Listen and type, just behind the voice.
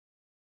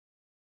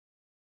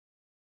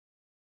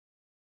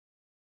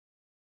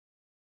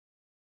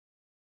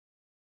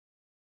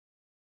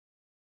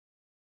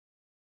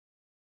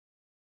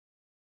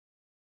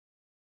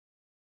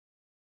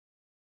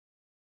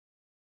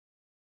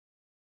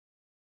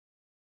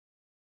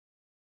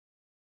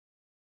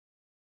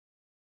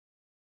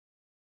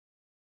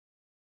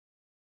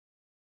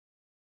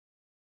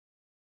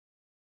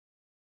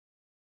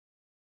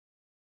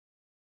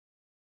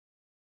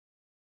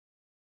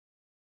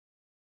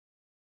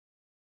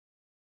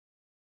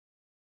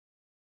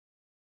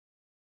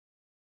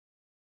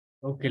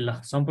Okay ल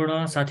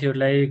सम्पूर्ण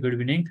साथीहरूलाई गुड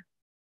इभिनिङ।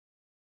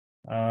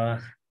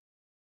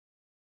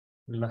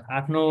 ल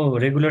आफ्नो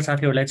रेगुलर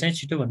साथीहरूलाई चाहिँ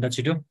छिटोभन्दा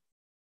छिटो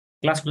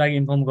क्लासको लागि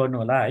इन्फर्म गर्नु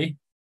होला है।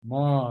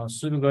 म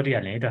सुरु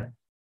गरिहालेँ है त।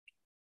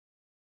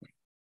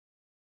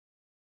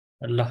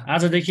 ल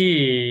आजदेखि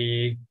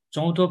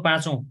चौथो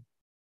पाँचौँ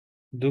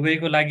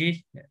दुवैको लागि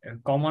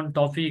कमन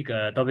टपिक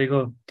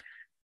तपाईँको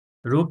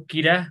रोग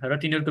किरा र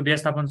तिनीहरूको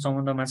व्यवस्थापन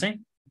सम्बन्धमा चाहिँ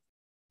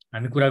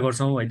हामी कुरा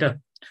गर्छौँ है त।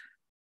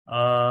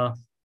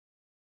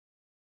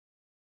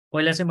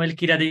 पहिला चाहिँ मैले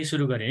किरादेखि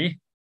सुरु गरेँ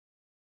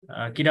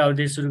है।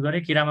 किराहरूदेखि सुरु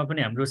गरेँ। किरामा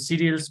पनि हाम्रो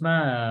सिरियल्समा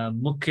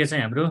मुख्य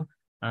चाहिँ हाम्रो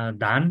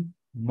धान,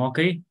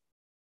 मकै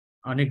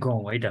अनि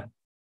गहुँ है त।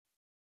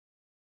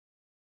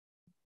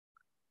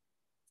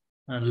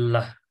 ल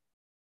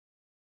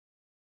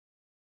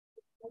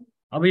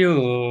अब यो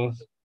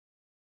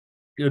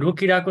रोग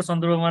किराको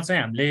सन्दर्भमा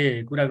चाहिँ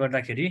हामीले कुरा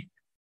गर्दाखेरि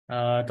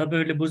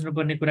तपाईँहरूले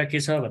बुझ्नुपर्ने कुरा के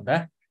छ भन्दा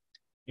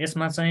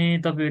यसमा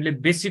चाहिँ तपाईँहरूले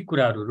बेसिक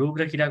कुराहरू, रोग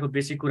र किराको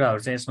बेसिक कुराहरू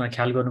चाहिँ यसमा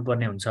ख्याल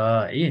गर्नुपर्ने हुन्छ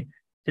है।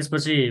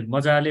 त्यसपछि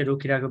मजाले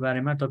रोग किराको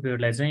बारेमा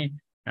तपाईँहरूलाई चाहिँ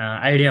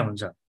आइडिया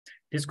हुन्छ।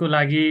 त्यसको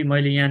लागि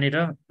मैले यहाँनिर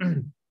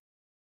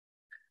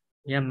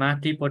यहाँ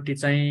माथिपट्टि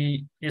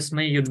चाहिँ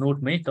यसमै यो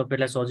नोटमै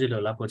तपाईँलाई सजिलो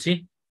होला पछि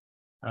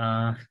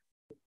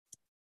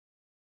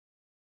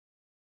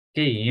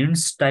केही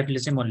हिन्ट्स टाइपले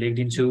चाहिँ म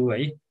लेखिदिन्छु है।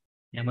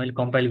 यहाँ मैले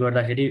कम्पाइल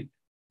गर्दाखेरि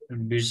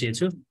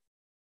बिर्सिएछु।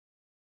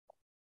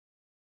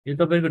 यो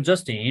तपाईँको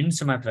जस्ट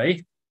हिन्ट्स मात्र है।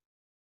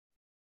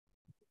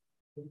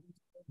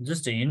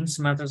 जस्ट हिन्ट्स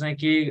मात्र चाहिँ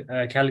के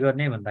ख्याल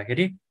गर्ने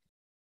भन्दाखेरि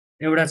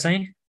एउटा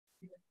चाहिँ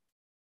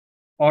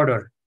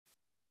अर्डर,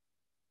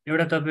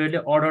 एउटा तपाईँहरूले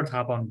अर्डर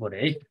थाहा पाउनु पर्यो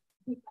है।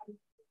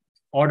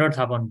 अर्डर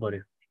थाहा पाउनु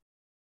पर्यो।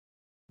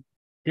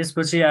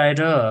 त्यसपछि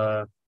आएर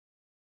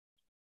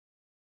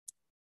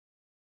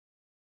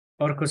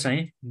अर्को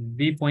चाहिँ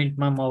बी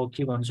पोइन्टमा म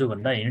के भन्छु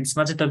भन्दा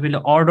हिन्ट्समा चाहिँ तपाईँले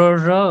अर्डर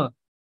र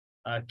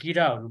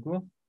किराहरूको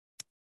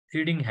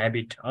फिडिङ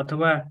ह्याबिट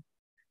अथवा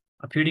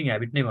फिडिङ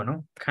ह्याबिट नै भनौँ,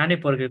 खाने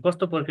प्रकृति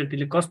कस्तो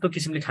प्रकृतिले कस्तो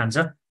किसिमले खान्छ,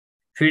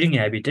 फिडिङ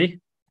ह्याबिट है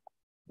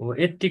हो।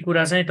 यति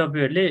कुरा चाहिँ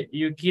तपाईँहरूले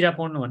यो किरा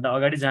पढ्नुभन्दा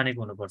अगाडि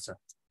जानेको हुनुपर्छ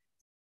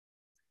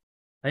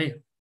है।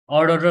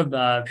 अर्डर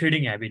र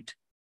फिडिङ ह्याबिट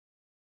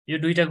यो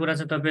दुईवटा कुरा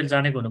चाहिँ तपाईँहरूले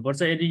जानेको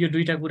हुनुपर्छ। यदि यो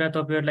दुईवटा कुरा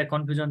तपाईँहरूलाई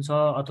कन्फ्युजन छ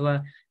अथवा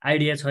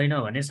आइडिया छैन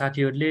भने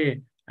साथीहरूले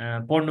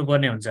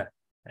पढ्नुपर्ने हुन्छ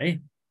है।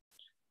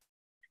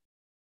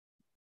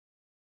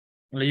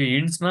 यो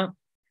हिन्ट्समा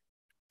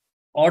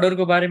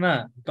अर्डरको बारेमा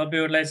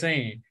तपाईँहरूलाई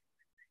चाहिँ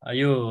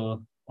यो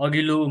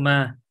अघिल्लोमा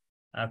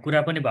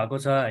कुरा पनि भएको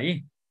छ है।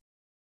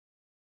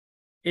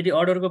 यदि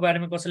अर्डरको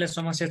बारेमा कसैलाई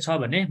समस्या छ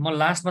भने म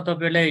लास्टमा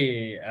तपाईँहरूलाई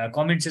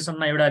कमेन्ट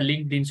सेसनमा एउटा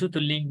लिङ्क दिन्छु।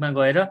 त्यो लिङ्कमा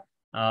गएर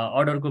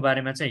अर्डरको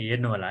बारेमा चाहिँ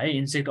हेर्नु होला है।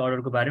 इन्सेक्ट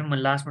अर्डरको बारेमा म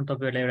लास्टमा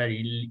तपाईँहरूलाई एउटा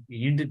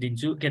हिन्ट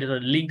दिन्छु, के अरे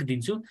लिङ्क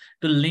दिन्छु।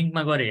 त्यो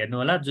लिङ्कमा गएर हेर्नु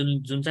होला, जुन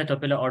जुन चाहिँ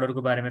तपाईँलाई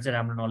अर्डरको बारेमा चाहिँ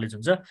राम्रो नलेज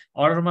हुन्छ।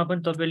 अर्डरमा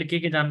पनि तपाईँले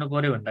के जान्नु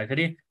पर्यो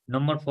भन्दाखेरि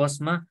नम्बर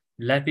फर्स्टमा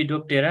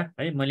ल्यापिडोप्टेरा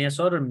है। मैले यहाँ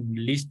सर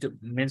लिस्ट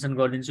मेन्सन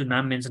गरिदिन्छु,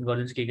 नाम मेन्सन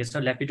गरिदिन्छु के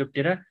छ।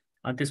 ल्यापिडोप्टेरा,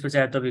 अनि त्यसपछि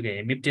आएर तपाईँको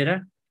हेमिप्टेरा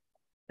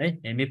है,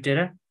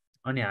 हेमिप्टेरा,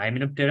 अनि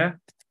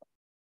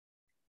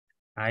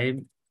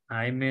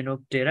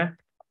हाइमेनोप्टेरा,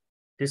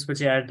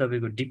 त्यसपछि आएर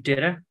तपाईँको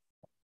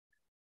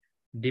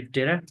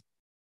डिप्टेरा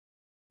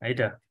है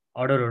त।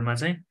 अर्डरहरूमा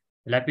चाहिँ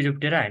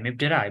ल्यापिडोप्टेरा,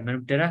 हाइमेप्टेरा,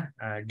 हाइमेनोप्टेरा,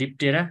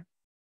 डिप्टेरा,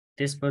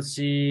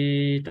 त्यसपछि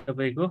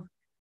तपाईँको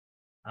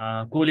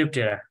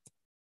कोलेप्टेरा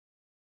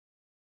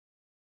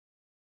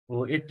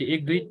हो। 1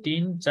 2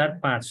 3 4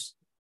 5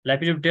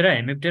 ल्यापिडोप्टेरा,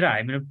 हेमिप्टेरा,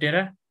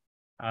 हाइमेनोप्टेरा,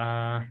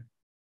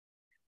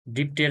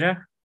 डिप्टेरा,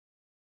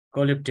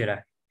 कोलेप्टेरा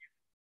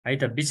है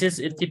त। विशेष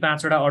यति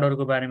 5वटा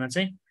अर्डरको बारेमा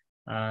चाहिँ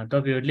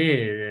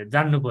तपाईँहरूले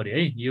जान्नु पर्यो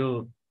है। यो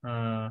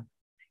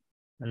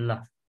ल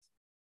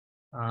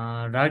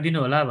राखिदिनु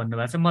होला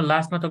भन्नुभएको छ। म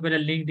लास्टमा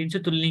तपाईँलाई लिङ्क दिन्छु,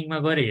 त्यो लिङ्कमा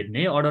गएर हेर्ने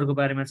है अर्डरको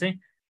बारेमा चाहिँ।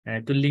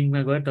 त्यो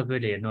लिङ्कमा गएर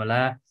तपाईँहरूले हेर्नु होला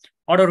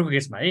अर्डरको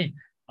केसमा है।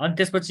 अनि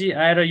त्यसपछि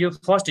आएर यो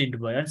फर्स्ट हिन्ट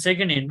भयो। अनि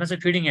सेकेन्ड हिन्टमा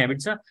चाहिँ फिडिङ ह्याबिट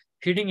छ।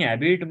 फिडिङ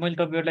ह्याबिट मैले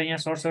तपाईँहरूलाई यहाँ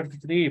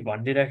सरसर्ती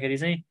भनिदिँदाखेरि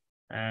चाहिँ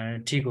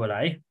ठिक होला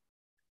है।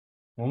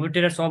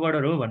 होमोप्टेरा सब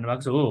अर्डर हो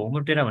भन्नुभएको छ। हो,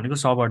 होमोप्टेरा भनेको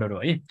सब अर्डर हो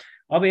है।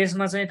 अब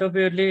यसमा चाहिँ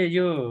तपाईँहरूले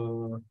यो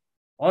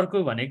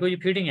अर्को भनेको यो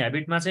फिडिङ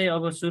ह्याबिटमा चाहिँ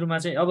अब सुरुमा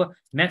चाहिँ अब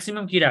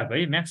म्याक्सिमम् किराको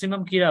है,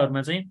 म्याक्सिमम्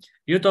किराहरूमा चाहिँ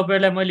यो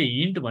तपाईँहरूलाई मैले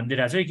हिन्ट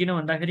भनिदिइरहेको छु है। किन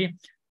भन्दाखेरि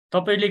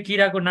तपाईँले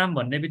किराको नाम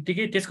भन्ने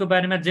बित्तिकै त्यसको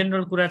बारेमा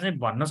जेनरल कुरा चाहिँ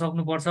भन्न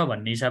सक्नुपर्छ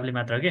भन्ने हिसाबले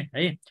मात्र के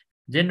है।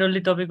 जेनरली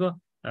तपाईँको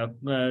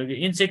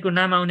इन्सेक्टको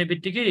नाम आउने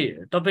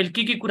बित्तिकै तपाईँले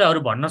के कुराहरू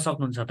भन्न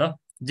सक्नुहुन्छ त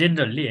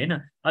जेनरली होइन।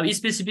 अब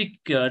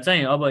स्पेसिफिक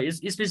चाहिँ अब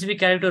स्पेसिफिक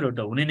क्यारेक्टरहरू त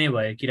हुने नै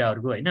भयो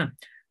किराहरूको होइन।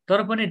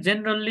 तर पनि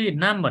जेनरली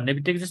नाम भन्ने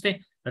बित्तिकै जस्तै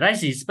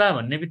राइस हिस्पा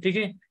भन्ने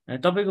बित्तिकै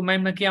तपाईँको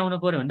माइन्डमा के आउनु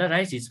पर्यो भन्दा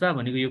राइस हिस्पा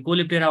भनेको यो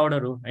कोलेप्टेरा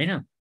अर्डर हो होइन।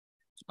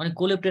 अनि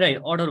कोलेप्टेरा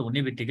अर्डर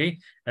हुने बित्तिकै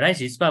राइस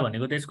हिस्पा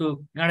भनेको त यसको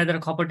गाँडादार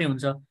खपटे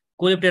हुन्छ।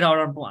 कोलेप्टेरा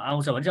अर्डर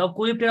आउँछ भने चाहिँ अब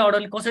कोलेप्टेरा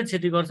अर्डरले कसरी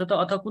क्षति गर्छ त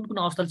अथवा कुन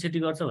अवस्थाले क्षति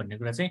गर्छ भन्ने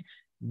कुरा चाहिँ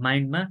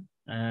माइन्डमा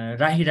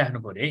राखिराख्नु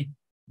पर्यो है।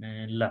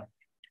 ल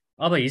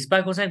अब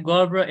हिस्पाको चाहिँ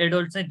गर्भ र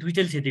एडल्ट चाहिँ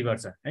दुइटैले क्षति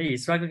गर्छ है।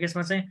 हिस्पाको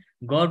केसमा चाहिँ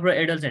गर्भ र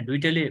एडल्ट चाहिँ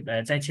दुइटैले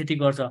चाहिँ क्षति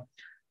गर्छ।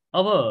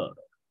 अब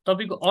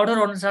तपाईँको अर्डर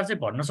अनुसार चाहिँ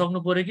भन्न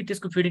सक्नु पर्यो कि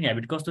त्यसको फिडिङ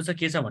हेबिट कस्तो छ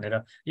के छ भनेर।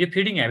 यो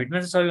फिडिङ हेबिटमा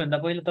चाहिँ सबैभन्दा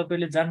पहिला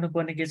तपाईँले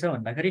जान्नुपर्ने के छ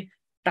भन्दाखेरि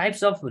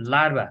टाइप्स अफ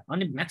लार्भा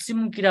अनि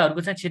म्याक्सिमम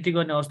किराहरूको चाहिँ क्षति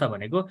गर्ने अवस्था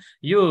भनेको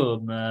यो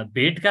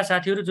भेटका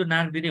साथीहरू जो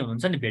नार्क दिने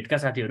हुनुहुन्छ नि, भेटका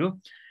साथीहरू,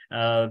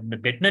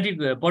 भेटनरी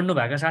पढ्नु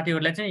भएका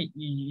साथीहरूलाई चाहिँ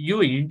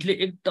यो हिन्टले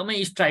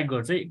एकदमै स्ट्राइक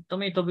गर्छ,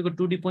 एकदमै तपाईँको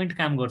टु दी पोइन्ट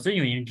काम गर्छ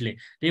यो हिन्टले।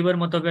 त्यही भएर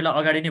म तपाईँलाई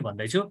अगाडि नै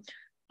भन्दैछु।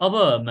 अब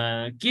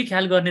के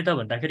ख्याल गर्ने त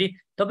भन्दाखेरि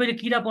तपाईँले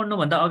किरा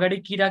पढ्नुभन्दा अगाडि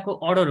किराको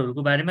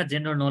अर्डरहरूको बारेमा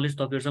जेनरल नलेज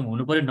तपाईँहरूसँग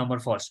हुनु पर्यो नम्बर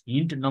फर्स्ट,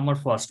 हिन्ट नम्बर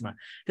फर्स्टमा।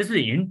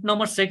 त्यसपछि हिन्ट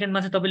नम्बर सेकेन्डमा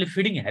चाहिँ तपाईँले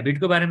फिडिङ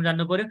हेबिटको बारेमा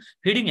जान्नु पर्यो।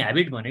 फिडिङ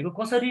हेबिट भनेको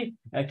कसरी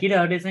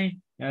किराहरूले चाहिँ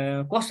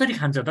कसरी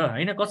खान्छ त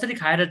होइन, कसरी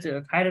खाएर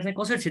चाहिँ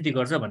कसरी क्षति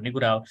गर्छ भन्ने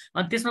कुरा हो।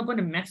 अनि त्यसमा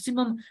पनि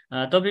म्याक्सिमम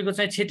तपाईँको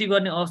चाहिँ क्षति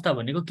गर्ने अवस्था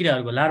भनेको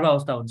किराहरूको लार्भा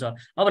अवस्था हुन्छ।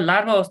 अब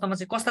लार्भा अवस्थामा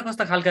चाहिँ कस्ता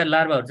कस्ता खालका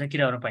लार्भाहरू चाहिँ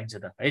किराहरूमा पाइन्छ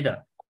त है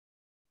त,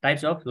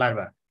 types of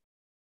larva,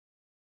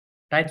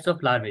 types of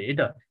लार्भे है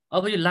त।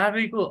 अब यो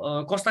लार्भेको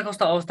कस्ता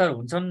कस्ता अवस्थाहरू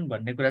हुन्छन्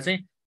भन्ने कुरा चाहिँ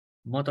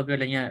म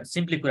तपाईँहरूलाई यहाँ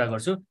सिम्पली कुरा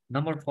गर्छु।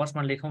 नम्बर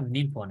फर्स्टमा लेखौँ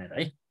निम्फ भनेर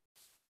है,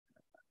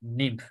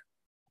 निम्फ।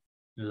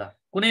 ल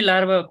कुनै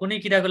लार्भा, कुनै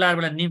किराको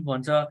लार्भालाई निम्फ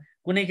भन्छ,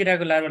 कुनै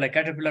किराको लार्भालाई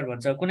क्याटरपिलर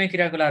भन्छ, कुनै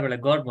किराको लार्भालाई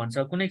गर्भ भन्छ,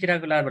 कुनै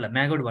किराको लार्भालाई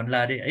म्यागोट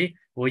भन्ला अरे है।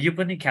 हो यो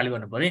पनि ख्याल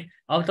गर्नु पर्यो।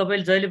 अब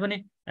तपाईँले जहिले पनि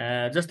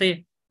जस्तै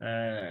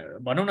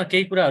भनौँ न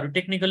केही कुराहरू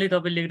टेक्निकली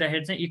तपाईँले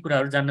लेख्दाखेरि चाहिँ यी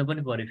कुराहरू जान्नु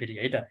पनि पर्यो फेरि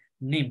है त।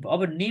 निम्फ,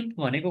 अब निम्फ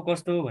भनेको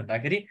कस्तो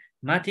भन्दाखेरि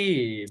माथि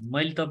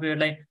मैले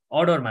तपाईँहरूलाई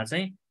अर्डरमा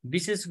चाहिँ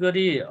विशेष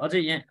गरी अझै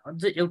यहाँ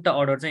अझै एउटा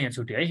अर्डर चाहिँ यहाँ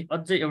छुट्यो है,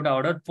 अझै एउटा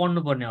अर्डर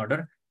पढ्नुपर्ने अर्डर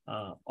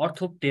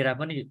अर्थोप्टेरा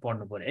पनि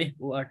पढ्नु पर्यो है,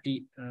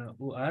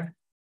 ORTHOPTR।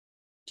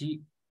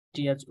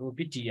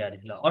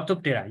 ल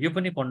अर्थोप्टेरा यो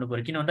पनि पढ्नु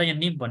पर्यो, किन भन्दा यहाँ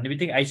निम्फ भन्ने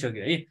बित्तिकै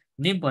आइसक्यो है।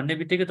 निम्फ भन्ने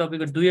बित्तिकै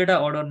तपाईँको दुईवटा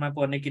अर्डरमा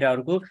पर्ने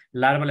किराहरूको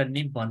लार्भालाई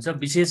निम्फ भन्छ।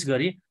 विशेष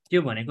गरी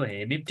त्यो भनेको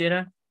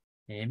हेमिप्टेरा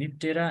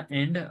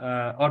एन्ड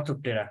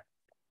अर्थोप्टेरा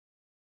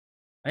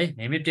है,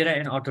 हेमिप्टेरा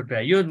एन्ड अर्थोप्टेरा।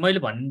 यो मैले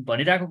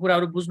भनिरहेको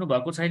कुराहरू बुझ्नु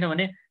भएको छैन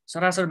भने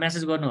सरासर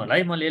म्यासेज गर्नु होला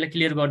है, मैले यसलाई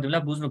क्लियर गरिदिउँला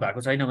बुझ्नु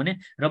भएको छैन भने।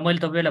 र मैले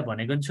तपाईँलाई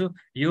भनेको छु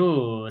यो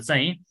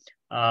चाहिँ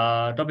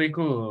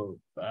तपाईँको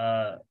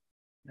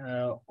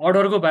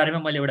अर्डरको बारेमा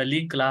मैले एउटा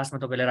लिङ्क क्लासमा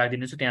तपाईँलाई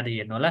राखिदिनेछु, त्यहाँदेखि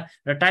हेर्नु होला।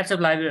 र टाइप्स अफ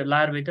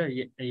लार्भे त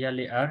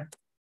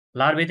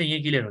लार्भे त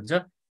यहीँ क्लियर हुन्छ।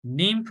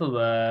 निम्फ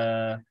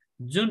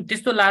जुन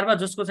त्यस्तो लार्भा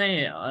जसको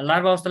चाहिँ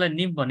लार्भा अवस्थालाई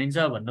निम्फ भनिन्छ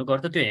भन्नुको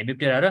अर्थ त्यो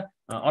हेमिप्टेरा र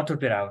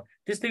अर्थोप्टेरा हो।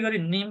 त्यस्तै गरी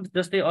निम्फ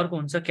जस्तै अर्को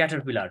हुन्छ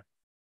क्याटरपिलर।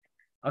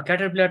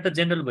 क्याटरपिलर त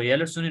जेनरल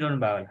भइहाल्यो, सुनिरहनु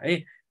भयो होला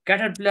है।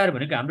 क्याटरपिलर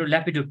भनेको हाम्रो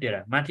ल्यापिडोप्टेरा,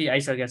 माथि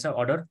आइसकेको छ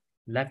अर्डर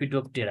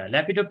ल्यापिडोप्टेरा।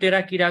 ल्यापिडोप्टेरा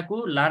किराको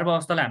लार्भा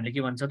अवस्थालाई हामीले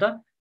के भन्छ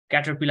त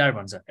क्याटरपिलर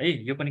भन्छ है,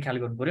 यो पनि ख्याल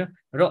गर्नु पर्यो।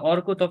 र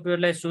अर्को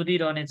तपाईँहरूलाई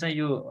सोधिरहने चाहिँ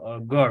यो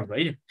गर्भ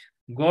है,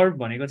 गर्भ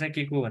भनेको चाहिँ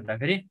के को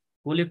भन्दाखेरि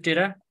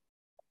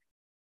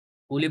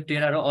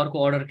पोलिप्टेरा र अर्को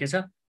अर्डर के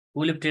छ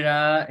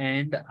पोलिप्टेरा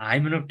एन्ड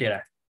हाइमेनोप्टेरा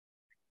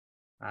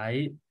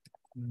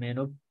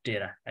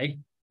है।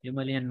 यो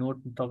मैले यहाँ नोट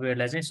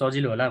तपाईँहरूलाई चाहिँ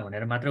सजिलो होला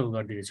भनेर मात्र उ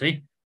गरिदिँदैछु है,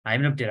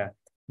 हाइमेनोप्टेरा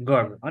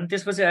गर्भ। अनि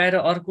त्यसपछि आएर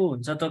अर्को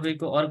हुन्छ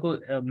तपाईँको अर्को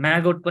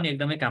म्यागोट पनि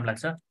एकदमै काम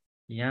लाग्छ,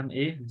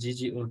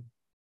 MAGGOT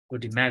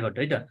म्यागोट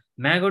है त।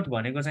 म्यागोट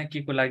भनेको चाहिँ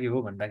के को लागि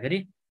हो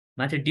भन्दाखेरि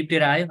माथि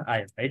डिप्टेरा आयो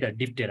है त,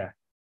 डिप्टेरा।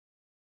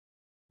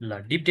 ल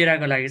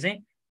डिप्टेराको लागि चाहिँ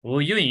हो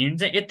यो हिन्ट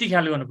चाहिँ यति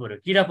ख्याल गर्नु पर्यो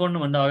किरा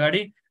पढ्नुभन्दा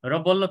अगाडि, र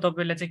बल्ल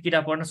तपाईँलाई चाहिँ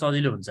किरा पढ्न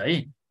सजिलो हुन्छ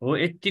है। हो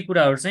यति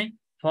कुराहरू चाहिँ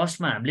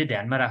फर्स्टमा हामीले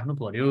ध्यानमा राख्नु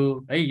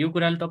पर्यो है। यो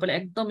कुराले तपाईँलाई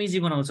एकदम इजी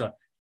बनाउँछ।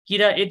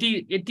 किरा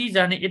यति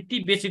जाने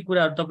यति बेसिक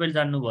कुराहरू तपाईँले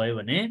जान्नुभयो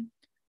भने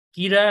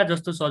किरा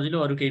जस्तो सजिलो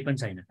अरू केही पनि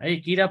छैन है।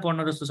 किरा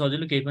पढ्न जस्तो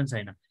सजिलो केही पनि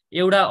छैन।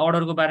 एउटा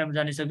अर्डरको बारेमा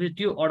जानिसकेपछि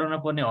त्यो अर्डरमा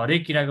पर्ने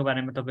हरेक किराको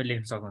बारेमा तपाईँले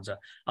लेख्न सक्नुहुन्छ।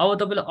 अब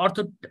तपाईँले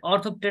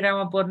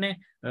अर्थोप्टेरामा पर्ने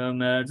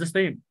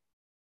जस्तै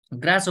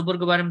ग्रास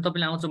होपरको बारेमा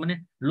तपाईँले आउँछ भने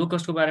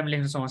लोकस्टको बारेमा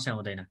लेख्न समस्या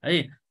हुँदैन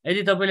है।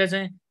 यदि तपाईँले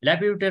चाहिँ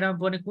ल्यापिडोप्टेरामा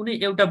पर्ने कुनै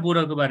एउटा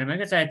बोरोको बारेमा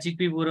क्या, चाहे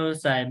चिकपी बोरो होस्,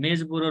 चाहे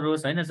मेज बोरो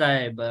होस् होइन,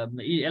 चाहे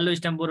येल्लो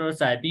स्ट्याम्प बोरो होस्,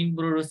 चाहे पिङ्क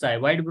बोरो होस्, चाहे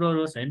व्हाइट बोरो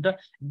होस् होइन, त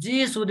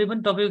जे सोधे पनि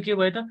तपाईँको के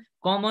भयो त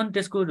कमन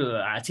त्यसको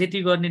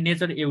क्षति गर्ने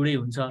नेचर एउटै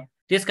हुन्छ,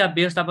 त्यसका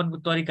व्यवस्थापनको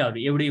तरिकाहरू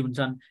एउटै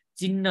हुन्छन्,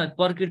 चिन्ह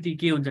प्रकृति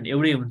के हुन्छन्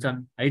एउटै हुन्छन्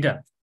है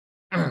त।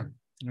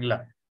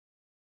 ल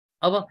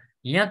अब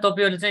यहाँ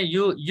तपाईँहरूले चाहिँ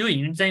यो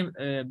हिन्ट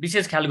चाहिँ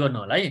विशेष ख्याल गर्नु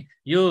होला है।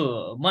 यो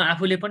म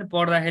आफूले पनि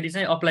पढ्दाखेरि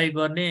चाहिँ अप्लाई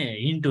गर्ने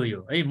हिन्ट हो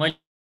यो है।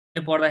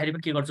 मैले पढ्दाखेरि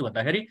पनि के गर्छु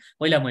भन्दाखेरि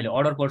पहिला मैले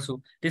अर्डर पढ्छु,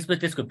 त्यसपछि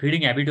त्यसको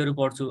फिडिङ हेबिटहरू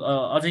पढ्छु।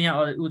 अझै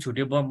यहाँ ऊ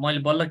छुट्यो, मैले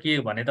बल्ल के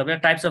भने तपाईँलाई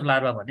टाइप्स अफ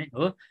लार्भा भने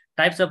हो,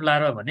 टाइप्स अफ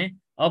लार्भा भने।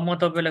 अब म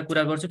तपाईँलाई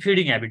कुरा गर्छु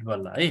फिडिङ हेबिट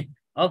बल्ल है।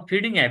 अब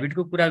फिडिङ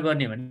हेबिटको कुरा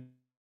गर्ने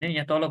भने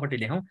यहाँ तलपट्टि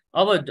लेखौँ।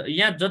 अब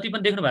यहाँ जति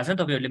पनि देख्नु भएको छ नि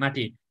तपाईँहरूले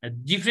माथि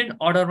डिफ्रेन्ट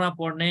अर्डरमा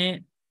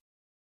पढ्ने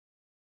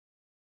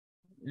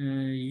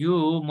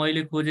यो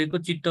मैले खोजेको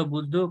चित्त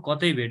बुझ्दो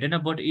कतै भेटेन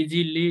बट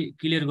इजिली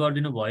क्लियर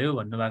गरिदिनु भयो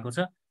भन्नुभएको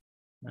छ।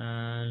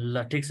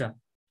 ल ठिक छ।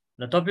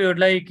 ल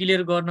तपाईँहरूलाई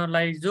क्लियर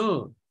गर्नलाई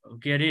जो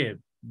के अरे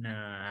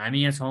हामी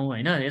यहाँ छौँ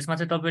होइन, यसमा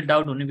चाहिँ तपाईँले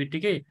डाउट हुने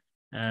बित्तिकै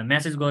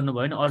म्यासेज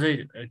गर्नुभयो भने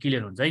अझै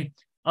क्लियर हुन्छ है।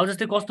 अब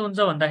जस्तै कस्तो हुन्छ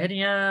भन्दाखेरि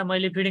यहाँ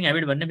मैले फिडिङ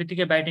हेबिट भन्ने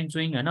बित्तिकै बाइटिङ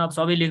चुइङ होइन, अब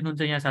सबै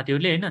लेख्नुहुन्छ यहाँ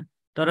साथीहरूले होइन,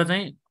 तर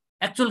चाहिँ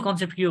एक्चुअल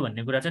कन्सेप्ट के हो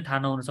भन्ने कुरा चाहिँ थाहा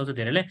नहुन सक्छ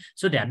धेरैले।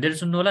 सो ध्यान दिएर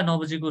सुन्नु होला,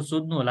 नबुझेको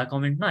सोध्नु होला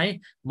कमेन्टमा है।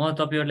 म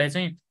तपाईँहरूलाई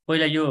चाहिँ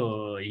पहिला यो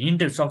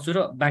हिन्ट सक्छु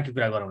र बाँकी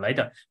कुरा गरौँला है त।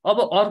 अब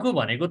अर्को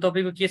भनेको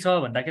तपाईँको के छ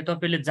भन्दाखेरि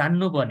तपाईँले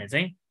जान्नुपर्ने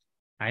चाहिँ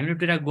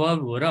हाइमेनोप्टेरा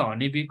गर्भ हो र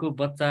हनीबीको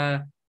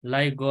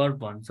बच्चालाई गर्भ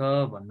भन्छ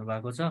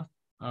भन्नुभएको छ।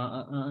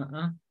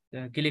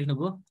 के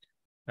लेख्नुभयो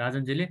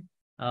राजनजीले?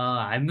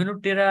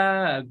 हाइमेनोप्टेरा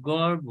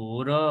गर्भ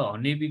हो र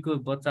हनीबीको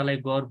बच्चालाई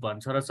गर्भ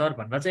भन्छ र सर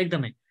भन्दा चाहिँ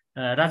एकदमै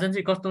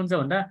राजनजी कस्तो हुन्छ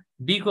भन्दा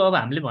बीको अब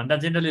हामीले भन्दा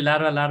जेनरली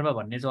लार्वा लार्वा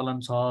भन्ने चलन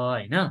छ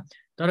होइन,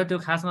 तर त्यो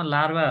खासमा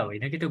लार्वा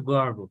होइन कि त्यो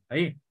गर्भ हो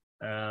है।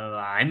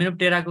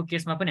 हाइमेनोप्टेराको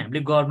केसमा पनि हामीले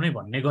गर्भ नै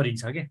भन्ने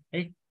गरिन्छ के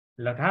है।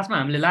 ल खासमा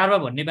हामीले लार्वा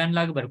भन्ने बानी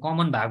लाग्यो भएर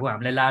कमन भएको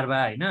हामीलाई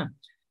लार्वा होइन,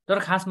 तर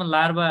खासमा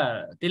लार्वा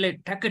त्यसलाई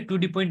ठ्याक्कै टु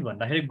डी पोइन्ट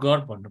भन्दाखेरि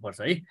गर्भ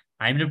भन्नुपर्छ है।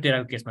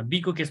 हाइमेनोप्टेराको केसमा,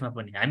 बीको केसमा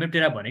पनि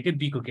हाइमेनोप्टेरा भनेकै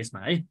बीको केसमा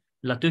है।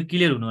 ल त्यो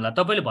क्लियर हुनु होला।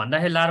 तपाईँले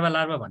भन्दाखेरि लार्वा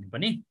लार्वा भने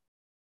पनि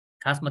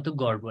खासमा त्यो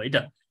गर्भ हो है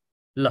त।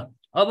 ल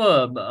अब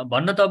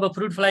भन्न त अब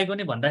फ्रुट फ्लाईको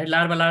नि भन्दाखेरि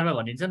लार्वा लार्वा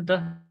भनिन्छ नि त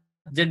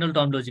जेनरल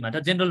टर्मोलोजीमा, त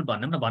जेनरल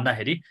भनौँ न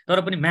भन्दाखेरि,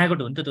 तर पनि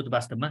म्यागट हो नि त त्यो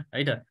वास्तवमा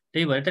है त।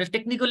 त्यही भएर त्यसले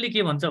टेक्निकल्ली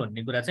के भन्छ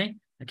भन्ने कुरा चाहिँ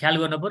ख्याल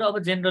गर्नु पऱ्यो। अब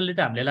जेनरली त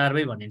हामीले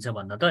लार्वै भनिन्छ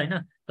भन्न त होइन,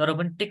 तर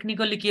पनि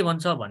टेक्निकल्ली के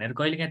भन्छ भनेर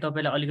कहिलेकाहीँ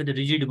तपाईँलाई अलिकति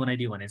रिजिड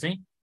बनाइदियो भने चाहिँ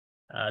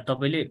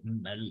तपाईँले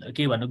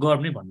के भन्नु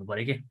गर्भ नै भन्नु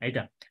पऱ्यो कि है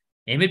त।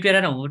 हेमिप्टेरा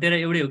र होमोप्टेरा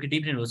एउटै हो कि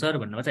डिफ्रेन्ट हो सर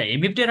भन्नुमा चाहिँ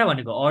हेमिप्टेरा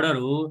भनेको अर्डर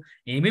हो,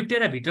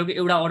 हेमिप्टेरा भित्रको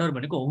एउटा अर्डर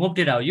भनेको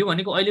होमोप्टेरा हो। यो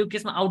भनेको अहिलेको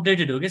केसमा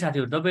आउटडेटेड हो कि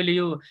साथीहरू, तपाईँले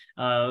यो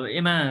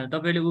एमा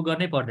तपाईँले उ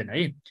गर्नै पर्दैन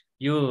है।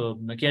 यो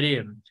के अरे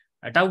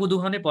टाउको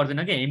दुखाउनै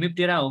पर्दैन कि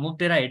हेमिप्टेरा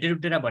होमोप्टेरा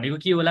हेटेरोप्टेरा भनेको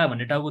के होला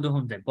भन्ने टाउको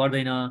दुखाउनु चाहिँ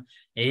पर्दैन।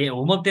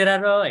 होमोप्टेरा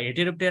र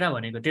हेटेरोप्टेरा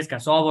भनेको त्यसका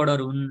सब अर्डर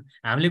हुन्।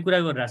 हामीले कुरा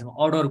गरिरहेको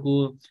छौँ अर्डरको।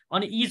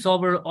 अनि यी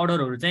सब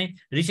अर्डरहरू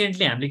चाहिँ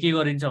रिसेन्टली हामीले के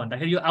गरिन्छ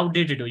भन्दाखेरि यो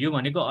आउटडेटेड हो। यो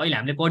भनेको अहिले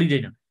हामीले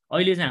पढिँदैन,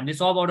 अहिले चाहिँ हामीले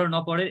सब अर्डर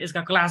नपढेर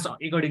यसका क्लास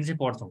एकर्डिङ चाहिँ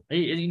पढ्छौँ है।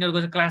 यिनीहरूको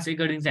चाहिँ क्लास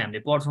एकर्डिङ चाहिँ हामीले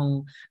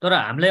पढ्छौँ, तर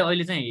हामीलाई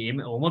अहिले चाहिँ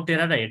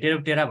होमोप्टेरा र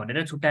हेटेरोप्टेरा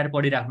भनेर छुट्याएर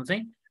पढिराख्नु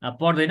चाहिँ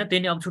पर्दैन।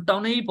 त्यही अब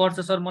छुट्याउनै पर्छ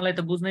सर मलाई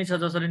त बुझ्नै छ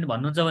जसरी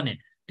भन्नुहुन्छ भने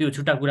त्यो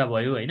छुट्टा कुरा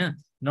भयो होइन।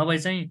 नभए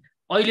चाहिँ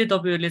अहिले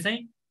तपाईँहरूले चाहिँ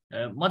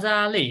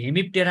मजाले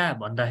हेमिप्टेरा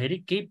भन्दाखेरि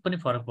केही पनि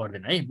फरक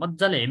पर्दैन है।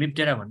 मजाले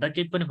हेमिप्टेरा भन्दा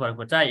केही पनि फरक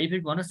पर्छ, चाहे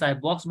एफिड भन्नुहोस्, चाहे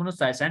बक्स भन्नुहोस्,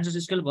 चाहे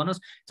साइन्सोसिस्केल भन्नुहोस्,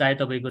 चाहे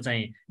तपाईँको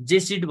चाहिँ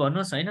जेसिड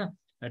भन्नुहोस् होइन,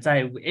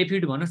 चाहे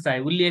एफिड भन्नुहोस्, चाहे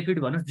उल्ली एफिड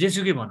भन्नुहोस्,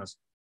 जेसुकै भन्नुहोस्,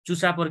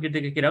 चुसा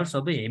प्रकृतिको केराहरू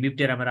सबै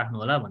हेमिप्टेरामा राख्नु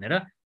होला भनेर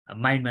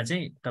माइन्डमा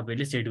चाहिँ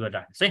तपाईँले सेट गरेर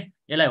राख्नुहोस् है।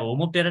 यसलाई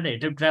होमोप्टेरा र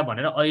हेटेरोप्टेरा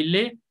भनेर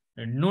अहिले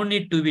no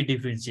need to be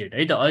differentiate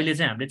है त। अहिले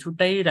चाहिँ हामीले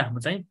छुट्याइराख्नु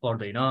चाहिँ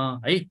पर्दैन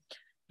है।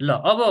 ल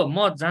अब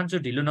म जान्छु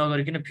ढिलो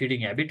नगरिकन फिडिङ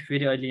ह्याबिट,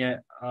 फेरि अहिले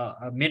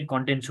यहाँ मेन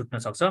कन्टेन्ट छुट्न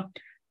सक्छ।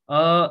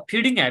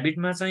 फिडिङ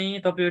ह्याबिटमा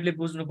चाहिँ तपाईँहरूले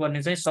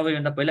बुझ्नुपर्ने चाहिँ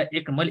सबैभन्दा पहिला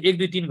मैले 1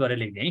 2 3 गरेर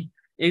लेख्थेँ है।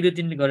 1 2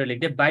 3 गरेर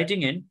लेख्थेँ।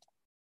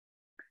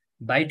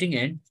 Biting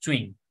and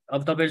chewing.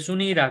 अब तपाईँले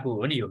सुनिरहेको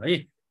हो नि यो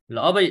है। ल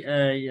अब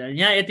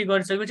यहाँ यति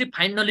गरिसकेपछि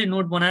फाइनली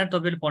नोट बनाएर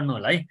तपाईँले पढ्नु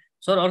होला है।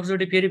 सर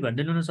अर्कोचोटि फेरि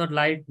भनिदिनु न सर,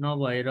 लाइट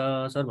नभएर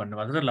सर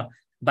भन्नुभएको छ। ल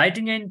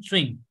बाइटिङ एन्ड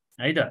चुइङ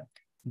है त।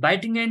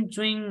 बाइटिङ एन्ड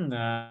चुइङ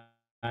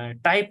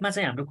टाइपमा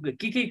चाहिँ हाम्रो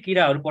के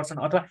किराहरू पर्छन्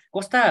अथवा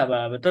कस्ता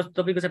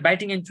तपाईँको चाहिँ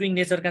बाइटिङ एन्ड चुइङ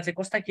नेचरका चाहिँ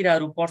कस्ता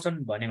किराहरू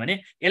पर्छन्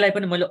भने यसलाई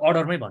पनि मैले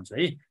अर्डरमै भन्छु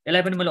है।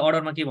 यसलाई पनि मैले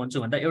अर्डरमा के भन्छु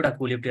भन्दा एउटा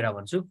कोलेप्टेरा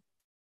भन्छु।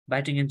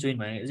 बाइटिङ एन्ड चुइङ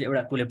भनेको चाहिँ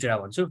एउटा कोलेप्टेरा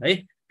भन्छु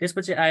है।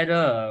 त्यसपछि आएर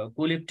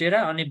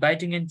कोलेप्टेरा अनि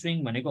बाइटिङ एन्ड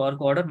चुइङ भनेको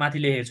अर्को अर्डर माथि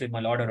लेखेको छु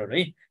मैले अर्डरहरू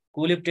है।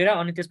 कोलेप्टेरा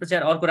अनि त्यसपछि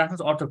आएर अर्को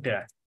राख्नुहोस् अर्थोप्टेरा,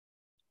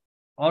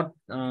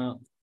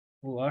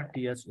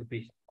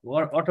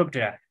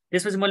 अर्थोप्टेरा।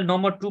 त्यसपछि मैले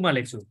नम्बर 2 मा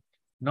लेख्छु।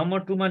 नम्बर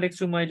 2 मा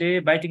लेख्छु मैले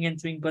बाइटिङ एन्ड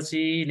चुइङ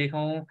पछि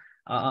लेखौँ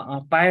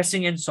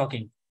पायर्सिङ and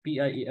sucking,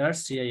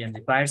 PIERCING,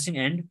 पायर्सिङ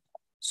and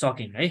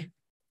sucking है।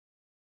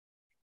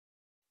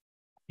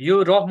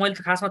 यो रफ मैले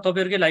खासमा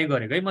तपाईँहरूकै लागि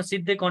गरेको है। म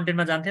सिधै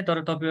कन्टेन्टमा जान्थेँ,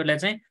 तर तपाईँहरूलाई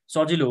चाहिँ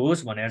सजिलो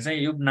होस् भनेर चाहिँ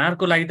यो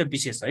नारको लागि त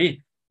विशेष है।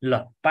 ल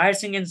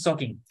पायर्सिङ एन्ड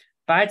सकिङ।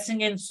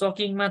 पायर्सिङ एन्ड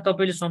सकिङमा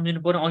तपाईँले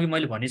सम्झिनु पर्यो, अघि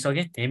मैले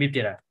भनिसकेँ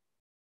हेमिप्टेरा।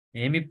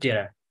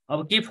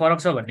 अब के फरक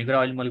छ भन्ने कुरा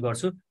अहिले मैले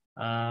गर्छु।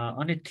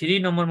 अनि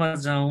 3 नम्बरमा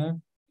जाउँ।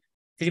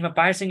 3 मा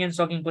पायर्सिङ एन्ड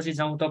सकिङ पछि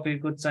जाउँ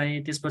तपाईँको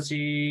चाहिँ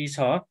त्यसपछि छ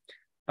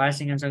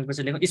पायर्सिङ एन्ड सकिङ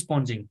पछि लेखौँ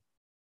स्पोन्जिङ,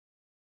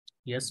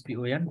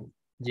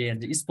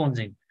 SPONJING,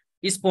 स्पोन्जिङ।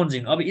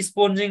 स्पोन्जिङ, अब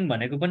स्पोन्जिङ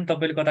भनेको पनि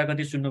तपाईँले कता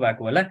कति सुन्नु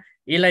भएको होला।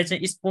 यसलाई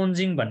चाहिँ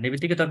स्पोन्जिङ भन्ने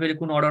बित्तिकै तपाईँले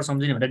कुन अर्डर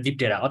सम्झिने भन्दा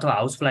डिप्टेरा अथवा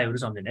हाउस फ्लाईहरू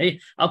सम्झिने है।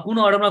 अब कुन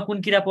अर्डरमा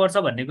कुन किरा पर्छ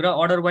भन्ने कुरा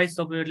अर्डर वाइज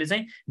तपाईँहरूले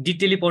चाहिँ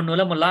डिटेली पढ्नु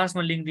होला। म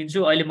लास्टमा लिङ्क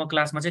दिन्छु, अहिले म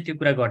क्लासमा चाहिँ त्यो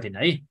कुरा गर्दिनँ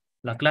है।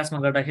 ल क्लासमा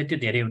गर्दाखेरि त्यो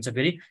धेरै हुन्छ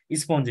फेरि।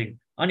 स्पोन्जिङ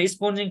अनि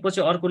स्पोन्जिङ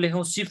पछि अर्को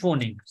लेखौँ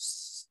सिफोनिङ,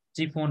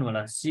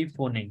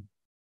 सिफोनिङ,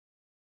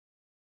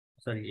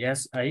 सरी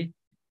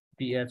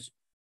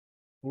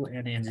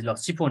SIPHONING। ल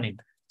सिफोनिङ।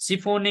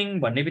 सिफोनिङ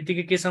भन्ने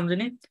बित्तिकै के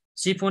सम्झिने?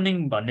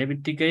 सिफोनिङ भन्ने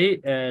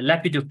बित्तिकै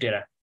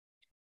ल्यापिडोप्टेरा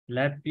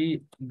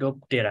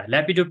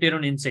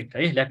इन्सेक्ट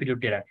है,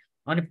 ल्यापिडोप्टेरा।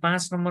 अनि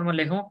 5 नम्बरमा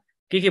लेखौँ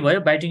के भयो?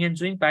 Biting and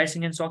chewing,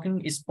 पायर्सिङ and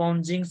sucking,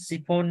 स्पोन्जिङ,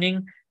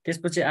 सिफोनिङ।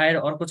 त्यसपछि आएर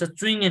अर्को छ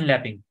चुइङ एन्ड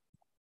ल्यापिङ,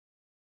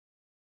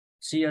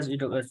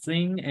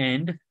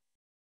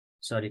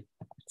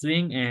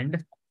 चुइङ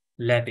एन्ड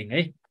ल्यापिङ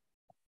है।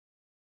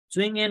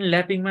 चुइङ एन्ड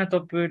ल्यापिङमा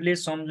तपाईँहरूले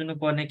सम्झनु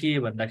पर्ने के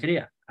भन्दाखेरि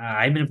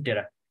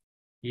हाइमेनोप्टेरा,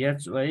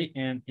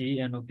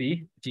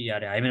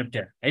 HYMENOPTERA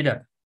हाइमेनोप्टेरा है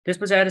त।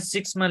 त्यसपछि आएर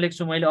 6 मा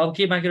लेख्छु मैले। अब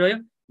के बाँकी रह्यो?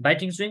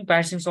 Biting, swing,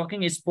 पार्सिङ,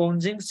 sucking,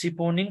 स्पोन्जिङ,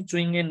 सिपोनिङ,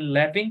 chewing and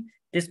ल्यापिङ।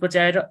 त्यसपछि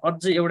आएर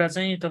अझ एउटा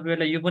चाहिँ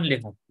तपाईँहरूलाई यो पनि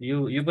लेखौँ,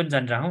 यो पनि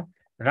जानिराखौँ,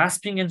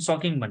 रास्पिङ एन्ड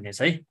सकिङ भन्ने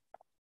छ है।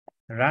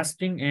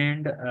 रास्पिङ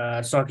and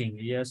sucking,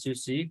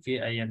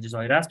 SUCKING,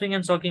 sorry, रास्पिङ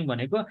and sucking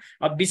भनेको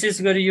अब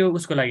विशेष गरी यो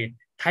उसको लागि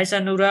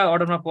थाइसानुरा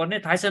अर्डरमा पर्ने।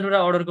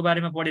 थाइसानुरा अर्डरको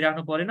बारेमा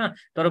पढिराख्नु परेन,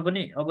 तर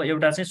पनि अब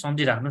एउटा चाहिँ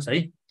सम्झिराख्नुहोस्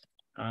है।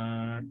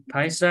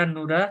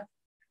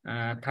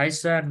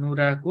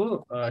 थाइसानुराको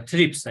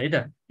थ्रिप्स है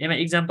त, यसमा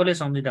इक्जाम्पलै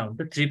सम्झिँदा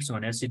हुन्छ, थ्रिप्स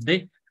भनेर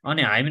सिधै।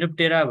 अनि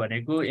हाइमेनोप्टेरा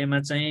भनेको यसमा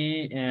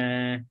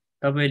चाहिँ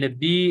तपाईँले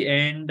बी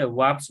एन्ड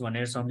वाप्स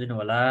भनेर सम्झिनु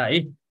होला है।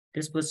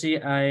 त्यसपछि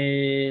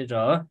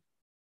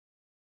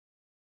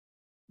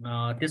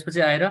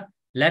आएर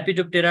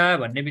ल्यापिडोप्टेरा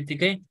भन्ने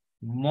बित्तिकै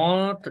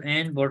मथ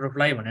एन्ड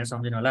बटरफ्लाई भनेर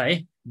सम्झिनु होला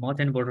है। मथ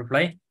एन्ड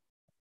बटरफ्लाई,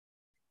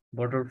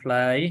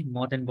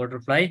 मथ एन्ड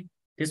बटरफ्लाई।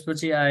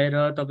 त्यसपछि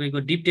आएर तपाईँको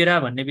डिप्टेरा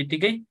भन्ने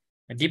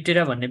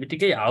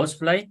बित्तिकै हाउस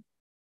फ्लाई।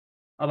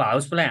 अब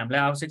हाउस फ्लाई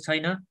हामीलाई आवश्यक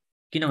छैन,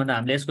 किन भन्दा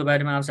हामीले यसको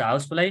बारेमा आउँछ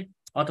हाउस फ्लाई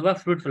अथवा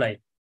फ्रुट फ्लाई।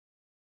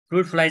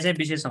 फ्रुट फ्लाई चाहिँ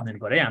विशेष सम्झिनु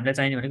पर्यो है, हामीलाई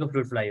चाहिने भनेको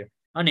फ्रुट फ्लाई हो।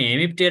 अनि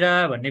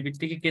हेमिप्टेरा भन्ने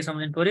बित्तिकै के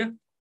सम्झिनु पर्यो?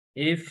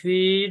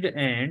 एफिड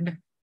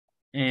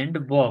एन्ड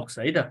बक्स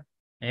है त।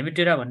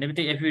 हेमिप्टेरा भन्ने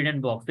बित्तिकै एफिड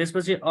एन्ड बक्स।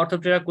 त्यसपछि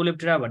अर्थोप्टेरा,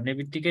 कोलेप्टेरा भन्ने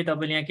बित्तिकै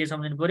तपाईँले यहाँ के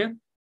सम्झिनु पर्यो?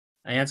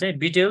 यहाँ चाहिँ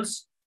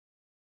बिटेल्स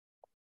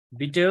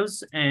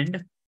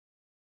एन्ड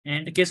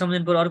के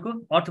सम्झिनु पर्यो अर्को?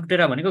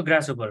 अर्थोप्टेरा भनेको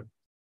ग्रास होपर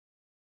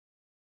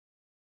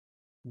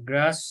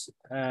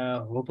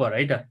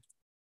है त।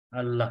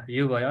 ल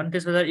यो भयो। अनि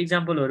त्यस पछाडि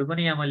इक्जाम्पलहरू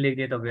पनि यहाँ मैले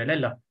लेखिदिएँ तपाईँहरूलाई।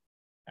 ल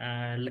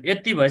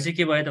यति भएपछि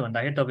के भयो त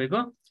भन्दाखेरि तपाईँको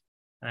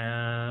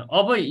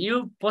अब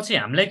यो पछि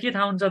हामीलाई के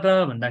थाहा हुन्छ त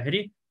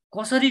भन्दाखेरि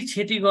कसरी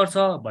क्षति गर्छ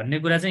भन्ने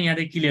कुरा चाहिँ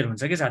यहाँदेखि क्लियर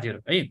हुन्छ कि साथीहरू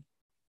है।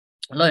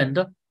 ल हेर्नु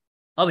त,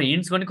 अब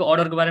हिन्ट्स भनेको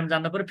अर्डरको बारेमा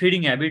जान्नु पर्यो।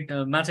 फिडिङ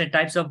ह्याबिटमा चाहिँ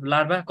टाइप्स अफ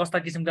लार्भा, कस्ता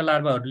किसिमका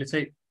लार्भाहरूले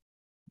चाहिँ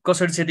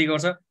कसरी क्षति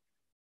गर्छ।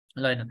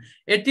 ल होइन,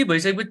 यति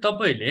भइसकेपछि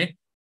तपाईँहरूले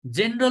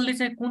जेनरली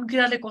चाहिँ कुन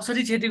किराले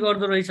कसरी क्षति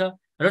गर्दो रहेछ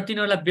र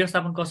तिनीहरूलाई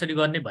व्यवस्थापन कसरी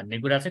गर्ने भन्ने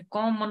कुरा चाहिँ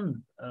कमन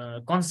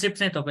कन्सेप्ट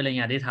चाहिँ तपाईँलाई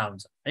यहाँदेखि थाहा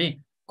हुन्छ है।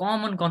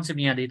 कमन कन्सेप्ट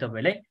यहाँदेखि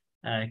तपाईँलाई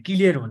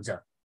क्लियर हुन्छ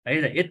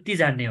है त, यति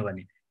जान्ने हो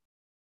भने।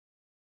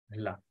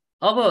 ल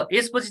अब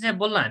यसपछि चाहिँ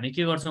बल्ल हामी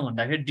के गर्छौँ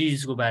भन्दाखेरि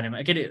डिजिजको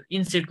बारेमा, के अरे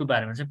इन्सेक्टको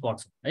बारेमा चाहिँ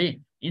पढ्छौँ है।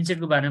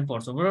 इन्सेक्टको बारेमा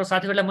पढ्छौँ र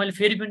साथीहरूलाई मैले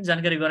फेरि पनि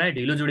जानकारी गराएँ,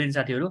 ढिलो जोडिने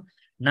साथीहरू।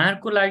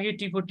 नार्कको लागि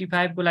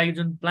T45 को लागि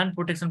जुन प्लान्ट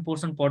प्रोटेक्सन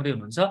पोर्सन पढ्दै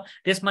हुनुहुन्छ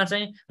त्यसमा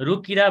चाहिँ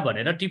रोग किरा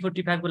भनेर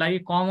T45 को लागि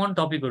कमन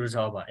टपिकहरू छ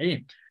अब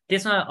है।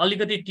 त्यसमा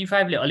अलिकति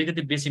T5 ले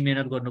अलिकति बेसी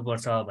मेहनत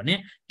गर्नुपर्छ भने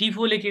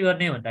T4 ले के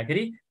गर्ने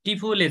भन्दाखेरि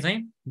T4 ले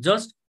चाहिँ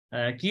जस्ट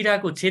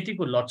किराको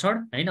क्षतिको लक्षण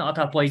होइन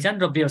अथवा पहिचान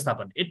र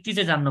व्यवस्थापन यति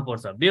चाहिँ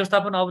जान्नुपर्छ।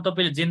 व्यवस्थापन अब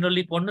तपाईँले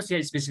जेनरली पढ्नुहोस्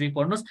या स्पेसिफिक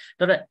पढ्नुहोस्,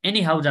 तर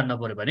एनी हाउ जान्न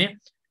पर्यो भने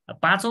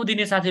 5औं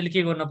दिने साथीहरूले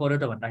के गर्नु पर्यो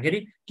त भन्दाखेरि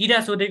किरा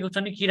सोधेको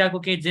छ नि, किराको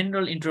केही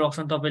जेनरल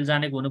इन्ट्रोडक्सन तपाईँले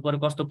जानेको हुनु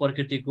पर्यो, कस्तो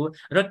प्रकृतिको,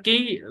 र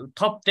केही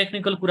थप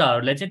टेक्निकल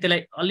कुराहरूलाई चाहिँ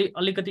त्यसलाई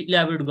अलिकति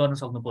इलाबोरेट गर्न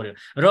सक्नु पर्यो।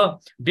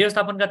 र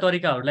व्यवस्थापनका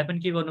तरिकाहरूलाई पनि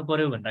के गर्नु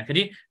पर्यो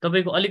भन्दाखेरि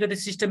तपाईँको अलिकति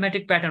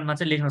सिस्टमेटिक प्याटर्नमा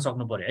चाहिँ लेख्न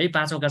सक्नु पर्यो है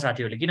 5औंका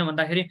साथीहरूले। किन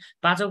भन्दाखेरि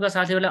 5औंका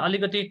साथीहरूलाई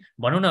अलिकति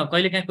भनौँ न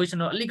कहिलेकाहीँ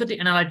क्वेसनहरू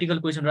अलिकति एनालाइटिकल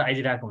क्वेसनहरू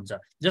आइदिरहेको हुन्छ।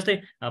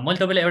 जस्तै मैले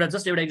तपाईँलाई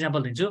एउटा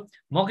इक्जाम्पल दिन्छु।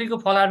 मकैको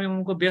फल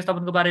आर्मीको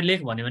व्यवस्थापनको बारे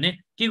लेख भन्यो भने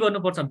के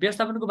गर्नुपर्छ?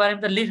 व्यवस्थापनको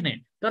बारेमा त लेख्ने,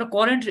 तर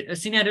करेन्ट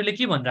सिनेरियोले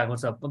के भनिरहेको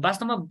छ,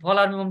 वास्तवमा फल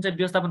आर्मीवम चाहिँ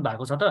व्यवस्थापन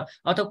भएको छ त,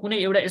 अथवा कुनै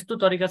एउटा यस्तो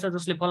तरिका छ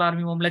जसले फल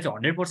आर्मीवमलाई चाहिँ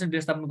 100%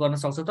 व्यवस्थापन गर्न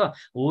सक्छ त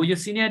हो, यो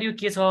सिनेरियो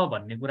के छ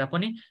भन्ने कुरा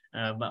पनि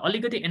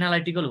अलिकति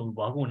एनालाइटिकल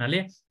भएको हुनाले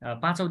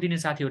 5औं दिने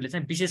साथीहरूले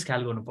चाहिँ विशेष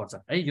ख्याल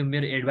गर्नुपर्छ है। यो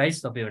मेरो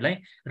एडभाइस तपाईँहरूलाई।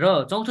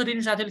 र 4थो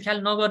दिने साथीहरूले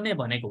ख्याल नगर्ने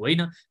भनेको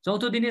होइन।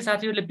 4थो दिने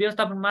साथीहरूले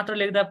व्यवस्थापन मात्र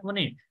लेख्दा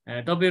पनि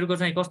तपाईँहरूको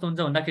चाहिँ कस्तो हुन्छ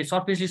भन्दाखेरि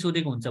सर्फेसली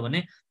सोधेको हुन्छ भने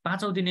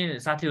 5औं दिने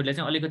साथीहरूले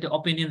चाहिँ अलिकति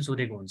ओपिनियन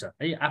सोधेको हुन्छ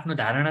है, आफ्नो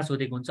धारणा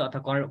सोधेको हुन्छ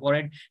अथवा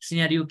करेन्ट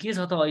सिनेरियो के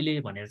छ त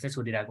अहिले भनेर चाहिँ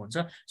सोधिरहेको हुन्छ।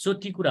 सो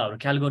ती कुराहरू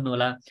ख्याल गर्नु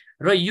होला।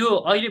 र यो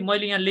अहिले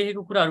मैले यहाँ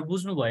लेखेको कुराहरू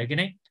बुझ्नु भयो कि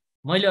नै?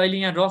 मैले अहिले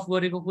यहाँ रफ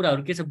गरेको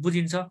कुराहरू के छ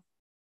बुझिन्छ?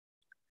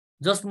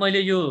 जस्ट मैले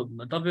यो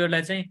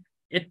तपाईँहरूलाई चाहिँ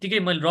यत्तिकै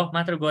मैले रफ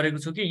मात्र गरेको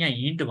छु कि यहाँ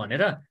हिन्ट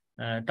भनेर,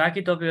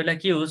 ताकि तपाईँहरूलाई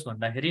के होस्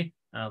भन्दाखेरि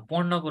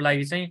पढ्नको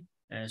लागि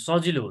चाहिँ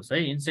सजिलो होस् है,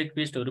 इन्सेक्ट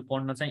पेस्टहरू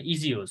पढ्न चाहिँ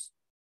इजी होस्।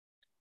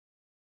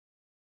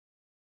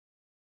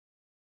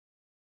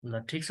 ल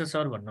ठिक छ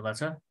सर भन्नुभएको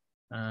छ।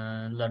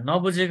 ल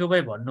नबुझेको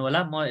भए भन्नु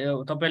होला, म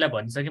तपाईँलाई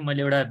भनिसकेँ।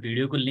 मैले एउटा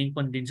भिडियोको लिङ्क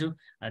पनि दिन्छु,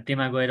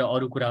 त्यहाँ गएर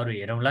अरू कुराहरू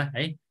हेरौँला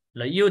है।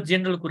 ल यो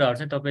जेनरल कुराहरू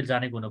चाहिँ तपाईँले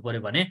जानेको हुनु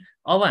पर्यो भने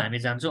अब हामी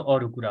जान्छौँ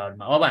अरू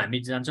कुराहरूमा। अब हामी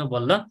जान्छौँ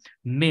बल्ल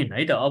मेन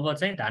है त। अब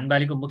चाहिँ धान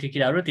बालीको मुख्य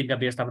किराहरू र तिनका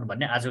व्यवस्थापन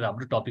भन्ने आजको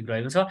हाम्रो टपिक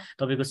रहेको छ।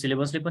 तपाईँको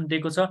सिलेबसले पनि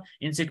दिएको छ,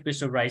 इन्सेक्ट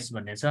पेस्ट राइस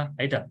भन्ने छ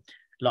है त।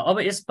 ल अब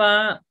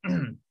यसमा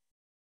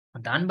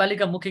धान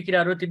बालीका मुख्य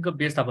किराहरू तिनको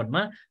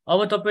व्यवस्थापनमा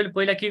अब तपाईँले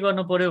पहिला के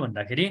गर्नु पर्यो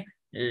भन्दाखेरि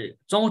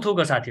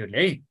 4थोका साथीहरूले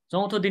है,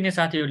 4थो दिने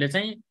साथीहरूले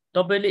चाहिँ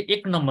तपाईँले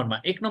एक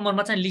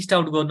नम्बरमा चाहिँ लिस्ट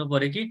आउट गर्नु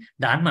पर्यो कि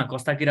धानमा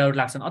कस्ता किराहरू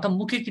लाग्छन् अथवा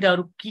मुख्य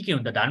किराहरू के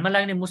हुन् त, धानमा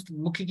लाग्ने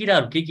मुख्य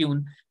किराहरू के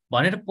हुन्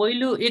भनेर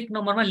पहिलो एक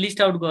नम्बरमा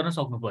लिस्ट आउट गर्न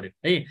सक्नु पर्यो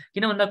है।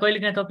 किन भन्दा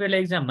कहिलेकाहीँ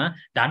तपाईँलाई एक्जाममा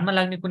धानमा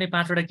लाग्ने कुनै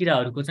 5वटा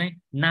किराहरूको चाहिँ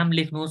नाम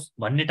लेख्नुहोस्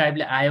भन्ने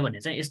टाइपले आयो भने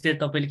चाहिँ यस्तै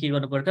तपाईँले के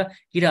गर्नु पर्यो त,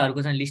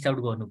 किराहरूको चाहिँ लिस्ट आउट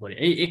गर्नु पर्यो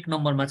है। एक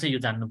नम्बरमा चाहिँ यो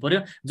जान्नु पर्यो,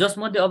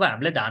 जसमध्ये अब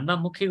हामीले धानमा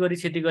मुख्य गरी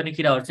क्षति गर्ने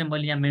किराहरू चाहिँ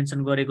मैले यहाँ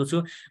मेन्सन गरेको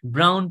छु,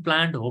 ब्राउन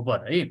प्लान्ट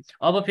होपर है।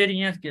 अब फेरि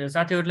यहाँ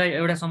साथीहरूलाई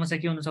एउटा समस्या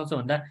के हुनसक्छ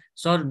भन्दा,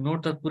 सर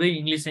नोट त पुरै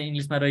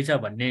इङ्ग्लिसमा रहेछ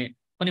भन्ने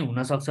पनि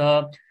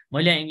हुनसक्छ।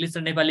 मैले यहाँ इङ्ग्लिस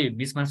र नेपाली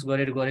मिसमास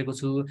गरेको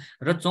छु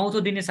र चौथो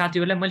दिने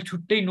साथीहरूलाई मैले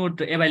छुट्टै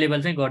नोट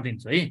एभाइलेबल चाहिँ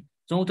गरिदिन्छु है।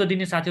 चौथो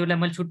दिने साथीहरूलाई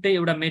मैले छुट्टै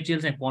एउटा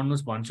मेटेरियल चाहिँ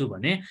पढ्नुहोस् भन्छु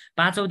भने,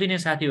 पाँचौँ दिने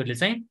साथीहरूले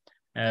चाहिँ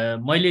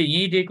मैले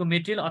यहीँ दिएको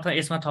मेटेरियल अथवा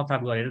यसमा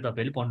थपथाप गरेर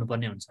तपाईँहरूले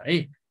पढ्नुपर्ने हुन्छ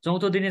है।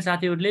 चौथो दिने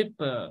साथीहरूले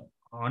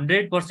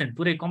 100%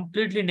 पुरै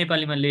कम्प्लिटली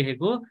नेपालीमा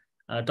लेखेको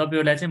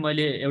तपाईँहरूलाई चाहिँ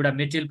मैले एउटा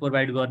मेटेरियल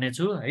प्रोभाइड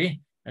गर्नेछु है,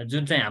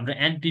 जुन चाहिँ हाम्रो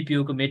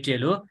एनपिपिओको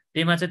मेटेरियल हो।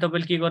 त्यसमा चाहिँ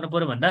तपाईँले के गर्नु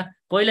पर्यो भन्दा,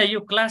 पहिला यो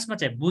क्लासमा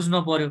चाहिँ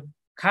बुझ्नु पर्यो।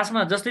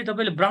 खासमा जस्तै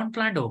तपाईँले ब्राउन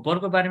प्लान्ट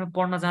होपरको बारेमा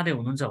पढ्न जाँदै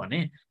हुनुहुन्छ भने,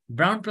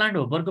 ब्राउन प्लान्ट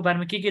होपरको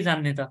बारेमा के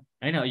जान्ने त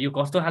होइन, यो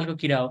कस्तो खालको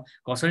किरा हो,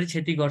 कसरी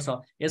क्षति गर्छ,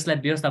 यसलाई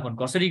व्यवस्थापन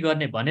कसरी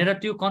गर्ने भनेर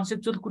त्यो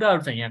कन्सेप्चुअल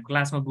कुराहरू चाहिँ यहाँ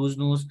क्लासमा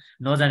बुझ्नुहोस्,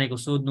 नजानेको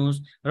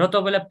सोध्नुहोस्। र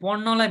तपाईँलाई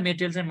पढ्नलाई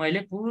मेटेरियल चाहिँ मैले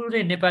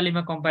पुरै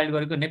नेपालीमा कम्पाइल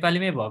गरेको,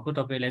 नेपालीमै भएको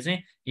तपाईँलाई चाहिँ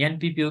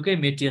एनपिपिओकै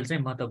मेटेरियल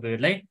चाहिँ म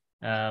तपाईँहरूलाई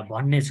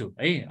भन्ने छु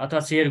है, अथवा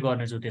सेयर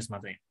गर्नेछु त्यसमा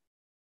चाहिँ।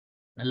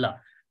 ल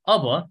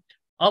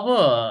अब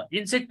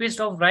इन्सेक्ट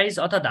पेस्ट अफ राइस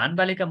अथवा धान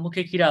बालीका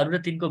मुख्य किराहरू र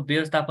तिनको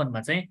व्यवस्थापनमा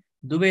चाहिँ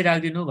दुवै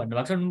राखिदिनु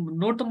भन्नुभएको छ।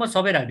 नोट त म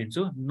सबै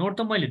राखिदिन्छु, नोट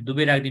त मैले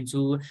दुवै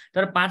राखिदिन्छु।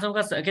 तर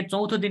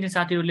चौथो दिने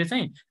साथीहरूले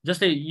चाहिँ,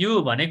 जस्तै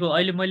यो भनेको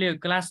अहिले मैले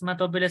क्लासमा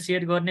तपाईँलाई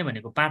सेयर गर्ने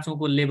भनेको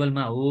 5औँको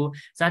लेभलमा हो।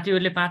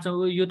 साथीहरूले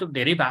 5औँ यो त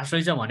धेरै भाष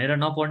रहेछ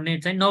भनेर नपढ्ने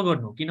चाहिँ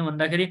नगर्नु, किन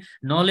भन्दाखेरि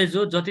नलेज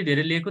हो, जति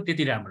धेरै लिएको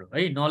त्यति राम्रो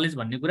है। नलेज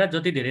भन्ने कुरा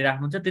जति धेरै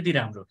राख्नुहुन्छ त्यति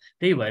राम्रो।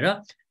 त्यही भएर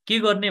के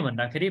गर्ने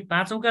भन्दाखेरि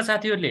 5औँका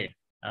साथीहरूले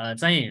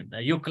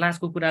चाहिँ यो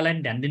क्लासको कुरालाई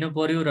नि ध्यान दिनु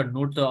पर्यो र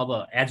नोट त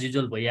अब एज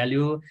युजुअल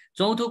भइहाल्यो।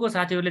 चौथोको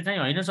साथीहरूले चाहिँ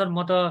होइन सर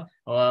म त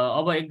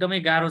अब एकदमै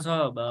गाह्रो छ,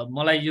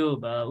 मलाई यो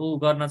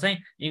गर्न चाहिँ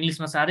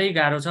इङ्ग्लिसमा साह्रै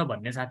गाह्रो छ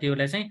भन्ने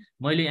साथीहरूलाई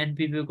चाहिँ मैले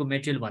एनपिपिओको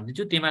मेटेरियल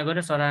भनिदिन्छु, त्यसमा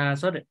गएर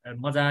सरासर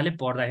मजाले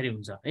पढ्दाखेरि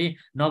हुन्छ है।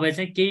 नभए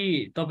चाहिँ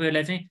केही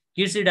तपाईँहरूलाई चाहिँ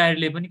कृषि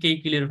डायरीले पनि केही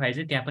क्लियरिफाई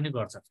चाहिँ त्यहाँ पनि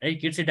गर्छ है,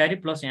 कृषि डायरी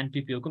प्लस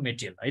एनपिपिओको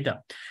मेटेरियल है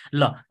त।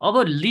 ल अब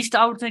लिस्ट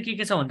आउट चाहिँ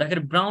के छ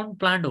भन्दाखेरि ब्राउन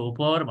प्लान्ट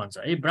होपर भन्छ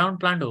है। ब्राउन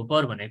प्लान्ट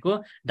होपर भनेको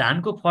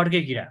धानको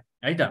फड्के किरा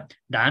है त,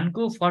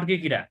 धानको फड्के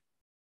किरा।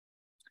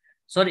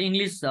 सर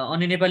इङ्ग्लिस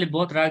अनि नेपाली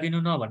बोथ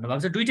राखिदिनु न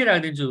भन्नुभएको छ, दुइटै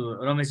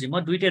राखिदिन्छु रमेशजी,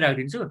 म दुइटै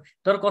राखिदिन्छु।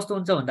 तर कस्तो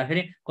हुन्छ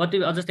भन्दाखेरि कति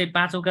जस्तै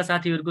 5औँका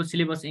साथीहरूको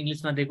सिलेबस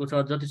इङ्ग्लिसमा दिएको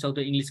छ, जति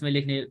सक्दो इङ्ग्लिसमै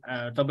लेख्ने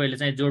तपाईँहरूले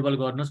चाहिँ जोडबल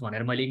गर्नुहोस्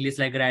भनेर मैले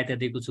इङ्ग्लिसलाई ग्राह्यता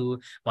दिएको छु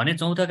भने,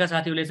 चौथाका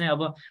साथीहरूले चाहिँ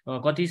अब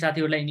कति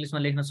साथीहरूलाई इङ्ग्लिसमा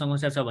लेख्न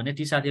समस्या छ भने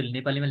ती साथीहरूले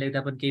नेपालीमा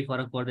लेख्दा पनि केही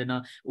फरक पर्दैन,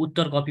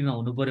 उत्तर कपीमा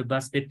हुनु पर्यो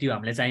बस, त्यति हो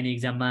हामीलाई चाहिने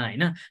इक्जाममा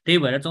होइन। त्यही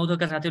भएर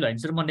चौथोका साथीहरूलाई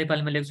होइन सर म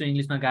नेपालीमा लेख्छु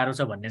इङ्ग्लिसमा गाह्रो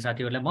छ भन्ने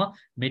साथीहरूलाई म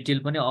मेटेरियल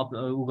पनि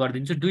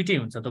गरिदिन्छु, दुइटै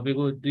हुन्छ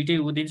तपाईँको, दुइटै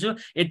दिन्छु।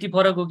 यति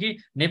फरक हो कि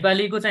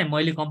नेपालीको चाहिँ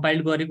मैले कम्पाइल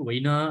गरेको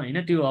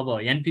होइन, त्यो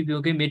अब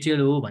एनपिपिओकै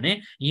मेटेरियल हो भने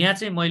यहाँ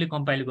चाहिँ मैले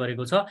कम्पाइल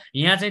गरेको छ।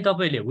 यहाँ चाहिँ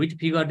तपाईँले विथ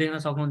फिगर देख्न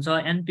सक्नुहुन्छ,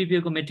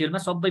 एनपिपिओको मेटेरियलमा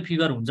सबै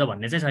फिगर हुन्छ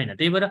भन्ने चाहिँ छैन।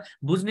 त्यही भएर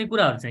बुझ्ने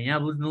कुराहरू चाहिँ यहाँ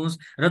बुझ्नुहोस्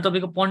र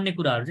तपाईँको पढ्ने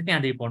कुराहरू चाहिँ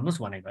त्यहाँदेखि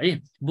पढ्नुहोस् भनेको है।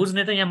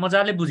 बुझ्ने त यहाँ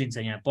मजाले बुझिन्छ,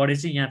 यहाँ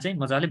पढेपछि यहाँ चाहिँ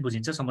मजाले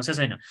बुझिन्छ, समस्या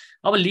छैन।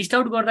 अब लिस्ट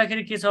आउट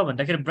गर्दाखेरि के छ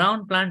भन्दाखेरि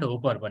ब्राउन प्लान्ट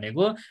होपर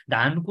भनेको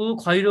धानको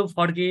खैरो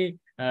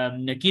फड्के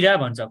किरा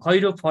भन्छ,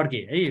 खैरो फड्के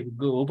है,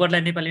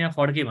 होपरलाई नेपालीमा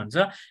फड्के भन्छ।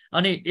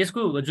 अनि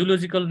यसको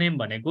जुलोजिकल नेम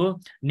भनेको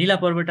नीला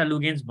पर्बटा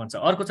लुगेन्स भन्छ।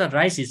 अर्को छ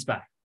राइस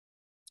हिस्पा।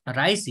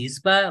 राइस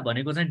हिस्पा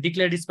भनेको चाहिँ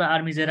डिक्लेयर्ड हिस्पा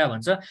आर्मिजेरा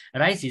भन्छ।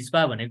 राइस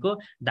हिस्पा भनेको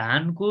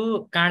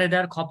धानको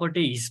काँडेदार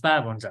खपटे हिस्पा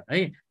भन्छ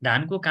है,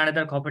 धानको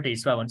काँडेदार खपटे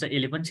हिस्पा भन्छ,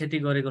 यसले पनि क्षति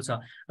गरेको छ।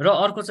 र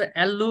अर्को चाहिँ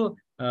एल्लो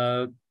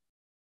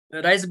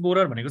राइस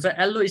बोरर भनेको चाहिँ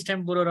yellow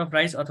stem borer of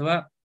rice अथवा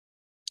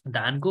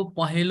धानको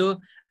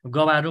पहेँलो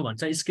गवारो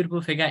भन्छ,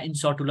 स्किर्पोफेगा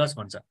इन्सर्टुलस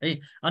भन्छ है।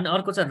 अनि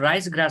अर्को छ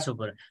rice grass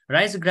hopper.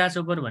 Rice grass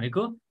hopper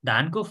भनेको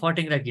धानको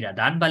फटेङ्ग्रा किरा,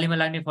 धान बालीमा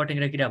लाग्ने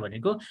फटेङ्ग्रा किरा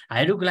भनेको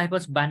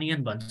हाइरोग्लाइफस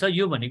बानियन भन्छ।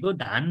 यो भनेको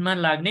धानमा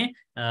लाग्ने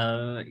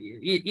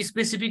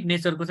स्पेसिफिक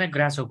नेचरको चाहिँ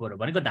ग्रास होपर हो,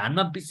 भनेको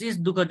धानमा विशेष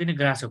दुःख दिने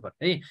ग्रास होपर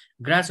है।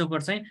 ग्रास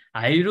होपर चाहिँ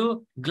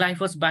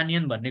हाइरोग्लाइफस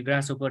बानियन भन्ने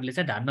ग्रास होपरले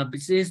चाहिँ धानमा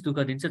विशेष दुःख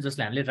दिन्छ,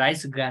 जसलाई हामीले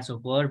राइस ग्रास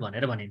होपर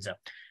भनेर भनिन्छ।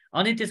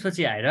 अनि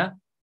त्यसपछि आएर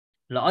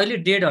ल अहिले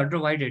डेड हट र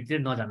वाइट हेडतिर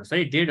नजानुहोस्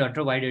है, डेड हट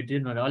र वाइट हेडतिर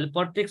नजानु। अहिले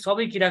प्रत्येक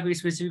सबै किराको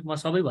स्पेसिफिक म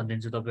सबै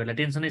भनिदिन्छु तपाईँहरूलाई,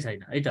 टेन्सनै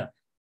छैन है त।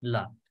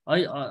 ल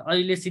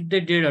अहिले सिधै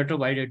डेड हट र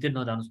वाइट हेडतिर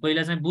नजानुहोस्,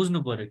 पहिला चाहिँ बुझ्नु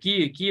पर्यो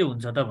के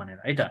हुन्छ त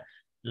भनेर है त।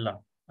 ल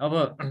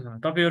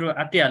अब तपाईँहरू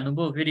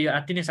आत्तिहाल्नुभयो, फेरि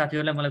आत्तिने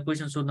साथीहरूलाई मलाई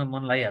क्वेसन सोध्न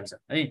मन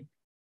लागिहाल्छ है।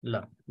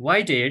 ल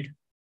white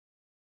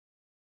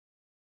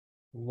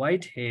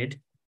head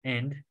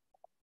and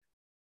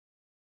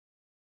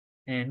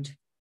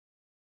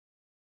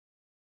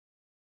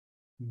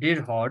dead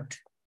hot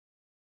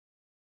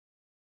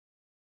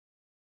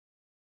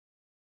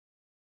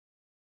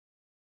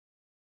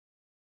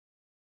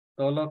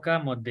तलका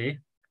मध्ये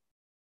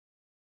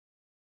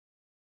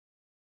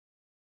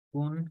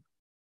कुन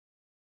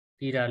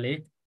किराले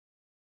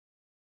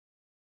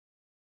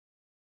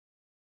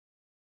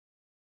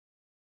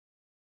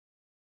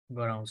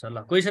गराउँछ?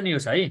 ल क्वेसन यो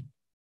छ है,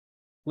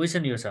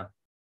 क्वेसन यो छ।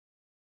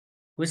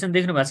 क्वेसन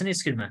देख्नु भएको छ नि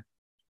स्क्रिनमा?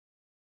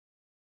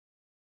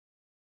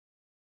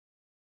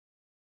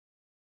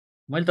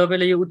 मैले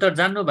तपाईँले यो उत्तर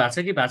जान्नु भएको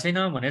छ कि भएको छैन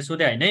भनेर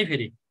सोधेँ होइन है।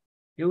 फेरि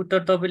यो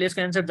उत्तर तपाईँले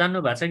यसको एन्सर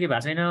जान्नु भएको छ कि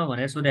भएको छैन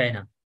भनेर सोधेँ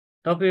होइन।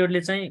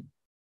 तपाईँहरूले चाहिँ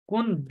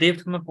कुन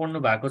डेप्थमा पढ्नु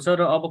भएको छ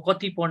र अब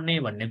कति पढ्ने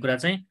भन्ने कुरा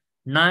चाहिँ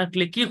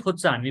नार्कले के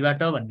खोज्छ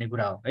हामीबाट भन्ने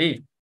कुरा हो है।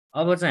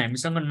 अब चाहिँ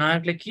हामीसँग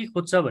नार्कले के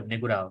खोज्छ भन्ने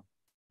कुरा हो।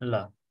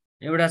 ल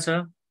एउटा छ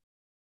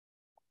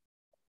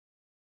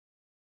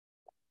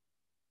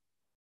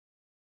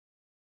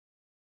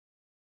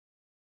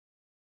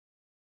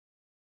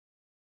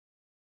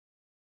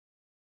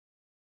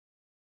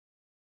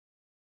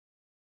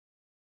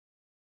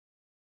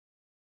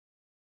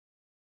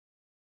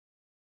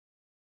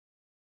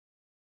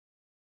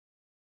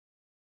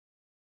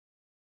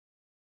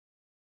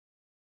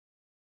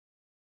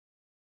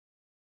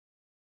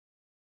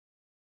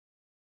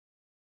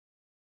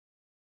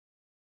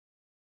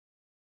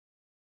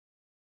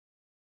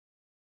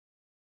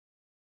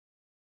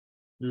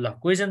ल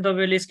क्वेसन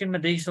तपाईँले स्क्रिनमा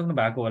देखिसक्नु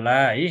भएको होला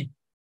है।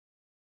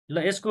 ल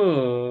यसको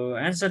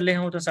एन्सर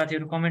लेखौँ त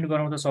साथीहरू, कमेन्ट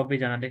गरौँ त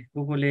सबैजनाले,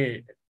 कोले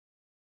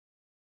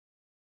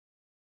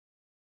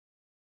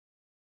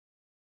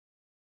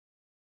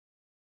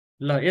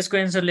ल यसको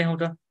एन्सर लेखौँ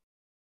त,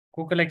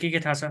 कोलाई के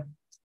थाहा छ?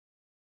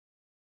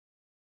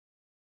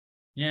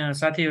 यहाँ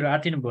साथीहरू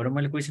आतिनु भयो र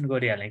मैले क्वेसन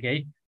गरिहालेँ कि है।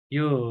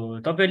 यो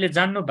तपाईँहरूले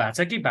जान्नु भएको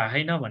छ कि भएको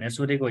छैन भनेर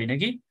सोधेको होइन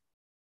कि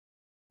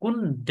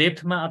कुन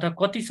डेप्थमा अथवा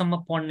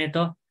कतिसम्म पढ्ने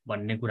त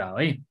भन्ने कुरा हो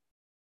है।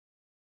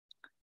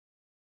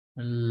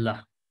 ल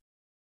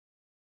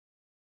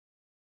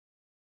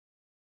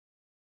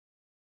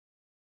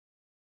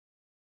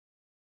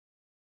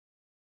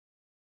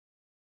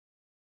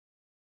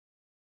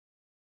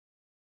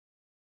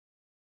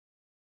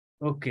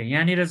ओके,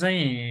 यहाँनिर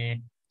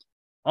चाहिँ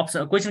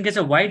अप्सन क्वेसन के छ,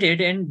 white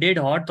head and dead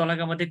hot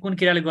तलका मध्ये कुन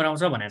किराले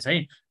गराउँछ भनेको छ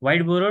है।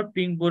 White borer,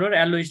 pink borer,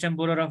 yellow stem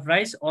borer of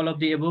rice, all of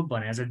the above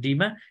भनेको छ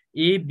डीमा,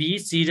 ए बी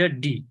सी र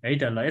डी है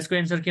त। ल यसको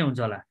एन्सर के हुन्छ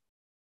होला?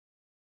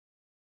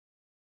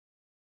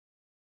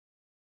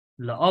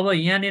 ल अब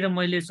यहाँनिर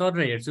मैले सर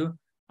हेर्छु,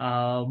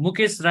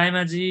 मुकेश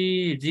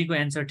रायमाजीको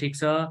एन्सर ठिक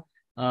छ,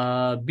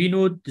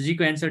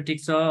 विनोदजीको एन्सर ठिक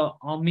छ,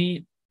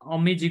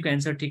 अमीजीको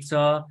एन्सर ठिक छ,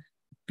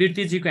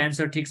 प्रीतिजीको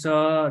एन्सर ठिक छ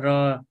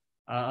र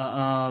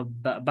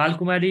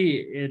बालकुमारी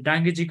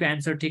डाङ्गेजीको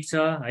एन्सर ठिक छ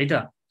है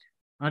त।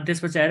 अनि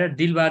त्यसपछि आएर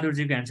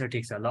दिलबहादुरजीको एन्सर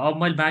ठिक छ। ल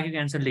अब मैले बाँकीको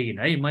एन्सर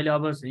लेखिनँ है, मैले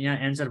अब यहाँ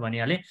एन्सर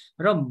भनिहालेँ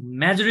र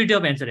मेजोरिटी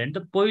अफ एन्सर हेर्नु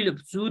त, पहिलो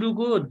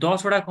सुरुको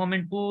 10वटा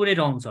कमेन्ट पुरै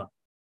रङ छ,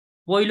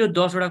 पहिलो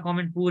 10वटा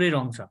कमेन्ट पुरै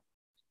रङ छ।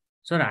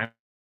 सर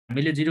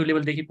हामीले जिरो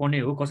लेभलदेखि पढ्ने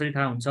हो, कसरी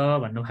थाहा हुन्छ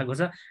भन्नुभएको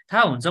छ।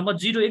 थाहा हुन्छ, म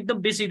जिरो एकदम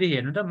बेसिकदेखि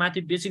हेर्नु त,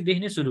 माथि बेसिकदेखि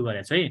नै सुरु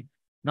गरेको छु है।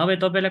 नभए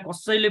तपाईँलाई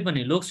कसैले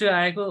पनि लोकसेवा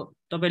आयोगको,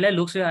 तपाईँलाई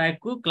लोकसेवा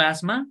आयोगको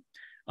क्लासमा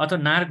अथवा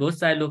नार्क होस्,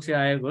 चाहे लोकसेवा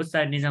आयोग होस्,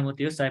 चाहे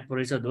निजामती होस्, चाहे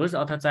परिषद होस्,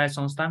 अथवा चाहे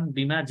संस्थान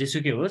बिमा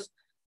जेसुकै होस्,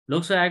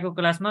 लोकसेवा आयोगको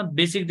क्लासमा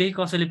बेसिकदेखि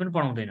कसैले पनि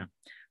पढाउँदैन।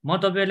 म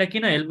तपाईँहरूलाई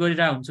किन हेल्प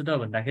गरिरहेको हुन्छु त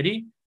भन्दाखेरि,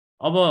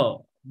 अब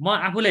म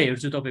आफूलाई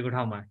हेर्छु तपाईँको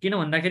ठाउँमा, किन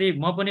भन्दाखेरि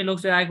म पनि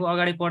लोकसेवा आयोगको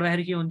अगाडि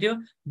पढ्दाखेरि के हुन्थ्यो,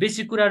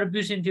 बेसिक कुराहरू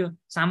बिर्सिन्थ्यो,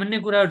 सामान्य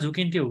कुराहरू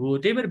झुकिन्थ्यो हो।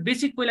 त्यही भएर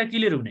बेसिक पहिला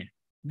क्लियर हुने,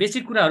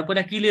 बेसिक कुराहरू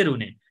पहिला क्लियर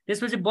हुने,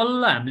 त्यसपछि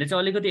बल्ल हामीले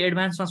चाहिँ अलिकति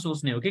एडभान्समा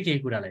सोच्ने हो कि केही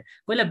कुरालाई।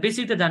 पहिला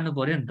बेसिक त जान्नु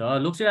पर्यो नि त।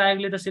 लोकसेवा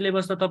आयोगले त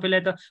सिलेबस त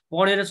तपाईँलाई त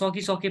पढेर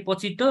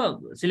सकिसकेपछि त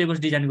सिलेबस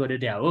डिजाइन गरेर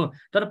दिए हो,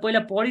 तर पहिला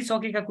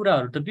पढिसकेका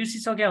कुराहरू त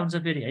बिर्सिसकेका हुन्छ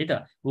फेरि है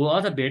त हो।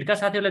 अझ भेटका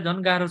साथीहरूलाई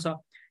झन् गाह्रो छ,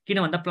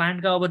 किन भन्दा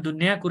प्लान्टका अब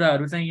दुनियाँ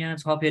कुराहरू चाहिँ यहाँ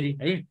छ फेरि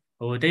है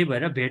हो। त्यही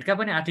भएर भेटका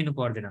पनि आतिनु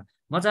पर्दैन,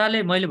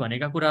 मजाले मैले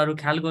भनेका कुराहरू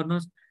ख्याल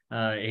गर्नुहोस्,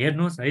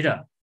 हेर्नुहोस् है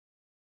त।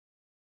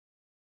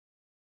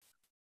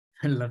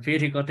 ल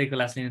फेरि कतै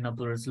क्लास लिन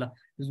नपुरोस्। ल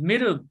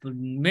मेरो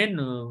मेन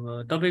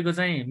तपाईँको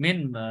चाहिँ मेन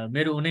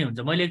मेरो उनै हुन्छ,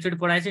 मैले एकचोटि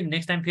पढाएपछि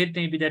नेक्स्ट टाइम फेरि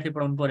त्यही विद्यार्थी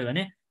पढाउनु पऱ्यो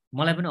भने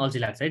मलाई पनि अल्छी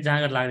लाग्छ है,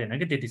 जाँगर लाग्दैन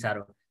कि त्यति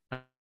साह्रो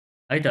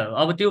है त।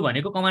 अब त्यो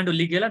भनेको कमान्डो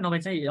लिगेला, नभए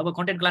चाहिँ अब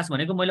कन्टेन्ट क्लास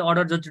भनेको मैले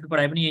अर्डर जतिचोटि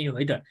पढाए पनि यही हो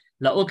है त।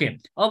 ल ओके,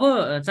 अब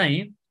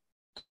चाहिँ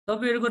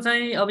तपाईँहरूको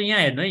चाहिँ अब यहाँ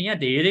हेर्नु है, यहाँ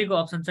धेरैको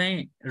अप्सन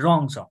चाहिँ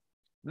रङ छ,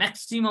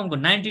 म्याक्सिममको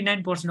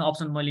 99%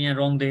 अप्सन मैले यहाँ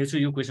रङ दिएको छु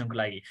यो क्वेसनको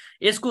लागि।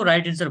 यसको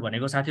राइट एन्सर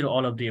भनेको साथीहरू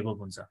अल अफ द एबोभ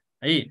हुन्छ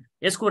है।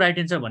 यसको राइट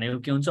एन्सर भनेको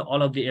के हुन्छ,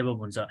 अल अफ द एबोभ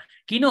हुन्छ।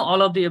 किन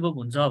अल अफ द एबोभ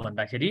हुन्छ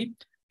भन्दाखेरि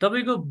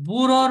तपाईँको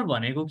बोरर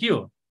भनेको के हो,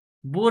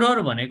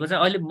 बोरर भनेको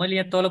चाहिँ अहिले मैले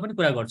यहाँ तल पनि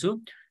कुरा गर्छु,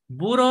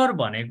 बोरर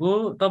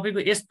भनेको तपाईँको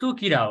यस्तो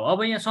किरा हो।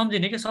 अब यहाँ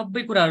सम्झिने कि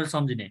सबै कुराहरू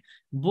सम्झिने,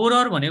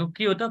 बोरर भनेको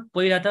के हो त,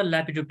 पहिला त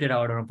ल्यापिडोप्टेरा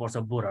अर्डरमा पर्छ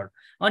बोरर,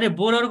 अनि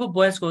बोररको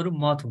वयस्कहरू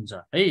मत हुन्छ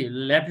है।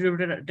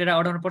 ल्यापिडोप्टेरा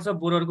अर्डरमा पर्छ,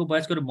 बोररको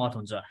वयस्कहरू मत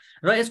हुन्छ।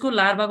 र यसको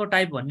लार्भाको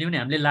टाइप भन्ने भने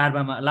हामीले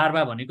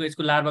लार्भा भनेको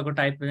यसको लार्भाको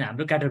टाइप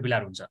हाम्रो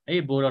क्याटरपिलर हुन्छ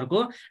है। बोररको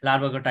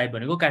लार्भाको टाइप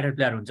भनेको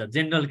क्याटरपिलर हुन्छ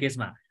जेनरल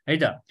केसमा है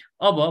त।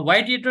 अब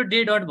व्हाइट हेड र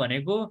डेड हट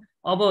भनेको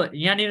अब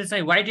यहाँनिर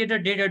चाहिँ वाइट हेड र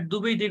डेड हेड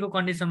दुवै दिएको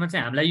कन्डिसनमा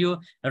चाहिँ हामीलाई यो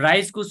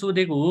राइसको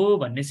सोधेको हो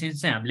भन्ने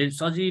सेन्स चाहिँ हामीले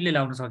सजिलै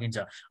लाउन सकिन्छ।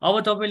 अब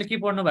तपाईँले के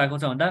पढ्नु भएको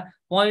छ भन्दा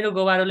पहिलो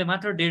गवारोले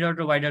मात्र डेड हेड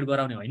र वाइट हेड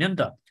गराउने होइन नि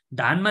त।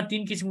 धानमा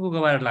 3 किसिमको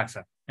गवारो लाग्छ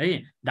है।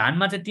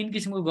 धानमा चाहिँ 3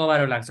 किसिमको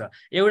गवारो लाग्छ।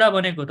 एउटा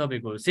भनेको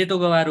तपाईँको सेतो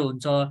गवारो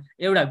हुन्छ,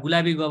 एउटा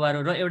गुलाबी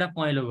गवारो र एउटा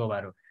पहेँलो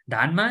गवारो।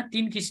 धानमा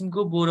 3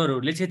 किसिमको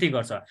बोररहरूले क्षति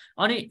गर्छ।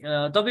 अनि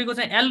तपाईँको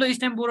चाहिँ येल्लो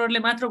स्टेम बोररले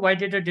मात्र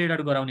वाइट हेड र डेड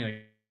हेड गराउने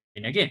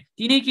होइन के,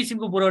 तिनै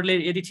किसिमको बोररले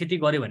यदि क्षति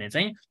गर्यो भने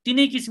चाहिँ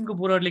तिनै किसिमको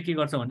बोररले के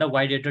गर्छ भन्दा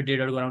वाइट हेड र डेड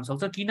हेड गराउन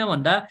सक्छ। किन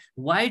भन्दा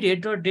वाइट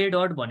हेड र डेड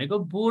हेड भनेको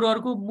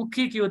बोररको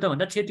मुख्य के हो त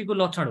भन्दा क्षतिको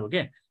लक्षण हो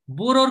के,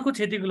 बोररको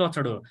क्षतिको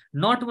लक्षण हो,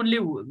 not only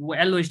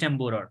yellow stem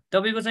borer.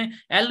 तपाईँको चाहिँ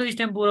येल्लो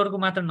स्टेम बोररको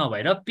मात्र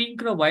नभएर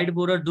पिङ्क र व्हाइट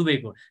बोरर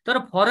दुवैको। तर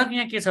फरक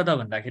यहाँ के छ त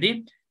भन्दाखेरि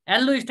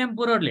येल्लो स्टेम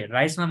बोररले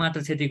राइसमा मात्र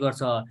क्षति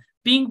गर्छ,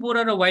 पिङ्क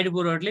बोरर र व्हाइट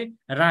बोररले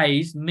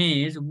राइस,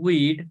 मेज,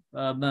 विट,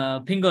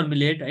 फिङ्गर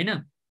मिलेट होइन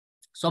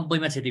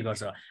सबैमा क्षति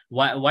गर्छ।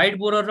 व्हाइट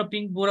बोरर र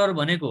पिङ्क बोरर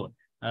भनेको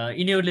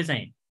यिनीहरूले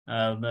चाहिँ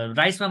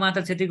राइसमा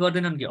मात्र क्षति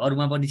गर्दैनन् कि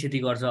अरूमा पनि क्षति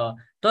गर्छ।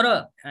 तर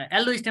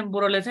येल्लो स्टेम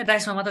बोररले चाहिँ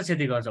राइसमा मात्र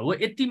क्षति गर्छ हो,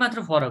 यति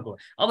मात्र फरक हो।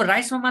 अब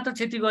राइसमा मात्र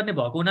क्षति गर्ने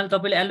भएको हुनाले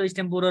तपाईँले येल्लो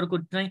स्टेम बोररको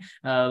चाहिँ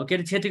के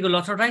अरे क्षतिको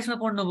लक्षण राइसमा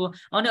पढ्नुभयो।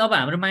 अनि अब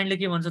हाम्रो माइन्डले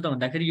के भन्छ त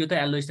भन्दाखेरि यो त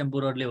येल्लो स्टेम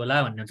बोररले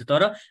होला भन्ने हुन्छ।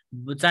 तर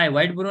चाहे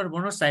व्हाइट बोरर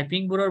भन्नुहोस्, चाहे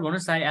पिङ्क बोरर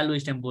भन्नुहोस्, चाहे येल्लो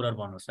स्टेम बोरर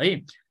भन्नुहोस् है,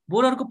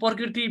 बोररको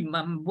प्रकृति,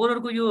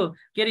 बोररको यो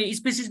के अरे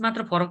स्पेसिस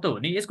मात्र फरक त हो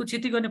नि, यसको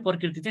क्षति गर्ने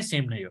प्रकृति चाहिँ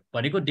सेम नै हो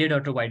भनेको डेड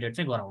हेड र व्हाइट हेड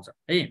चाहिँ गराउँछ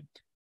है।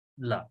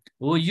 ल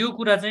हो, यो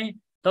कुरा चाहिँ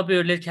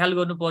तपाईँहरूले ख्याल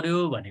गर्नु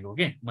पर्यो भनेको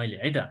के मैले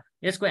है त।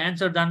 यसको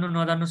एन्सर जान्नु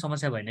नजान्नु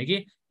समस्या भएन कि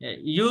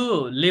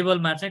यो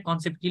लेभलमा चाहिँ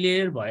कन्सेप्ट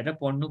क्लियर भएर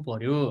पढ्नु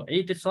पर्यो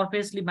है। त्यो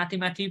सर्फेसली माथि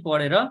माथि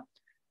पढेर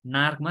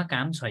नार्कमा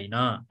काम छैन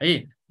है।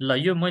 ल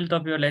यो मैले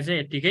तपाईँहरूलाई चाहिँ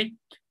यत्तिकै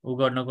उ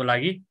गर्नको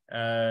लागि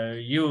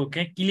यो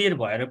के क्लियर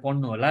भएर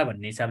पढ्नु होला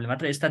भन्ने हिसाबले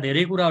मात्र, यस्ता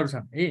धेरै कुराहरू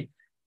छन् है।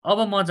 अब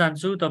म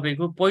जान्छु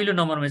तपाईँको पहिलो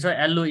नम्बरमा छ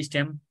येल्लो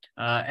स्टेम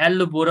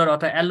येल्लो बोरर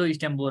अथवा yellow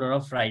stem borer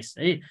of rice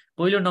है।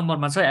 पहिलो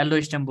नम्बरमा छ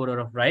yellow stem borer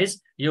of rice.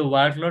 यो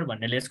वार्टलर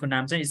भन्नेले यसको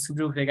नाम चाहिँ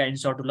स्क्रुफेगा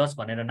इन्सर्टुलस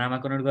भनेर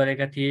नामाकरण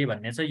गरेका थिए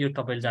भन्ने छ, यो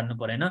तपाईँले जान्नु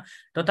परेन।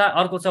 तथा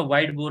अर्को छ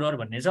व्हाइट बोरर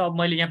भन्ने छ। अब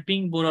मैले यहाँ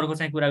पिङ्क बोररको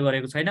चाहिँ कुरा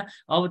गरेको छैन।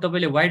 अब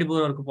तपाईँले व्हाइट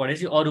बोररको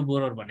पढेपछि अरू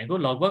बोरर भनेको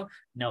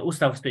लगभग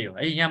उस्ता उस्तै हो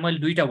है। यहाँ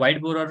मैले दुईवटा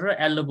व्हाइट बोरर र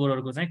येल्लो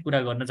बोररको चाहिँ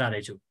कुरा गर्न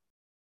जाँदैछु।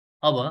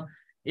 अब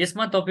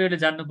यसमा तपाईँहरूले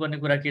जान्नुपर्ने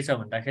कुरा के छ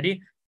भन्दाखेरि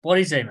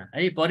परिचयमा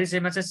है,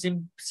 परिचयमा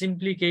चाहिँ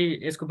सिम्पली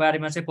केही यसको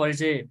बारेमा चाहिँ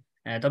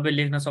परिचय तपाईँ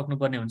लेख्न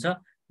सक्नुपर्ने हुन्छ।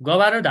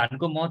 गवारो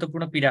धानको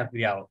महत्त्वपूर्ण पीडा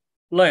हो।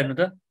 ल हेर्नु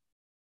त,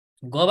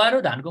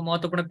 गवारो धानको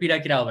महत्त्वपूर्ण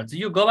पीडा हो भन्छ।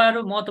 यो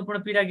गवारो महत्त्वपूर्ण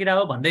पीडा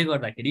हो भन्दै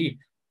गर्दाखेरि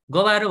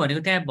गवारो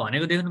भनेको त्यहाँ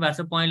भनेको देख्नु भएको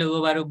छ, पहेँलो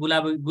गवारो,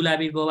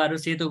 गुलाबी गवारो,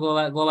 सेतो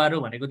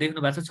गवारो भनेको देख्नु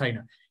भएको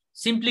छैन।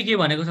 सिम्पली के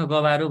भनेको छ,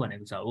 गवारो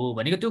भनेको छ हो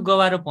भनेको त्यो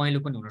गवारो पहेँलो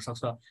पनि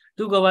हुनसक्छ,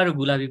 त्यो गवारो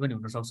गुलाबी पनि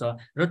हुनसक्छ,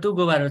 र त्यो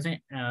गवारो चाहिँ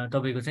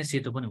तपाईँको चाहिँ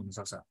सेतो पनि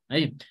हुनसक्छ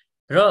है।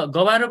 र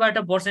गवारोबाट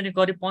वर्षेनी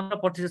करिब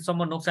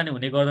 15% नोक्सानी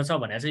हुने गर्दछ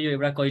भनेर चाहिँ यो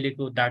एउटा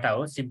कहिलेको डाटा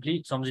हो।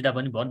 सिम्पली सम्झिँदा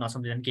पनि भयो,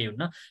 नसम्झिँदा पनि केही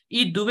हुन्न।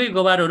 यी दुवै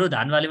गवारोहरू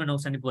धानबालीमा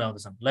नोक्सानी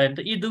पुर्याउँदछन्। ल हेर्नु त,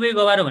 यी दुवै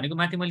गवारो भनेको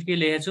माथि मैले के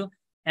लेखेको छु,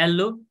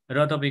 येल्लो र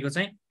तपाईँको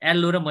चाहिँ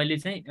येल्लो र मैले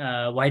चाहिँ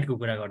व्हाइटको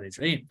कुरा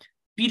गर्दैछु है।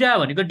 पीडा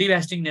भनेको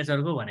डिभास्टिङ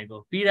नेचरको भनेको,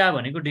 पीडा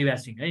भनेको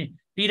डिभास्टिङ है,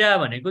 पीडा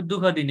भनेको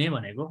दुःख दिने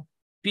भनेको,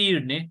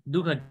 पिर्ने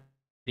दुःख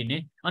दिने।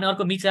 अनि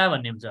अर्को मिचा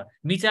भन्ने हुन्छ,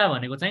 मिचा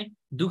भनेको चाहिँ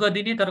दुःख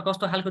दिने, तर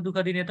कस्तो खालको दुःख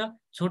दिने त,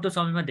 छोटो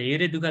समयमा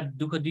धेरै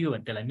दुःख दियो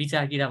भने त्यसलाई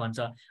मिचा किरा भन्छ।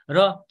 र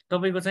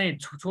तपाईँको चाहिँ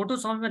छोटो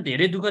समयमा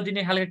धेरै दुःख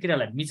दिने खालको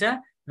किरालाई मिचा,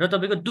 र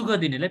तपाईँको दुःख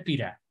दिनेलाई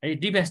पीडा है,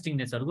 डिभास्टिङ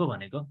नेचरको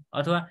भनेको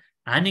अथवा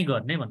हानि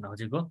गर्ने भन्न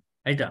खोजेको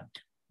है त।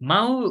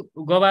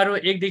 माउ गवारो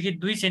 1 देखि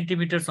 2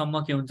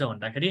 सेन्टिमिटरसम्म के हुन्छ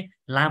भन्दाखेरि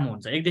लामो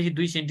हुन्छ। 1 देखि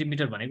 2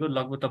 सेन्टिमिटर भनेको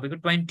लगभग तपाईँको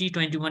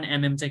 20-21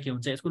 mm चाहिँ के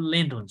हुन्छ, यसको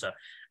लेन्थ हुन्छ।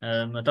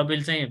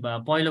 तपाईँले चाहिँ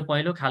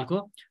पहिलो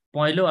खालको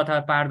पहेँलो अथवा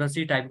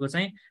पारदर्शी टाइपको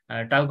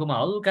चाहिँ टाउकोमा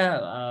हल्का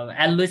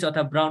येल्लोइस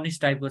अथवा ब्राउनिस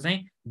टाइपको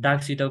चाहिँ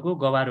दागसितको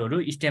गवारोहरू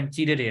स्टेम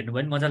चिरेर हेर्नुभयो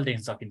भने मजाले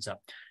देख्न सकिन्छ।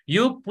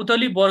 यो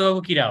पुतली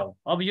वर्गको किरा हो।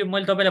 अब यो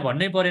मैले तपाईँलाई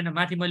भन्नै परेन,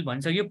 माथि मैले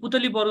भनिसकेँ, यो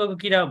पुतली वर्गको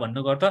किरा हो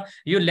भन्नु गर्दा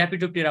यो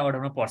ल्यापिडोप्टेरा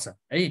अर्डरमा पर्छ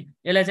है।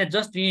 यसलाई चाहिँ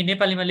जस्ट यही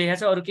नेपालीमा लेखेको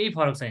छ, अरू केही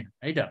फरक छैन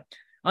है त।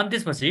 अनि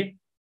त्यसपछि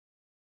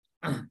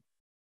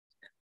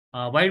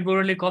व्हाइट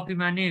बोररले कफी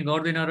माने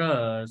गर्दैन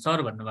र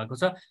सर भन्नुभएको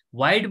छ।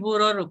 व्हाइट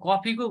बोरर,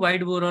 कफीको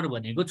व्हाइट बोरर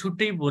भनेको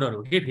छुट्टै बोरर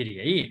हो के फेरि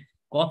है।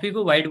 कफीको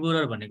व्हाइट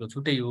बोरर भनेको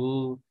छुट्टै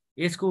हो,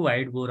 यसको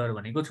व्हाइट बोरर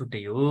भनेको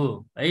छुट्टै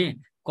हो है।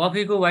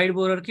 कफीको व्हाइट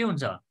बोरर के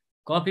हुन्छ,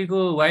 कफीको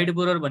व्हाइट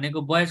बोरर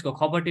भनेको बयसको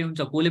खपटे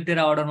हुन्छ,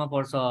 कोलेप्टेरा अर्डरमा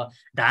पर्छ।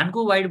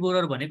 धानको व्हाइट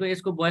बोरर भनेको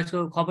यसको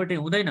बयसको खपटे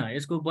हुँदैन,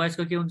 यसको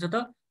बयसको के हुन्छ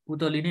त,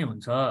 पुतली नै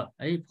हुन्छ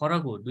है।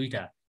 फरक हो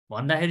दुईटा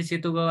भन्दाखेरि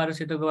सेतो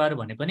गवारो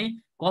भने पनि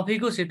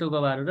कफीको सेतो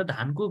गवारो र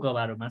धानको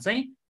गवारोमा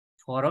चाहिँ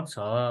फरक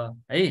छ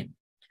है।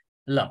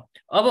 ल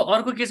अब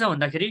अर्को के छ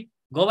भन्दाखेरि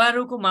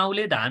गवारोको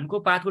माउले धानको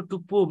पातको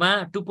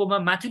टुप्पोमा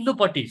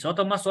माथिल्लोपट्टि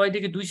सतहमा 100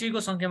 देखि 200 को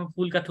संख्यामा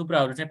फुलका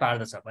थुप्राहरू चाहिँ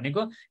पार्दछ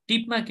भनेको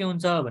टिपमा के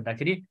हुन्छ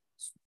भन्दाखेरि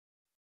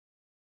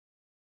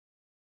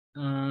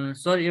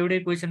सर एउटै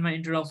क्वेसनमा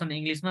इन्ट्रोडक्सन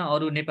इङ्ग्लिसमा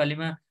अरू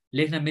नेपालीमा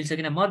लेख्न मिल्छ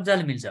किन?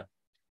 मजाले मिल्छ।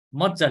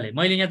 मजाले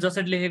मैले यहाँ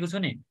जसरी लेखेको छु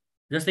नि,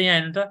 जस्तै यहाँ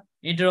हेर्नु त,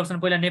 इन्ट्रोडक्सन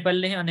पहिला नेपाली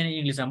लेखेँ अनि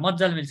इङ्ग्लिसमा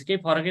मजाले मिल्छ, केही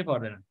फरकै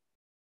पर्दैन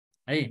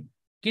है।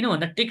 किन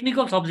भन्दा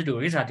टेक्निकल सब्जेक्ट हो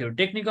कि साथीहरू,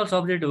 टेक्निकल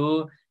सब्जेक्ट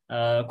हो।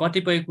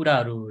 कतिपय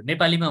कुराहरू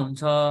नेपालीमा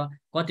हुन्छ,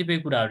 कतिपय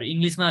कुराहरू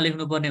इङ्ग्लिसमा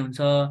लेख्नुपर्ने हुन्छ।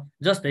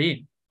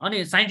 जस्तै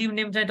अनि साइन्टिफिक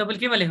नेम चाहिँ तपाईँले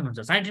केमा लेख्नुहुन्छ,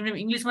 साइन्टिफिक नेम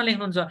इङ्ग्लिसमा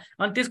लेख्नुहुन्छ,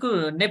 अनि त्यसको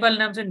नेपाली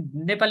नाम चाहिँ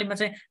नेपालीमा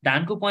चाहिँ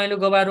धानको पहेँलो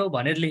गबारो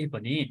भनेर लेखे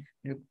पनि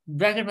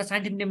ब्राकेटमा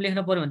साइन्टिफिक नेम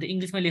लेख्नु पऱ्यो भने त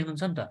इङ्ग्लिसमै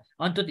लेख्नुहुन्छ नि त,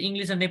 अनि त्यो त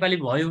इङ्ग्लिस र नेपाली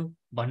भयो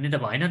भन्ने त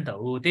भएन नि त।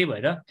 हो, त्यही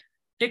भएर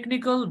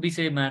टेक्निकल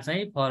विषयमा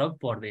चाहिँ फरक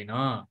पर्दैन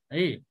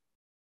है।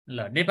 ल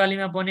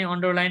नेपालीमा पनि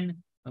अन्डरलाइन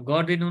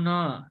गरिदिनु न,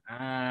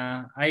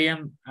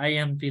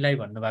 आइएमपीलाई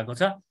भन्नुभएको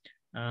छ।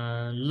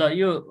 ल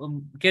यो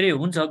के अरे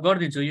हुन्छ,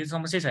 गरिदिन्छु, यो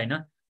समस्या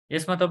छैन।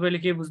 यसमा तपाईँले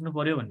के बुझ्नु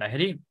पर्यो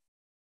भन्दाखेरि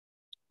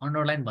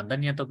अन्डरलाइन भन्दा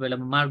नि यहाँ तपाईँलाई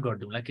म मार्क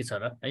गरिदिउँला के छ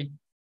र है।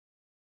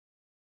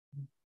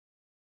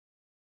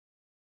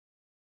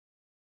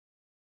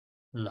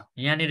 ल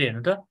यहाँनिर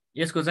हेर्नु त,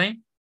 यसको चाहिँ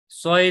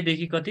 100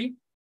 देखि कति,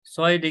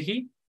 100 देखि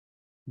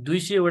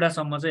 200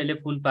 वटासम्म चाहिँ यसले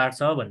फुल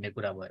पार्छ भन्ने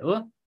कुरा भयो हो।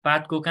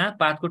 पातको कहाँ,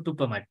 पातको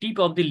टुप्पोमा,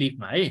 टिप अफ द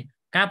लिफमा है।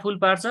 कहाँ फुल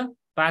पार्छ,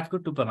 पातको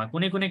टुप्पोमा।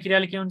 कुनै कुनै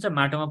किराले के हुन्छ,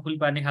 माटोमा फुल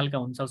पार्ने खालका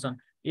हुन्छ सक्छन्।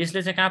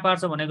 यसले चाहिँ कहाँ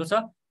पार्छ भनेको छ,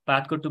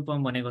 पातको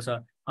टुप्पोमा भनेको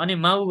छ। अनि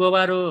माउ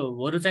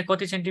गबारोहरू चाहिँ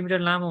कति सेन्टिमिटर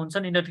लामो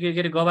हुन्छन्, यिनीहरू के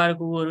अरे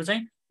गबारोको ऊहरू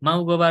चाहिँ,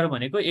 माउ गबारो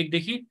भनेको 1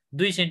 देखि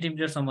 2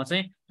 सेन्टिमिटरसम्म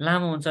चाहिँ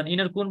लामो हुन्छन्।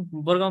 यिनीहरू कुन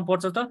वर्गमा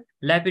पर्छ त,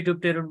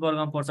 ल्यापिडोप्टेरोन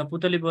वर्गमा पर्छ,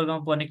 पुतली वर्गमा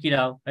पर्ने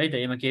किरा हो है त,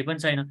 यसमा केही पनि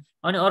छैन।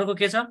 अनि अर्को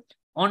के छ,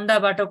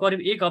 अन्डाबाट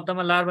करिब 1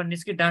 हप्तामा लार्भा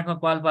निस्कि डाँठमा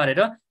पाल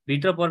पारेर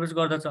भित्र प्रवेश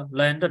गर्दछ। ल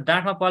हेर्नु त,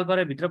 डाँठमा पाल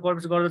पारेर भित्र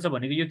प्रवेश गर्दछ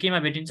भनेको यो केमा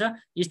भेटिन्छ,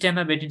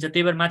 स्ट्याममा भेटिन्छ।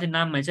 त्यही भएर माथि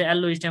नाममै चाहिँ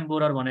एल्लो स्ट्याम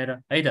बोरर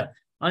भनेर है त।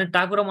 अनि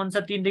ताकुरम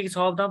अनुसार 3 देखि 6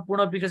 हप्तामा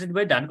पूर्ण विकसित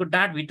भई धानको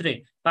डाँठभित्रै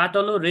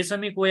पातलो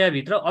रेशमी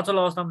कोयाभित्र अचल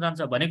अवस्थामा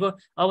जान्छ भनेको।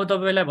 अब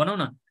तपाईँलाई भनौँ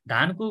न,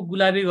 धानको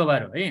गुलाबी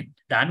गबारो है,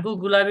 धानको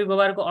गुलाबी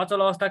गबारोको अचल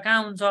अवस्था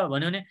कहाँ हुन्छ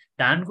भन्यो भने,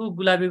 धानको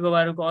गुलाबी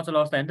गबारोको अचल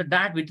अवस्था हेर्नु त,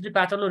 डाँठभित्रै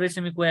पातलो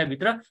रेशमी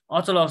कोयाभित्र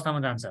अचल अवस्थामा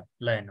जान्छ।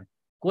 ल हेर्नु,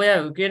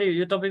 कोया के अरे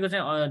यो तपाईँको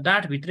चाहिँ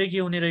डाँठभित्रै के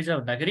हुने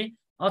रहेछ भन्दाखेरि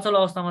अचल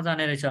अवस्थामा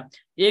जाने रहेछ।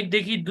 1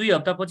 देखि 2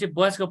 हप्तापछि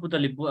वयस्क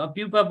पुतली,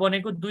 प्युपा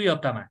बनेको 2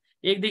 हप्तामा,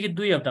 1 देखि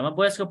 2 हप्तामा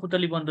वयस्क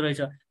पुतली बन्दो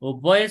रहेछ। हो,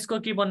 वयस्क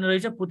के बन्ने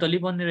रहेछ, पुतली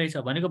बन्ने रहेछ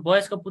भनेको।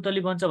 वयस्क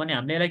पुतली बन्छ भने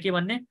हामीले यसलाई के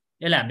भन्ने,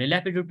 यसलाई हामीले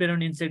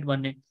ल्यापिडोप्टेरोन इन्सेक्ट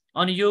भन्ने।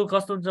 अनि यो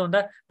कस्तो हुन्छ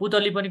भन्दा,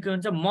 पुतली पनि के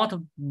हुन्छ, मथ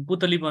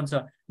पुतली बन्छ।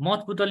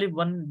 मथ पुतली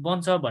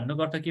बन्छ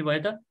भन्नुको अर्थ के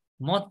भयो त,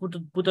 मथ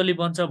पुतली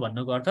बन्छ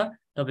भन्नुको अर्थ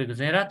तपाईँको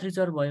चाहिँ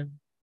रात्रिचर भयो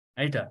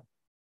है त।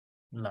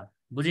 ल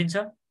बुझिन्छ।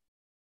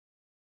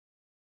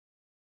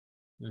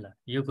 ल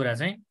यो कुरा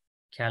चाहिँ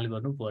ख्याल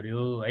गर्नु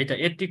पर्यो है त।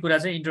 यति कुरा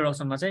चाहिँ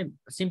इन्ट्रोडक्सनमा चाहिँ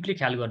सिम्पली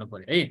ख्याल गर्नु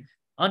पर्यो है।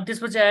 अनि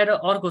त्यसपछि आएर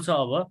अर्को छ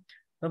अब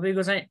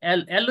तपाईँको चाहिँ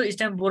yellow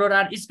stamp borer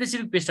are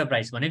specific paste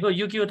price भनेको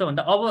यो के हो त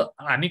भन्दा, अब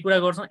हामी कुरा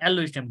गर्छौँ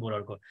yellow stamp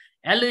बोररको।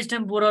 Yellow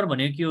stamp borer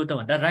भनेको के हो त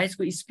भन्दा,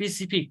 राइसको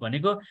स्पेसिफिक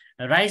भनेको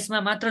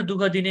राइसमा मात्र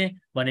दुःख दिने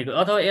भनेको,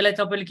 अथवा यसलाई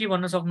तपाईँले के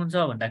भन्न सक्नुहुन्छ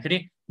भन्दाखेरि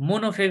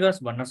मोनोफेगस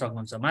भन्न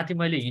सक्नुहुन्छ। माथि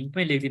मैले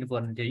हिन्टमै लेखिदिनु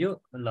पर्ने थियो यो।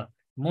 ल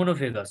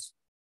मोनोफेगस,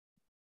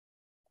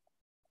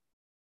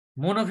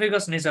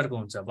 मोनोफेगस नेचरको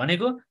हुन्छ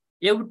भनेको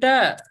एउटा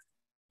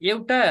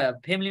एउटा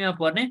फ्यामिलीमा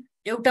पर्ने,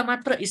 एउटा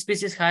मात्र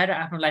स्पेसिस खाएर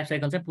आफ्नो लाइफ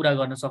साइकल चाहिँ पुरा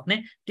गर्न सक्ने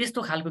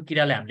त्यस्तो खालको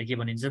किरालाई हामीले के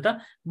भनिन्छ त,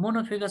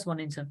 मोनोफेगस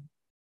भनिन्छ।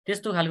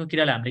 त्यस्तो खालको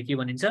किरालाई हामीले के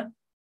भनिन्छ,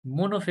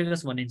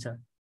 मोनोफेगस भनिन्छ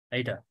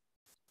है त।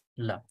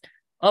 ल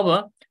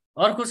अब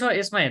अर्को छ,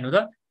 यसमा हेर्नु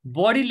त,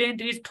 body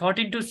length is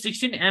 13 to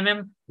 16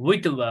 mm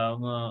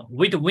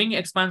with wing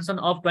expansion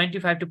of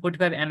 25 to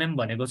 45 mm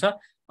भनेको छ।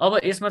 अब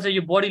यसमा चाहिँ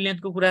यो बडी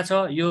लेन्थको कुरा छ,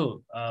 यो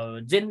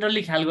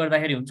जेनरली ख्याल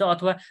गर्दाखेरि हुन्छ,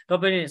 अथवा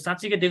तपाईँले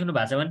साँच्चीकै देख्नु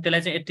भएको छ भने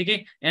त्यसलाई चाहिँ यत्तिकै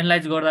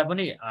एनालाइज गर्दा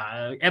पनि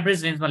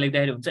एभरेज रेन्जमा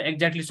लेख्दाखेरि हुन्छ।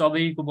 एक्ज्याक्टली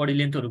सबैको बडी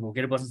लेन्थहरू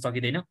घोकेर बस्न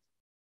सकिँदैन।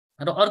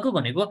 र अर्को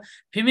भनेको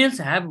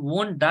females have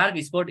one dark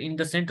spot in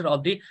the centre of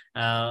the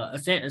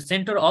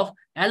centre of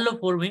yellow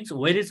four wings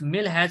where is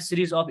male ह्याज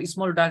series of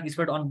small dark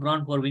spot on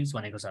brown four wings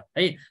भनेको छ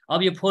है।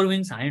 अब यो फोर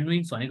विङ्स हाइन्ड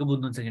विङ्स भनेको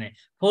बुझ्नुहुन्छ कि नै,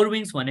 फोर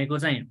विङ्स भनेको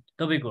चाहिँ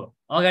तपाईँको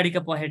अगाडिका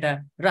पखेटा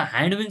र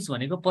हाइन्ड विङ्स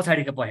भनेको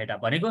पछाडिका पखेटा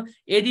भनेको।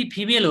 यदि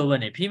फिमेल हो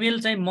भने, फिमेल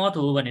चाहिँ मथ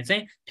हो भने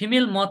चाहिँ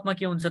फिमेल मथमा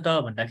के हुन्छ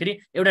त भन्दाखेरि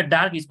एउटा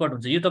डार्क स्पट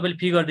हुन्छ। यो तपाईँले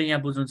फिगरदेखि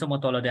यहाँ बुझ्नुहुन्छ, म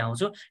तल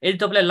देखाउँछु। यदि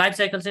तपाईँलाई लाइफ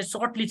साइकल चाहिँ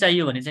सर्टली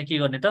चाहियो भने चाहिँ के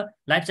गर्ने त,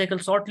 लाइफ साइकल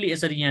सर्टली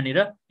यसरी यहाँनिर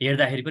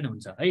हेर्दाखेरि पनि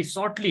हुन्छ है।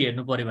 सर्टली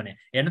हेर्नु पर्यो भने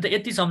हेर्नु त,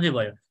 यति सम्झे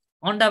भयो।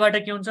 अन्डाबाट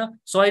के हुन्छ,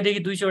 100 देखि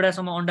 200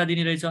 वटासम्म अन्डा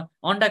दिने रहेछ।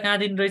 अन्डा कहाँ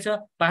दिने रहेछ,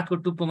 पातको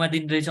टुप्पोमा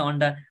दिने रहेछ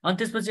अन्डा। अनि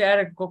त्यसपछि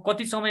आएर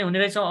कति समय हुने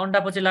रहेछ अन्डा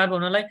पछि लार्भा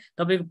हुनलाई,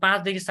 तपाईँको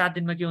 5 देखि 7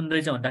 दिनमा के हुने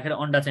रहेछ भन्दाखेरि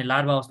अन्डा चाहिँ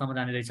लार्भा अवस्थामा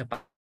जाने रहेछ।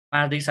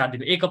 5 देखि 7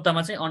 दिन, 1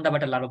 हप्तामा चाहिँ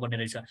अन्डाबाट लार्भा बन्ने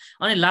रहेछ।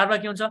 अनि लार्भा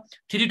के हुन्छ,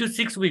 3 to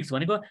 6 विक्स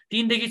भनेको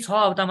 3 देखि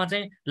 6 हप्तामा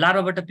चाहिँ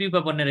लार्भाबाट प्युपा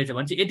बन्ने रहेछ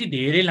भने चाहिँ यति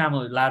धेरै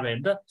लामो लार्भा।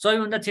 हेर्नु त,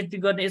 सबैभन्दा क्षति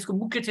गर्ने, यसको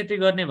मुख्य क्षति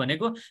गर्ने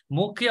भनेको,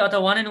 मुख्य अथवा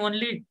वान एन्ड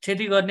ओन्ली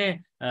क्षति गर्ने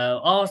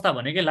अवस्था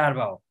भनेकै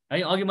लार्भा हो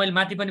है। अघि मैले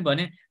माथि पनि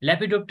भने,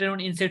 ल्यापिडोप्टेरोन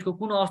इन्सेक्टको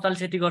कुन अवस्थाले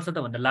क्षति गर्छ त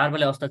भन्दा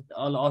लार्भाले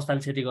अवस्थाले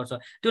क्षति गर्छ।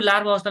 त्यो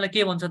लार्भा अवस्थालाई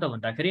के भन्छ त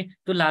भन्दाखेरि,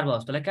 त्यो लार्भा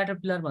अवस्थालाई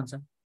क्याटरपिलर भन्छ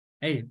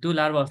है। त्यो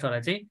लार्भा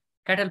अवस्थालाई चाहिँ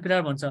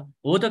क्याटरपिलर भन्छ।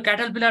 हो त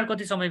क्याटरपिलर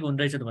कति समयको हुने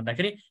रहेछ त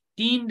भन्दाखेरि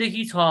 3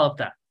 देखि 6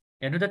 हप्ता,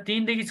 हेर्नु त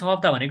 3 देखि 6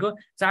 हप्ता भनेको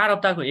 4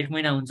 हप्ताको 1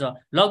 महिना हुन्छ।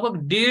 लगभग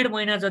 1.5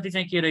 महिना जति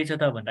चाहिँ के रहेछ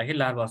त भन्दाखेरि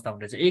लार्भा अवस्था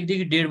हुँदैछ। 1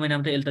 देखि 1.5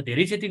 महिनामा त यसले त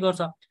धेरै क्षति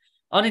गर्छ।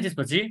 अनि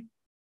त्यसपछि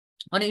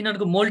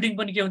यिनीहरूको मोल्टिङ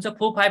पनि के हुन्छ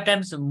 4-5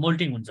 टाइम्स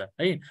मोल्टिङ हुन्छ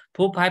है।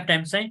 4-5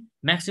 टाइम्स चाहिँ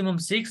म्याक्सिमम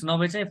 6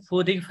 नभए चाहिँ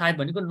 4 देखि 5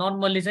 भनेको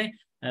नर्मल्ली चाहिँ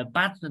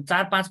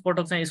 4-5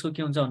 पटक चाहिँ यसको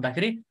के हुन्छ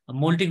भन्दाखेरि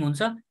मोल्टिङ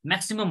हुन्छ।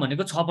 म्याक्सिमम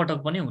भनेको 6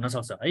 पटक पनि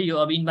हुनसक्छ है। यो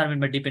अब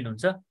इन्भाइरोमेन्टमा डिपेन्ड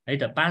हुन्छ है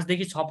त। 5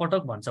 देखि 6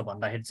 पटक भन्छ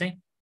भन्दाखेरि चाहिँ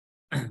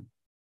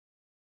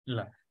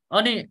ल।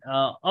 अनि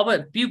अब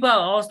प्युपा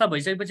अवस्था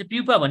भइसकेपछि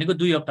प्युपा भनेको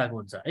 2 हप्ताको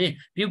हुन्छ है।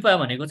 प्युपा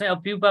भनेको चाहिँ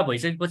अब प्युपा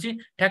भइसकेपछि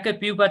ठ्याक्कै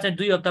प्युपा चाहिँ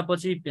 2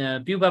 हप्तापछि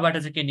प्युपाबाट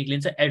चाहिँ के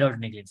निक्लिन्छ एडल्ट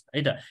निक्लिन्छ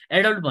है त।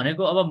 एडल्ट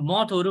भनेको अब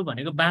मथहरू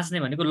भनेको बाँच्ने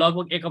भनेको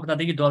लगभग 1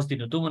 हप्तादेखि 10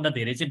 दिन हो। त्योभन्दा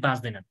धेरै चाहिँ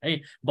बाँच्दैनन्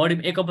है। बढी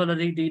 1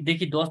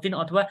 हप्तादेखि 10 दिन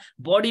अथवा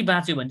बढी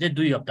बाँच्यो भने चाहिँ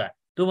 2 हप्ता।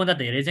 त्योभन्दा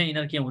धेरै चाहिँ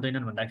यिनीहरू के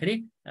हुँदैनन् भन्दाखेरि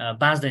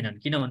बाँच्दैनन्।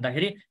 किन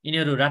भन्दाखेरि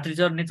यिनीहरू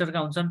रात्रिचर नेचरका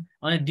हुन्छन्।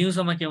 अनि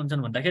दिउँसोमा के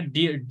हुन्छन् भन्दाखेरि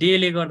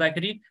डेले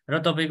गर्दाखेरि र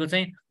तपाईँको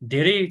चाहिँ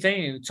धेरै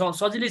चाहिँ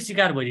सजिलै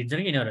शिकार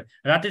भइदिन्छन् कि यिनीहरू।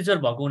 रात्रिचर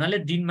भएको हुनाले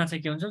दिनमा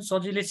चाहिँ के हुन्छन्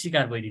सजिलै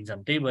शिकार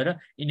भइदिन्छन्। त्यही भएर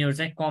यिनीहरू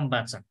चाहिँ कम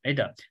बाँच्छन् है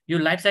त। यो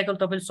लाइफ साइकल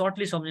तपाईँले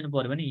सर्टली सम्झिनु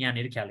पर्यो भने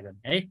यहाँनिर ख्याल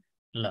गर्ने है।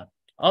 ल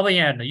अब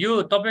यहाँ हेर्नु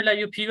यो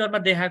तपाईँलाई यो फिगरमा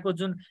देखाएको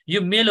जुन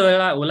यो मेल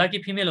होला कि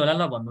फिमेल होला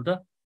ल भन्नु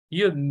त।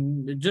 यो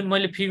जुन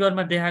मैले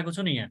फिगरमा देखाएको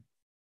छु नि यहाँ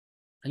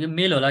यो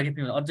मेल होला कि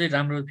फिमेल। अझै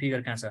राम्रो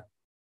फिगर कहाँ छ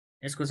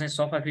यसको चाहिँ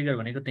सफा फिगर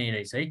भनेको त्यही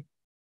रहेछ है।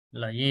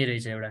 ल यही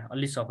रहेछ एउटा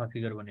अलि सफा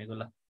फिगर भनेको।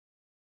 ल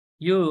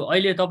यो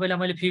अहिले तपाईँलाई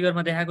मैले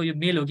फिगरमा देखाएको यो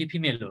मेल हो कि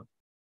फिमेल हो?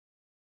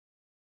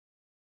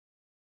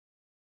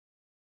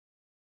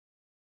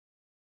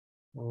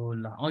 ओ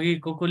ल अघि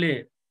कोले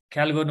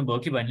ख्याल गर्नुभयो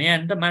कि भन्ने यहाँ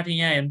हेर्नु त माथि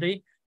यहाँ हेर्नु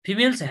त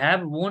फिमेल्स ह्याभ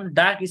वोन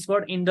dark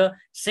spot in the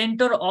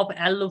centre of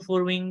yellow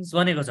फोरविङ्स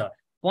भनेको छ।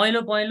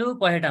 पहिलो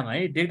पहेटामा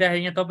है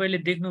देख्दाखेरि यहाँ तपाईँले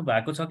देख्नु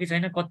भएको छ कि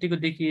छैन कतिको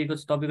देखिएको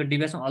छ तपाईँको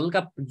डिभाइसमा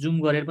हल्का जुम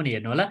गरेर पनि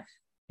हेर्नु होला।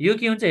 यो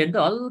के हुन्छ हेर्नु त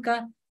हल्का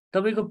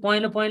तपाईँको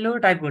पहेँलो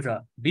टाइपको छ।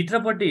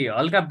 भित्रपट्टि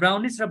हल्का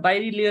ब्राउनिस र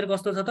बाहिरी लेयर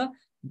कस्तो छ त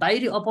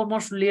बाहिरी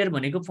अप्परमोस्ट लेयर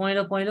भनेको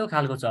पहेँलो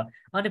खालको छ।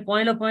 अनि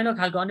पहेँलो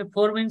खालको। अनि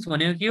फोरविङ्स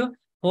भनेको के हो?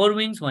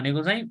 फोरविङ्स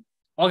भनेको चाहिँ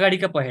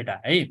अगाडिका पहेटा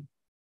है।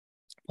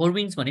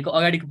 फोरविङ्स भनेको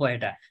अगाडिको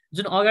पहेटा।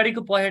 जुन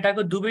अगाडिको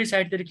पहेटाको दुवै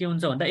साइडतिर के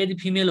हुन्छ भन्दा यदि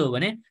फिमेल हो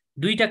भने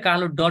 2टा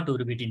कालो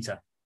डटहरू भेटिन्छ।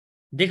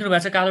 देख्नु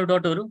भएको छ कालो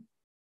डटहरू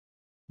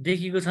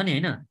देखिएको छ नि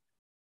होइन?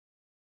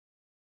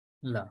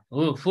 ल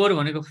हो फोर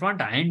भनेको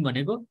फ्रन्ट हाइन्ड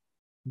भनेको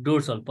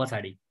डोर्सल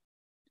पछाडि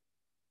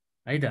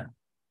है त।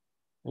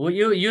 हो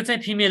यो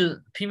चाहिँ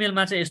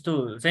फिमेलमा चाहिँ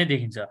यस्तो चाहिँ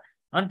देखिन्छ।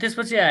 अनि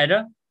त्यसपछि आएर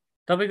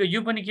तपाईँको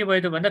यो पनि के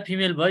भयो त भन्दा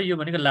फिमेल भयो। यो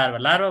भनेको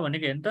लार्भा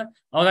भनेको हेर्नु त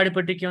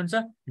अगाडिपट्टि के हुन्छ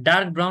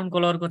डार्क ब्राउन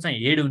कलरको चाहिँ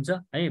हेड हुन्छ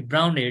है।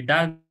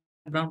 डार्क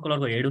ब्राउन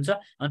कलरको हेड हुन्छ।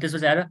 अनि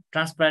त्यसपछि आएर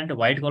ट्रान्सप्यारेन्ट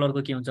व्हाइट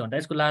कलरको के हुन्छ भन्दा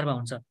यसको लार्भा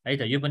हुन्छ है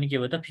त। यो पनि के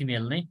भयो त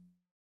फिमेल नै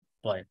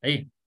भयो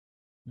है।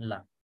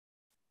 ल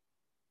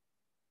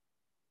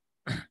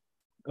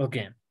ओके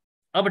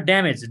अब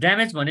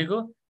ड्यामेज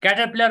भनेको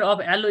क्याटरपिलर of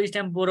yellow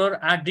stem borer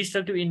are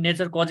destructive in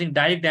nature causing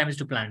direct damage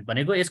to plant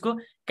भनेको यसको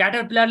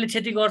क्याटरपिलरले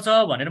क्षति गर्छ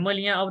भनेर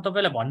मैले यहाँ अब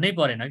तपाईँलाई भन्नै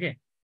परेन के।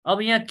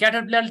 अब यहाँ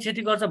क्याटरपिलरले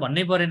क्षति गर्छ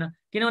भन्नै परेन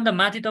किन भन्दा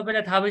माथि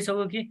तपाईँलाई थाहा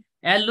भइसक्यो कि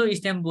yellow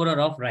stem borer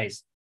of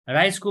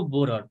राइसको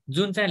borer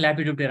जुन चाहिँ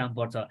ल्यापिडोप्टेरामा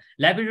पर्छ।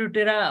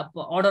 ल्यापिडोप्टेरा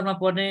अर्डरमा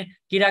पर्ने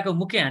किराको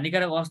मुख्य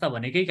हानिकारक अवस्था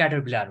भनेकै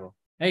क्याटरपिलर हो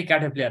है।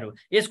 क्याटरपिलर हो।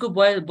 यसको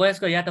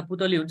वयस्क या त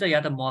पुतली हुन्छ या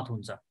त मथ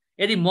हुन्छ।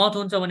 यदि मथ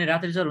हुन्छ भने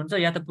रात्रिचर हुन्छ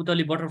या त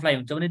पुतली बटरफ्लाई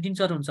हुन्छ भने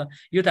दिनचर हुन्छ।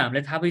 यो त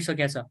हामीलाई थाहा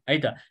भइसकेको छ है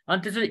त।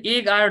 अनि त्यसपछि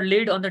egg are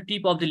laid on the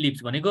tip of the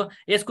lips भनेको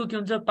यसको के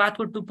हुन्छ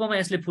पातको टुप्पोमा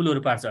यसले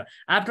फुलहरू पार्छ।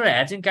 After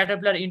hatching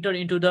क्याटरपिलर enter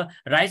into the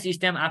rice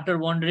stem after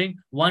wondering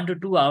 1 to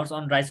 2 hours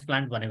on rice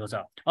plant भनेको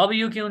छ। अब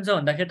यो के हुन्छ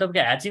भन्दाखेरि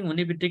तपाईँको ह्याचिङ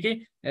हुने बित्तिकै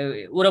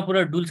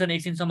वरपर डुल्छन्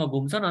एकछिनसम्म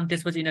घुम्छन्। अनि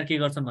त्यसपछि यिनीहरू के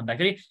गर्छन्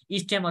भन्दाखेरि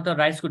स्टेम अथवा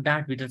राइसको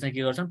डाँठभित्र चाहिँ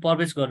के गर्छन्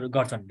प्रवेश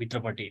गर्छन्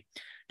भित्रपट्टि।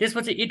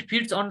 त्यसपछि it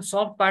fits on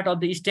soft part of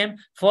the stem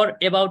for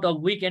about a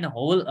week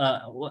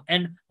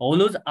and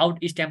hollows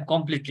out stem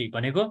completely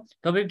भनेको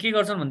तपाईँको के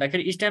गर्छन्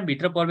भन्दाखेरि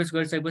स्टेमभित्र प्रवेश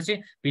गरिसकेपछि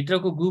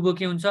भित्रको गुबो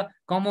के हुन्छ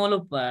कमलो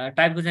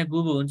टाइपको चाहिँ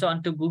गुबो हुन्छ।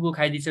 अनि त्यो गुबो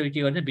खाइदिइसके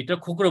के गर्छ भित्र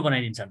खोक्रो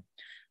बनाइदिन्छन्।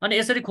 अनि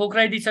यसरी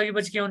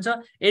खोक्राइदिइसकेपछि के हुन्छ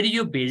यदि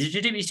यो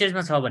भेजिटेटिभ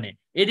स्टेजमा छ भने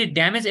यदि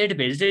ड्यामेज एट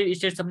भेजिटेटिभ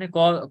स्टेज छ भने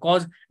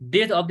cause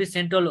death of the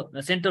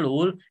central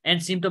whole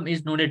and symptom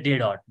is known at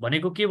dead hot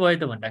भनेको के भयो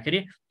त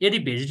भन्दाखेरि यदि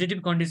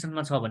भेजिटेटिभ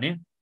कन्डिसनमा छ भने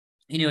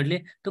यिनीहरूले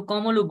त्यो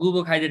कमलो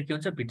गुबो खाइदिएर के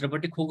हुन्छ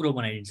भित्रपट्टि खोक्रो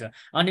बनाइदिन्छ।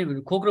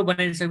 अनि खोक्रो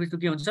बनाइदिइसकेपछि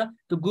के हुन्छ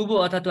त्यो गुबो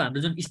अथवा त्यो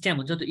हाम्रो जुन स्टेम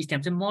हुन्छ त्यो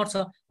स्टेम चाहिँ मर्छ।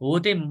 हो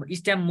त्यही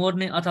स्टेम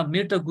मर्ने अथवा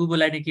मृत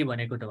गुबोलाई नै के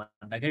भनेको त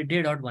भन्दाखेरि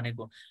डेड हट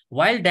भनेको।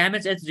 While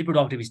damage at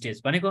reproductive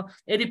stage भनेको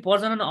यदि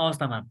प्रजनन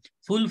अवस्थामा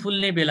फुल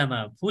फुल्ने बेलामा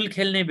फुल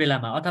खेल्ने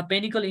बेलामा अथवा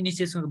पेनिकल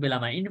इनिसिएसनको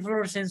बेलामा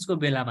इन्फ्लोरेसेन्सको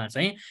बेलामा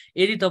चाहिँ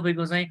यदि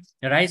तपाईँको चाहिँ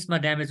राइसमा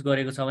ड्यामेज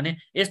गरेको छ भने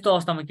यस्तो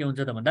अवस्थामा के हुन्छ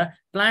त भन्दा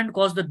plant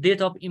cause the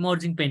death of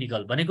emerging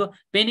panicle भनेको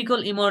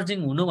पेनिकल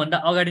इमर्जिङ हुनुभन्दा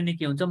अगाडि नै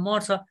के हुन्छ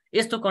मर्छ।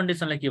 यस्तो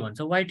कन्डिसनलाई के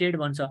भन्छ व्हाइट हेड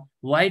भन्छ।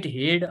 व्हाइट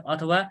हेड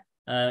अथवा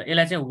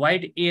यसलाई चाहिँ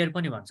वाइड एयर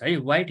पनि भन्छ है,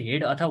 वाइड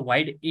हेड अथवा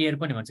वाइड एयर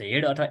पनि भन्छ,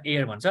 हेड अथवा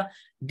एयर भन्छ।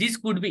 This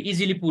could be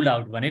easily pull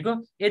out भनेको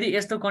यदि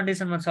यस्तो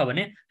कन्डिसनमा छ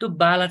भने त्यो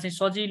बाला चाहिँ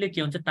सजिलै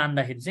के हुन्छ,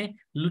 तान्दाखेरि चाहिँ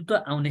लुत्त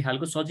आउने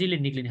खालको, सजिलै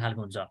निक्लिने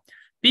खालको हुन्छ।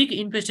 Peak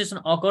infestation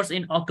occurs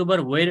in October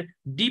where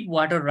deep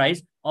water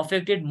rise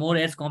affected more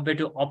as compared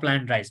to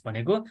upland rise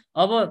भनेको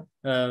अब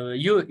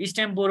यो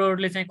स्टेम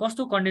बोररले चाहिँ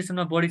कस्तो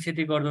कन्डिसनमा बढी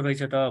क्षति गर्दो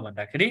रहेछ त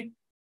भन्दाखेरि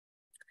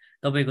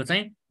तपाईको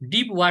चाहिँ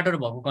डिप वाटर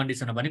भएको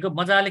कन्डिसनमा भनेको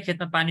मजाले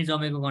खेतमा पानी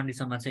जमेको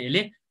कन्डिसनमा चाहिँ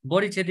यसले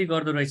बढी क्षति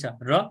गर्दो रहेछ।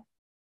 र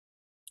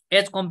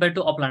एज कम्पेयर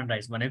टु अपल्यान्ड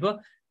राइस भनेको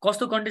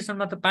कस्तो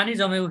कन्डिसनमा त पानी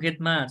जमेको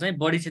खेतमा चाहिँ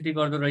बढी क्षति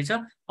गर्दो रहेछ,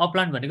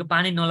 अपल्यान्ड भनेको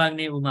पानी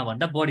नलाग्ने उमा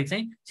भन्दा बढी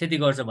चाहिँ क्षति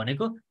गर्छ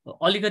भनेको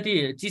अलिकति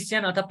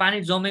चिस्यान अथवा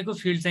पानी जमेको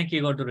फिल्ड चाहिँ के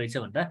गर्दो रहेछ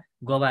भन्दा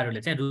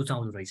गवारोले चाहिँ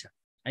रुचाउँदो रहेछ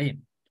है।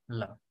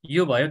 ल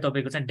यो भयो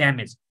तपाईको चाहिँ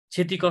ड्यामेज,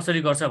 क्षति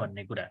कसरी गर्छ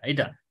भन्ने कुरा है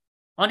त।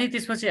 अनि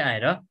त्यसपछि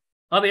आएर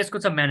अब यसको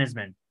छ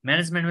म्यानेजमेन्ट।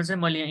 म्यानेजमेन्टमा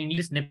चाहिँ मैले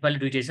इङ्ग्लिस नेपाली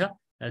दुइटै छ,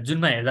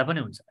 जुनमा हेर्दा पनि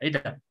हुन्छ है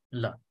त।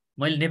 ल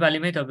मैले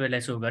नेपालीमै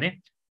तपाईँहरूलाई सो गरेँ।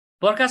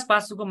 प्रकाश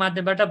पासुको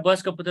माध्यमबाट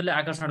वयस्क पुत्रले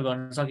आकर्षण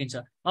गर्न सकिन्छ।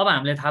 अब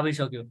हामीलाई थाहा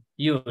भइसक्यो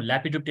यो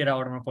ल्यापिडोप्टेरा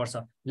अर्डरमा पर्छ।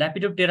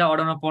 ल्यापिडोप्टेरा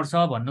अर्डरमा पर्छ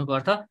भन्नुको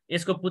अर्थ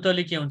यसको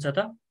पुत्रले के हुन्छ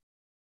त,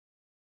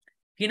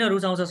 किन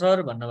रुचाउँछ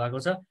सर भन्नुभएको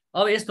छ।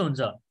 अब यस्तो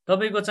हुन्छ,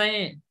 तपाईँको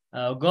चाहिँ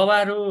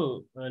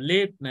गवारोले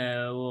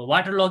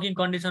वाटर लगिङ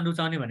कन्डिसन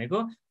रुचाउने भनेको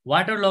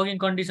वाटर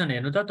लगिङ कन्डिसन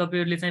हेर्नु त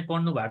तपाईँहरूले चाहिँ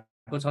पढ्नु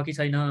भएको छ कि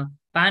छैन।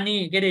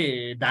 पानी के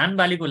अरे धान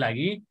बालीको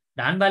लागि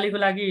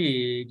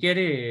के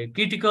अरे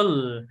क्रिटिकल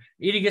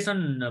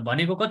इरिगेसन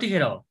भनेको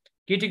कतिखेर हो?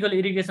 क्रिटिकल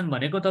इरिगेसन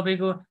भनेको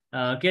तपाईँको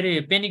के अरे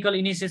पेनिकल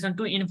इनिसिएसन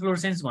टु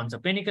इन्फ्लोरेसेन्स भन्छ।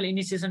 पेनिकल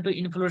इनिसिएसन टु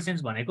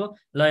इन्फ्लोरेसेन्स भनेको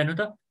ल हेर्नु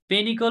त,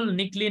 पेनिकल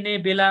निक्लिने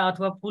बेला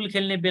अथवा फुल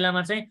खेल्ने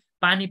बेलामा चाहिँ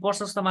पानी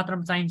प्रशस्त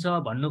मात्रामा चाहिन्छ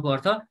भन्नुको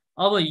अर्थ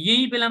अब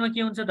यही बेलामा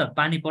के हुन्छ त,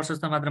 पानी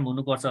प्रशस्त मात्रामा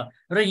हुनुपर्छ।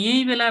 र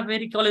यही बेला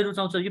फेरि कसले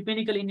रुचाउँछ, यो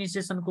पेनिकल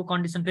इनिसिएसनको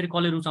कन्डिसन फेरि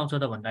कसले रुचाउँछ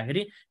त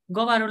भन्दाखेरि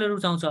गवारोले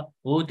रुचाउँछ।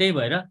 हो त्यही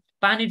भएर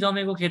पानी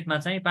जमेको खेतमा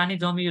चाहिँ, पानी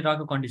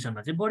जमिरहेको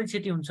कन्डिसनमा चाहिँ बढी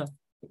क्षति हुन्छ।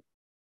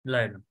 ल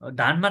हेर्नु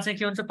धानमा चाहिँ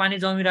के हुन्छ, पानी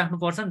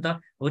जमिराख्नुपर्छ नि त।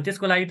 हो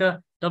त्यसको लागि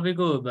त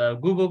तपाईँको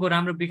गुगोको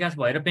राम्रो विकास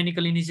भएर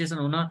पेनिकल इनिसिएसन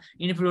हुन,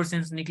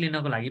 इन्फ्लोरेसेन्स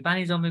निक्लिनको लागि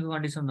पानी जमेको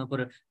कन्डिसन हुनु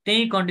पर्यो।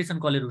 त्यही कन्डिसन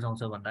कसले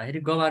रुचाउँछ भन्दाखेरि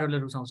गवारोले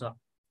रुचाउँछ।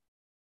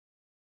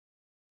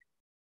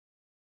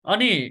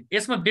 अनि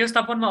यसमा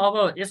व्यवस्थापनमा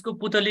अब यसको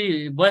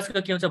पुतली वयस्क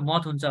के हुन्छ,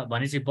 मत हुन्छ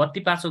भनेपछि बत्ती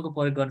पासोको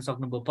प्रयोग गर्न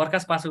सक्नुभयो,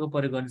 प्रकाश पासोको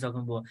प्रयोग गर्न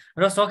सक्नुभयो।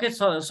 र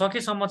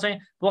सकेसम्म चाहिँ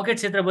पकेट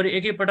क्षेत्रभरि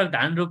एकैपटक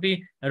धान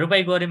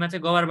रोपाइ गरेमा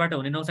चाहिँ गवारबाट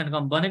हुने नोक्सान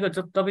कम भनेको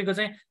तपाईँको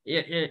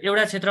चाहिँ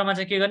एउटा क्षेत्रमा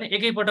चाहिँ के गर्ने,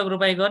 एकैपटक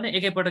रोपाइ गर्ने,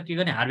 एकैपटक के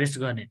गर्ने, हार्भेस्ट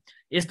गर्ने।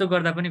 यस्तो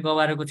गर्दा पनि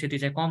गवारोको क्षति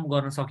चाहिँ कम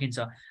गर्न सकिन्छ।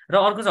 र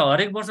अर्को छ,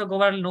 हरेक वर्ष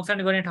गवारले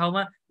नोक्सान गर्ने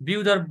ठाउँमा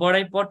बिउ दर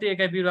बढाइ, प्रति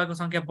एकाइ बिरुवाको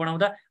सङ्ख्या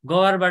बढाउँदा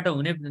गवारबाट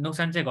हुने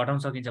नोक्सान चाहिँ घटाउन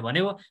सकिन्छ।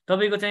 भनेको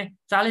तपाईँको चाहिँ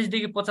 40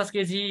 देखि 50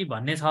 केजी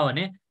भन्ने छ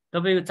भने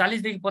तपाईँको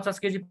 40 देखि 50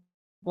 केजी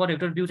पर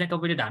हेक्टर बिउ चाहिँ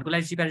तपाईँले धानको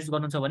लागि सिफारिस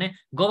गर्नुहुन्छ भने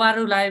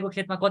गवारो लागेको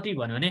खेतमा कति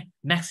भन्यो भने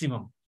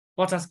म्याक्सिमम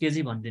 50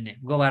 केजी भनिदिने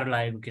गवारो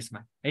लागेको केसमा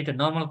है त।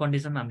 नर्मल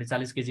कन्डिसनमा हामीले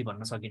 40 केजी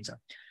भन्न सकिन्छ।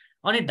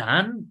 अनि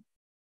धान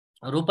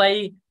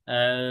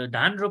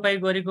रोपाइ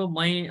गरेको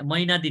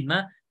महिना दिनमा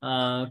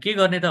के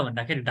गर्ने त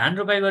भन्दाखेरि धान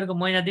रोपाइ गरेको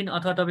महिना दिन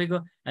अथवा तपाईँको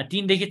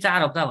 3 देखि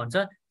 4 हप्ता भन्छ,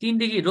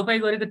 रोपाइ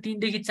गरेको 3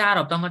 देखि 4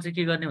 हप्तामा चाहिँ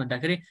के गर्ने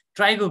भन्दाखेरि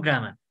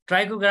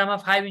ट्राइकोग्रामा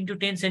 5 into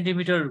 10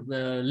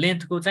 सेन्टिमिटर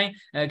लेन्थको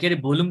चाहिँ के अरे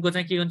भोल्युमको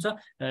चाहिँ के हुन्छ,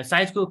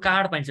 साइजको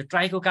कार्ड पाइन्छ,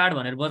 ट्राइको कार्ड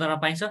भनेर बजारमा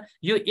पाइन्छ।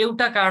 यो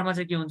एउटा कार्डमा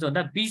चाहिँ के हुन्छ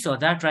भन्दा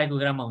 20,000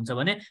 ट्राइकोग्राममा हुन्छ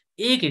भने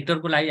 1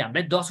 हेक्टरको लागि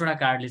हामीलाई 10 वटा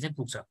कार्डले चाहिँ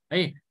पुग्छ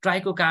है।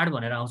 ट्राइको कार्ड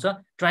भनेर आउँछ।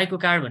 ट्राइको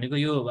कार्ड भनेको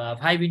यो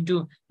 5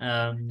 into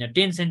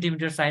 10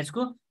 सेन्टिमिटर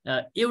साइजको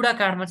एउटा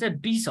कार्डमा चाहिँ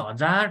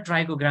 20,000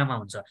 ट्राइकोग्रामा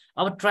हुन्छ।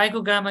 अब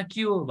ट्राइकोग्रामा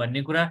के हो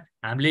भन्ने कुरा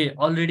हामीले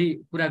अलरेडी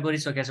कुरा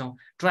गरिसकेका छौँ।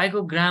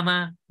 ट्राइकोग्रामा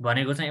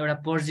भनेको चाहिँ एउटा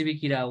परजीवी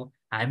किरा हो,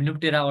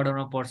 हाइमेनोप्टेरा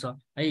अर्डरमा पर्छ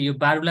है। यो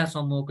बारुला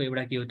समूहको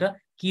एउटा के हो त,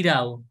 किरा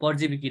हो,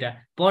 परजीवी किरा।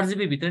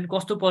 परजीवी भित्र नि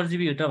कस्तो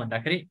परजीवी हो त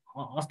भन्दाखेरि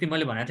अस्ति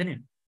मैले भनेको थिएँ नि,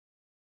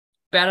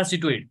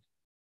 प्यारासिटोइड।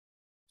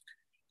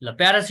 ल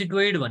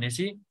प्यारासिटोइड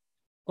भनेपछि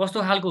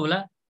कस्तो खालको होला,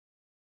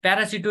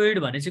 प्यारासिटोइड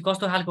भनेपछि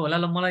कस्तो खालको होला,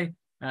 ल मलाई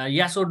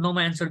यास ओर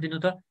नोमा एन्सर दिनु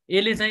त।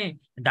 यसले चाहिँ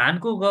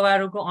धानको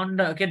गवारोको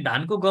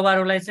धानको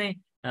गवारोलाई चाहिँ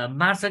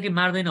मार्छ कि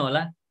मार्दैन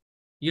होला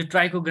यो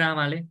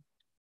ट्राइकोग्रामाले?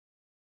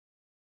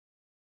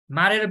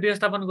 मारेर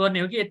व्यवस्थापन गर्ने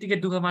हो कि यतिकै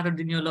दुःख मात्र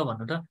दिने हो ल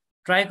भन्नु त।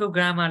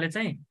 ट्राइकोग्रामाले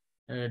चाहिँ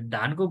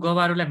धानको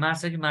गवारोलाई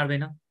मार्छ कि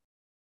मार्दैन?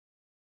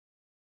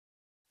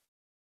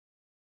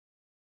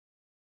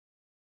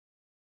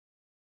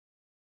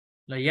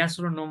 ल यास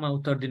र नोमा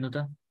उत्तर दिनु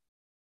त।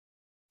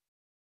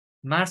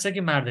 मार्छ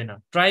कि मार्दैन?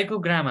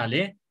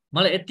 ट्राइकोग्रामाले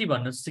मलाई यति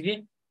भन्नुहोस् कि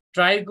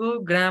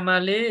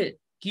ट्राइकोग्रामाले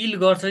किल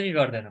गर्छ कि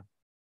गर्दैन?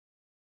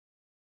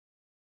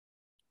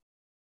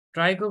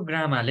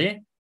 ट्राइकोग्रामाले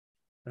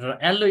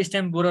येल्लो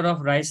स्टेम बोरर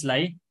अफ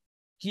राइसलाई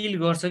किल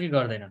गर्छ कि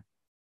गर्दैन?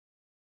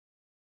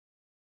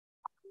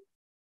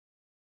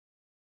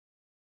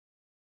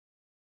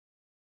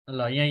 ल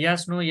यहाँ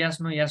यास्नो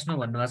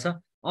भन्नुभएको छ।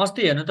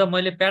 अस्ति हेर्नु त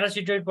मैले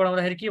प्यारासिटोइड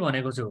पढाउँदाखेरि के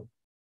भनेको छु,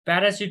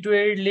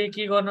 प्यारासिटोइडले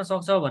के गर्न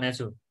सक्छ भनेको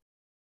छु,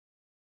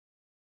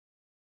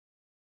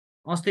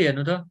 अस्ति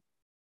हेर्नु त,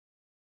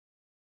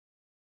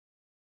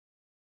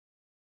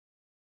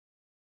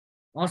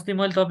 अस्ति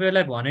मैले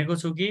तपाईँहरूलाई भनेको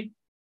छु कि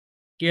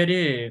के अरे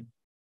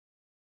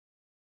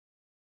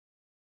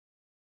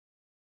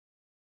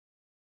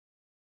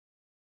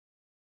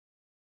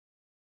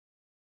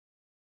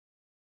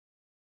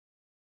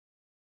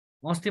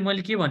अस्ति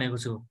मैले के भनेको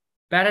छु,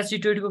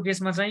 प्यारासिटोइडको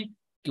केसमा चाहिँ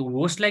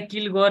होस्टलाई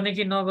किल गर्ने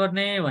कि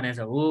नगर्ने भनेको छ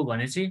हो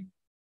भनेपछि,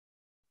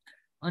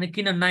 अनि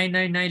किन नाइ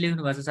नाइ नाइ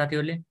लेख्नु भएको छ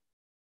साथीहरूले?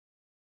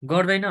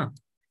 गर्दैन,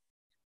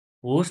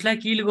 होस्टलाई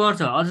किल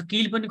गर्छ, अझ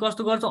किल पनि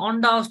कस्तो गर्छ,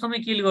 अन्डा अवस्थामै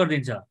किल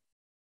गरिदिन्छ,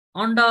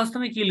 अन्डा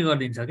अवस्थामै किल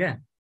गरिदिन्छ क्या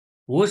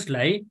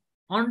होस्टलाई,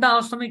 अन्डा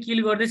अवस्थामै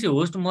किल गर्दैछ,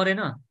 होस्ट मरेन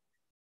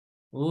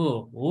हो,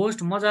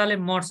 होस्ट मजाले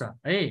मर्छ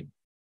है,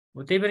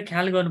 हो त्यही भएर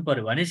ख्याल गर्नु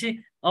पर्यो। भनेपछि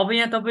अब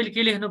यहाँ तपाईँले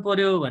के लेख्नु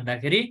पर्यो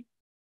भन्दाखेरि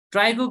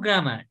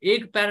ट्राइकोग्रामा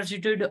एक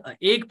प्यारासिटोइड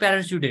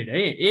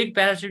है, एक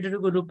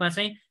प्यारासिटोइडको रूपमा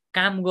चाहिँ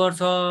काम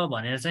गर्छ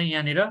भनेर चाहिँ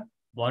यहाँनिर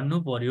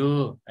भन्नु पर्यो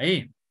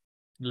है।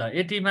 ल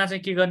यतिमा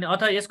चाहिँ के गर्ने,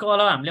 अथवा यसको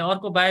अलावा हामीले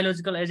अर्को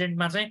बायोलोजिकल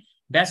एजेन्टमा चाहिँ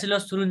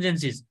ब्यासिलस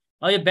थुरुन्जेन्सिस,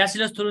 अब यो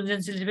ब्यासिलस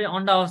थुरुन्जेन्सिस फेरि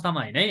अन्डा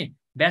अवस्थामा होइन है,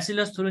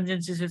 ब्यासिलस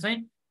थुरुन्जेन्सिसले चाहिँ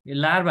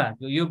लार्भा,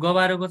 यो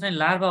गबारोको चाहिँ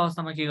लार्भा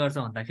अवस्थामा के गर्छ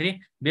भन्दाखेरि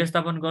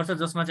व्यवस्थापन गर्छ,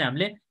 जसमा चाहिँ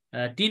हामीले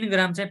 3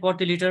 ग्राम चाहिँ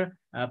प्रति लिटर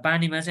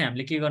पानीमा चाहिँ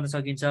हामीले के गर्न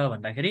सकिन्छ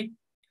भन्दाखेरि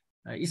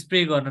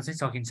स्प्रे गर्न चाहिँ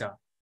सकिन्छ।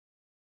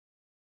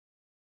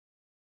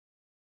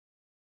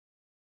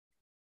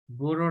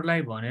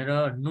 बोररलाई भनेर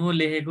नो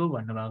लेखेको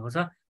भन्नुभएको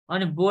छ,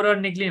 अनि बोरर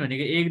निक्लिने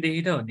भनेको 1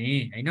 देखि त हो नि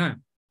होइन,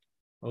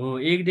 हो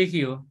 1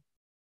 देखि हो।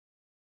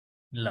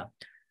 ल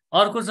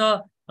अर्को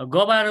छ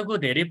गबारोको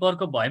धेरै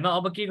प्रकोप भएमा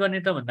अब के गर्ने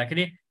त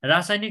भन्दाखेरि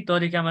रासायनिक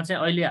तरिकामा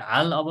चाहिँ अहिले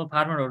हाल अब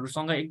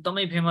फार्मरहरूसँग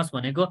एकदमै फेमस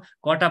भनेको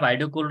कटाभ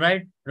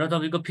हाइड्रोक्लोराइड र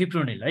तपाईँको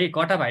फिप्रोनिल है,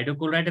 कटाभ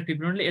हाइड्रोक्लोराइड र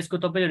फिप्रोनिल, यसको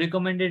तपाईँले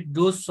रिकमेन्डेड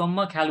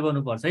डोजसम्म ख्याल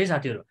गर्नुपर्छ है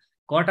साथीहरू।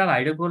 कटाभ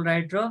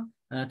हाइड्रोक्लोराइड र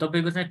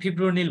तपाईँको चाहिँ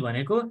फिप्रोनिल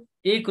भनेको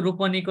एक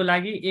रोपनीको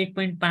लागि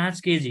 1.5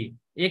 केजी,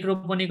 एक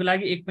रोपनीको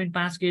लागि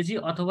 1.5 केजी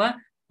अथवा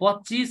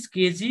 25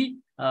 केजी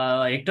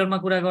हेक्टरमा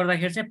कुरा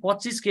गर्दाखेरि चाहिँ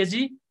 25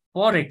 केजी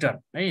पर हेक्टर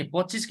है,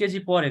 25 केजी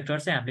पर हेक्टर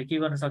चाहिँ हामीले के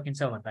गर्न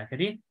सकिन्छ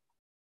भन्दाखेरि,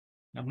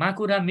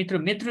 माकुरा मित्र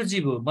मित्र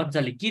जीव हो,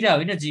 मजाले किरा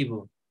होइन जीव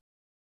हो।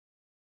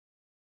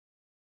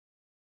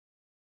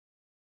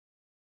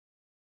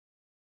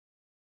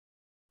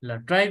 ल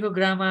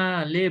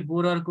ट्राइकोग्रामाले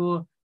बोररको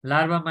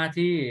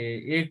लार्भामाथि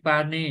एक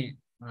पार्ने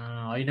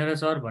होइन र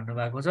सर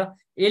भन्नुभएको छ।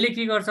 यसले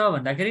के गर्छ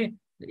भन्दाखेरि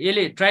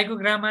यसले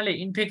ट्राइकोग्रामाले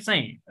इन्फेक्ट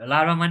चाहिँ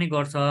लार्भामा नि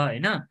गर्छ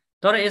होइन,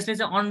 तर यसले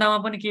चाहिँ अन्डामा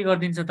पनि के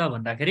गरिदिन्छ त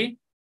भन्दाखेरि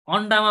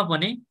अन्डामा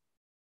पनि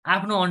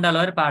आफ्नो अन्डा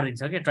लगेर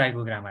पारिदिन्छ क्या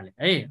ट्राइकोग्रामाले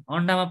है,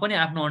 अन्डामा पनि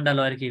आफ्नो अन्डा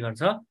लगेर के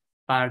गर्छ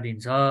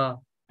पारिदिन्छ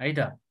है त।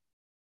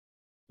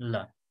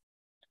 ल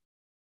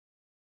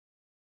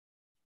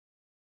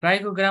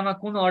ट्राइकोग्रामा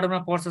कुन अर्डरमा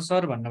पर्छ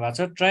सर भन्नुभएको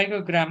छ,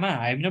 ट्राइकोग्रामा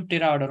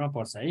हाइमेनोप्टेरा अर्डरमा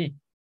पर्छ है,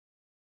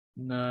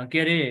 के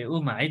अरे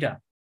उमा है त,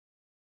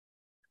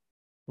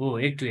 हो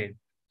 1 to 8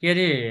 के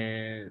अरे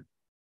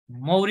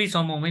मौरी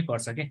समूहमै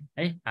पर्छ के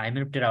है,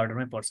 हाइमेनोप्टेरा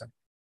अर्डरमै पर्छ।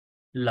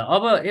 ल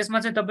अब यसमा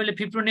चाहिँ तपाईँले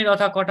फिप्रोनिल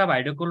अथवा कटाभ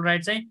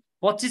हाइड्रोक्लोराइड चाहिँ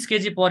 25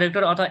 केजी पर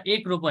हेक्टर अथवा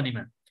एक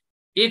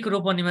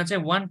रोपनीमा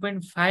चाहिँ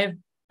 1.5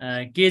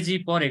 केजी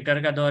पर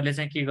हेक्टरका दरले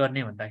चाहिँ के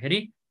गर्ने भन्दाखेरि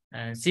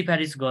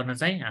सिफारिस गर्न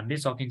चाहिँ हामीले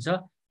सकिन्छ।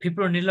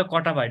 फिप्रोनिल र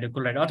कटाभ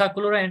हाइड्रोक्लोराइड अथवा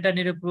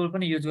क्लोरोएन्टानिलोप्रोल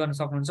पनि युज गर्न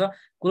सक्नुहुन्छ,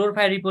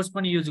 क्लोरोफाइरिपोस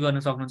पनि युज गर्न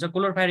सक्नुहुन्छ।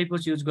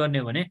 क्लोरोफाइरिपोस युज गर्ने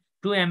हो भने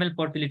 2 ml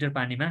प्रति लिटर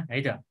पानीमा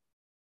है त।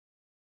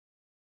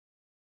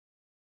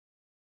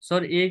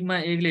 सर एगमा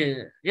एगले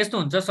यस्तो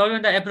हुन्छ,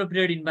 सबैभन्दा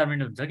एप्रोप्रिएट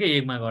इन्भाइरोमेन्ट हुन्छ कि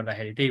एगमा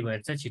गर्दाखेरि, त्यही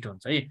भएर चाहिँ छिटो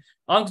हुन्छ है।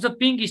 अर्को छ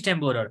pink stem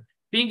borer,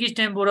 pink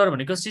stem borer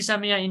भनेको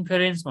सिसामिया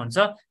इन्फेरेन्स भन्छ।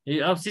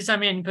 अब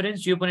सिसामिया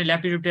इन्फेरेन्स यो पनि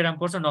ल्यापिडोप्टेरामा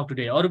पर्छ,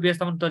 नक्टुडे, अरू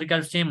व्यवस्थापन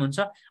तरिका सेम हुन्छ।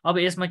 अब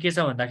यसमा के छ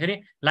भन्दाखेरि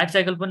लाइफ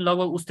साइकल पनि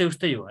लगभग उस्तै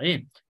उस्तै हो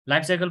है,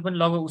 लाइफ साइकल पनि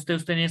लगभग उस्तै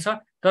उस्तै नै छ,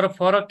 तर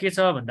फरक के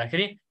छ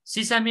भन्दाखेरि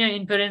सिसामिया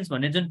इन्फेरेन्स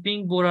भन्ने जुन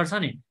पिङ्क बोरर छ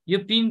नि, यो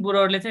पिङ्क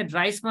बोररले चाहिँ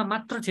राइसमा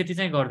मात्र क्षति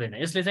चाहिँ गर्दैन,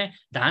 यसले चाहिँ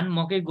धान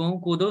मकै गहुँ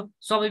कोदो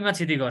सबैमा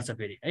क्षति गर्छ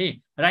फेरि है।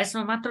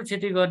 राइसमा मात्र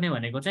क्षति गर्ने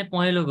भनेको चाहिँ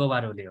पहेँलो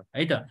गबारोले हो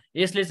है त,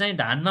 यसले चाहिँ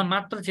धानमा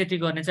मात्र क्षति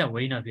गर्ने चाहिँ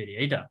होइन फेरि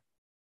है त।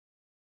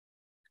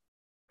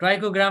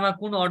 ट्राइकोग्रामा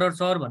कुन अर्डर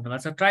सर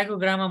भन्नुभएको छ,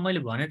 ट्राइकोग्रामा मैले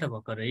भने त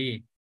भर्खरै,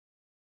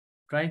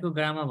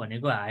 ट्राइकोग्रामा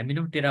भनेको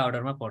हाइमेनोप्टेरा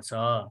अर्डरमा पर्छ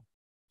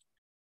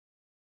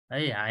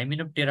है,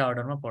 हाइमेनोप्टेरा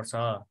अर्डरमा पर्छ।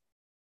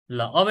 ल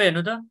अब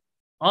हेर्नु त,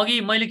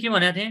 अघि मैले के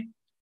भनेको थिएँ,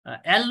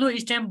 एल्लो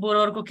स्टेम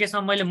बोररको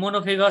केसमा मैले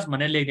मोनोफेगस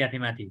भनेर लेखेको थिएँ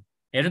माथि,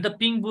 हेर्नु त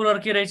पिङ्क बोरर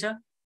के रहेछ,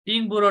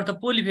 पिङ्क बोरर त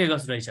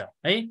पोलिफेगस रहेछ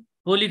है,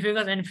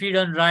 पोलिफेगस एन्ड फिड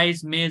अन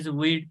राइस मेज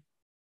विड,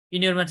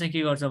 यिनीहरूमा चाहिँ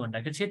के गर्छ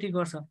भन्दाखेरि क्षति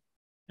गर्छ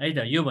है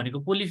त। यो भनेको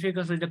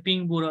पोलिफेगस रहेछ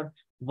पिङ्क बोरर।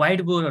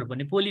 व्हाइट बोरर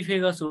भने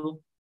पोलिफेगस हो,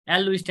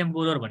 एल्लो स्टेम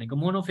बोरर भनेको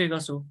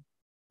मोनोफेगस हो।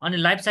 अनि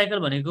लाइफ साइकल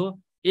भनेको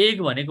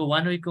एग भनेको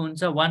 1 विकको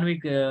हुन्छ, 1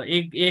 विक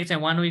एग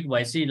चाहिँ 1 विक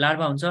भएपछि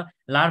लार्भा हुन्छ,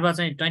 लार्भा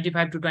चाहिँ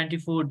 25 to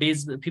 24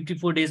 डेज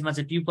 54 डेजमा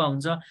चाहिँ प्युपा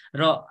हुन्छ,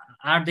 र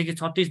 8 देखि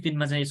 36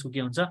 दिनमा चाहिँ यसको के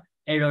हुन्छ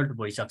एडल्ट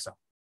भइसक्छ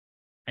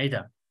है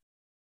त।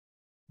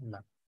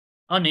 ल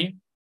अनि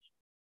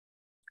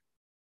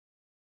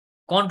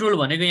कन्ट्रोल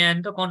भनेको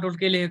यहाँ त कन्ट्रोल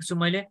के लेखेको छु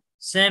मैले,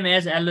 same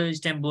as yellow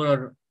stem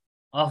borer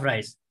of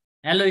rice.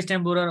 Yellow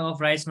stem borer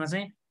of राइसमा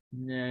चाहिँ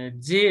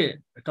जे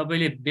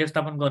तपाईँले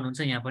व्यवस्थापन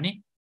गर्नुहुन्छ यहाँ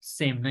पनि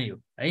सेम नै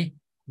हो है।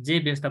 जे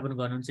व्यवस्थापन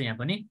गर्नुहुन्छ यहाँ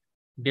पनि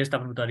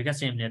व्यवस्थापनको तरिका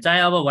सेम नै हो। चाहे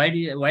अब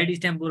व्हाइट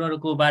स्टेम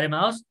बोररको बारेमा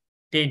आओस्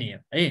त्यही नै हो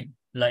है।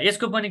 ल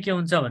यसको पनि के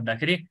हुन्छ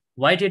भन्दाखेरि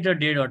व्हाइट हेड र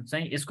डेड हेड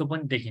चाहिँ यसको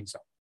पनि देखिन्छ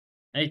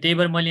है। त्यही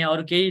भएर मैले यहाँ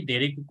अरू केही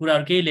धेरै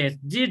कुराहरू केही लेखेँ,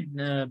 जे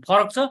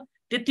फरक छ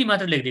त्यति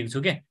मात्र लेखिदिएको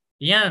छु क्या।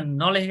 यहाँ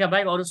नलेखेका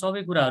बाहेक अरू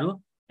सबै कुराहरू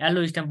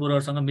येल्लो स्टेम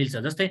बोररसँग मिल्छ।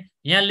 जस्तै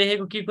यहाँ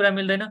लेखेको के कुरा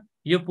मिल्दैन,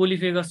 यो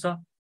पोलिफेगस छ।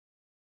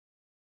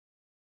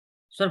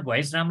 सर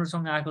भोइस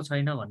राम्रोसँग आएको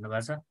छैन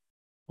भन्नुभएको छ,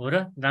 हो र?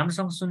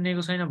 राम्रोसँग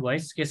सुनिएको छैन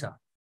भोइस, के छ?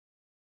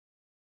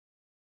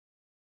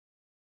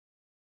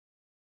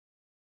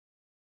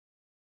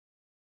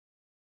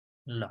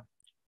 ल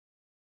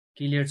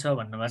क्लियर छ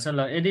भन्नुभएको छ। ल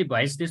यदि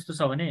भोइस त्यस्तो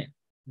छ भने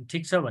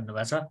ठिक छ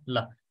भन्नुभएको छ।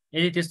 ल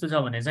यदि त्यस्तो छ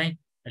भने चाहिँ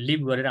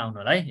लिभ गरेर आउनु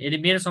होला है। यदि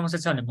मेरो समस्या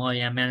छ भने म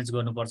यहाँ म्यानेज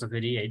गर्नुपर्छ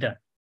फेरि है त।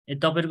 यदि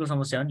तपाईँहरूको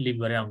समस्या हो भने लिभ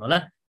गरेर आउनु होला।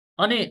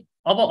 अनि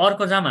अब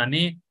अर्को जाम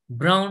हामी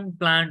ब्राउन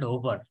प्लान्ट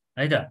होपर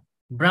है त।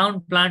 ब्राउन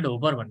प्लान्ट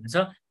होपर भन्ने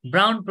छ।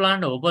 ब्राउन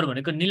प्लान्ट होपर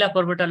भनेको निला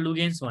पर्बटा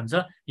लुगेन्स भन्छ।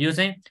 यो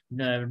चाहिँ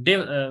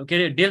के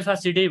अरे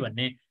डेल्फासिडे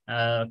भन्ने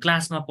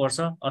क्लासमा पर्छ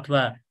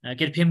अथवा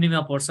के अरे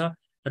फ्यामिलीमा पर्छ।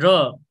 र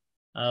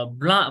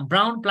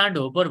ब्राउन प्लान्ट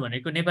होपर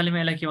भनेको नेपालीमा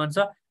यसलाई के भन्छ,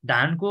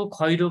 धानको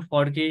खैरो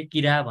फड्के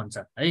किरा भन्छ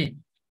है।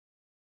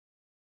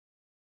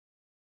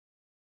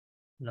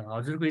 ल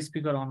हजुरको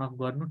स्पिकर अन अफ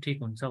गर्नु ठिक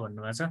हुन्छ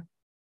भन्नुभएको छ।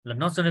 ल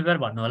नसुने बेर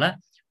भन्नु होला।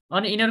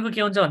 अनि यिनीहरूको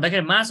के हुन्छ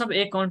भन्दाखेरि mass of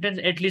egg content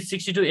at least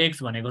 62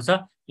 eggs भनेको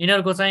छ।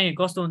 यिनीहरूको चाहिँ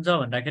कस्तो हुन्छ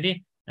भन्दाखेरि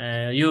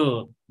यो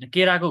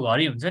केराको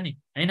घरी हुन्छ नि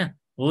होइन,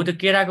 हो त्यो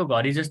केराको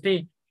घरी जस्तै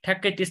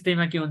ठ्याक्कै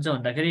त्यस्तैमा के हुन्छ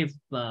भन्दाखेरि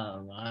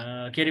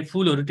के अरे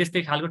फुलहरू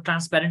त्यस्तै खालको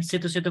ट्रान्सप्यारेन्ट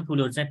सेतो सेतो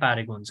फुलहरू चाहिँ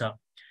पारेको हुन्छ।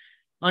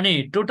 अनि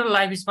total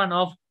life span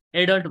of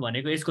adult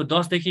भनेको यसको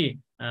 10 देखि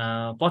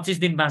 25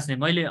 दिन बाँच्ने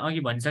मैले अघि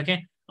भनिसकेँ।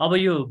 अब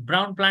यो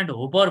ब्राउन प्लान्ट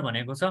होपर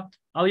भनेको छ।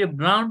 अब यो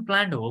ब्राउन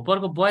प्लान्ट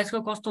होपरको वयस्क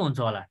कस्तो हुन्छ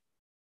होला,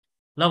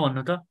 ल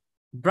भन्नु त?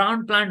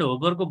 ब्राउन प्लान्ट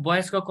होपरको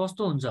वयस्क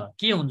कस्तो हुन्छ,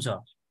 के हुन्छ,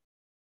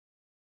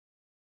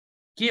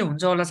 के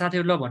हुन्छ होला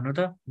साथीहरू? ल भन्नु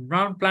त।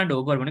 ब्राउन प्लान्ट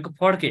होपर भनेको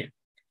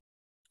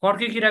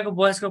फड्के किराको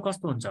वयस्क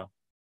कस्तो हुन्छ?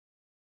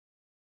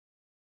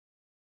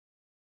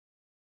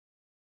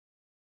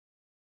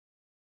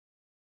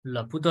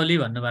 ल पुतली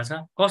भन्नुभएको छ,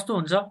 कस्तो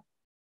हुन्छ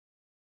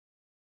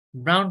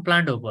ब्राउन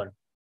प्लान्ट होपर?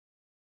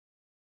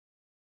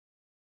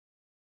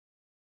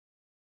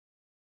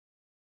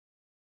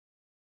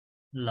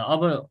 ल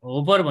अब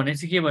होपर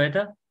भनेपछि के भयो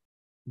त?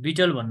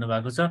 बिटल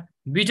भन्नुभएको छ।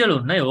 बिटल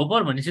हुन्न है,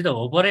 होपर भनेपछि त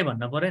होपरै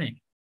भन्न पर्यो नि।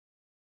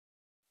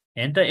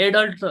 हेर्नु त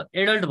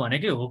एडल्ट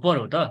भनेकै होपर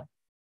हो त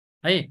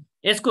है।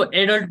 यसको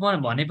एडल्ट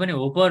भने पनि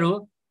होपर हो,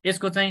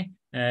 यसको चाहिँ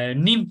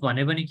निम्फ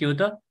भने पनि के हो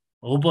त?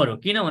 होपर हो।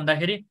 किन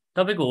भन्दाखेरि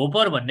तपाईँको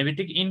होपर भन्ने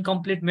बित्तिकै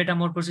इन्कम्प्लिट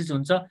मेटामोर्फोसिस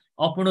हुन्छ,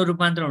 अपूर्ण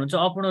रूपान्तरण हुन्छ।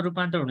 अपूर्ण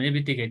रूपान्तरण हुने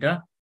बित्तिकै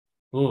त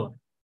हो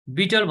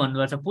बिटल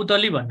भन्नुभएको छ,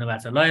 पुतली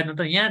भन्नुभएको छ। ल हेर्नु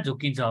त यहाँ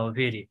झुक्किन्छ अब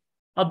फेरि।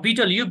 अब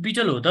बिटल, यो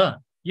बिटल हो त,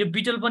 यो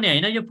बिटल पनि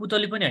होइन, यो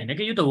पुतली पनि होइन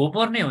कि, यो त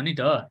होपर नै हो नि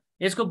त।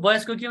 यसको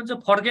वयस्क के हुन्छ?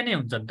 फड्के नै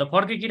हुन्छ नि त।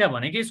 फड्के किरा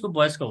भनेकै यसको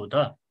वयस्क हो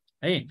त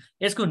है।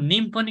 यसको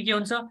निम्फ पनि के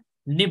हुन्छ?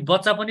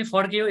 बच्चा पनि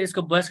फड्कियो,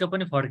 यसको वयस्क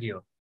पनि फड्कियो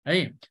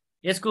है।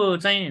 यसको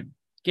चाहिँ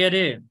के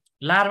अरे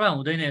लार्भा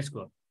हुँदैन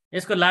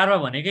यसको लार्भा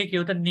भनेकै के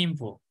हो त? निम्फ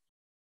हो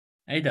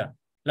है त।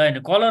 ल होइन,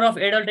 colour of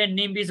adult and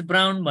nymph is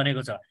brown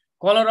भनेको छ।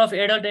 Colour of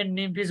adult and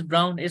nymph is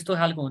brown यस्तो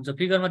खालको हुन्छ।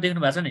 फिगरमा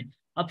देख्नु भएको छ नि।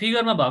 अब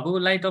फिगरमा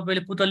भएकोलाई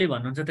तपाईँले पुतली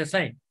भन्नुहुन्छ,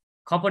 त्यसलाई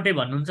खपटे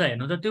भन्नुहुन्छ।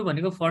 हेर्नु त, त्यो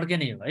भनेको फड्के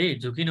नै हो है,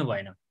 झुकिनु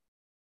भएन।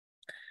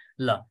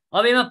 ल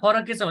अब यसमा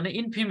फरक के छ भने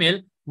in female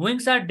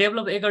wings are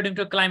develop according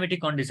to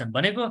climatic condition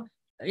भनेको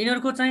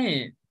यिनीहरूको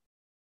चाहिँ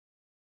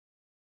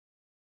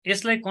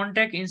यसलाई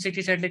कन्ट्याक्ट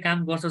इन्सेक्टिसाइडले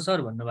काम गर्छ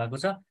सर भन्नुभएको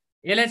छ।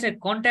 यसलाई चाहिँ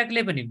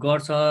कन्ट्याक्टले पनि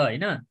गर्छ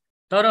होइन,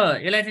 तर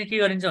यसलाई चाहिँ के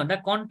गरिन्छ भन्दा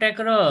कन्ट्याक्ट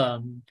र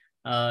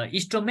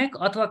स्टोमेक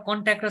अथवा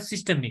कन्ट्याक्ट र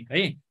सिस्टमिक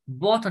है,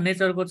 बथ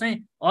नेचरको चाहिँ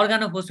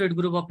अर्गानोफोस्फेट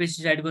ग्रुप अफ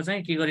पेस्टिसाइडको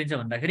चाहिँ के गरिन्छ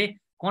भन्दाखेरि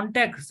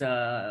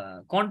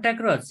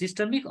कन्ट्याक्ट र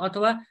सिस्टमिक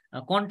अथवा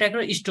कन्ट्याक्ट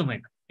र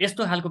स्टोमेक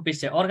यस्तो खालको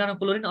पेस्टिसाइड,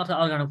 अर्गानोक्लोरिन अथवा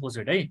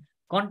अर्गानोफोस्फेट है,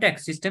 कन्ट्याक्ट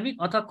सिस्टमिक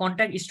अथवा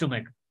कन्ट्याक्ट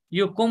स्टोमेक,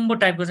 यो कोम्बो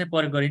टाइपको चाहिँ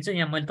प्रयोग गरिन्छ।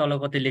 यहाँ मैले तल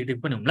कतै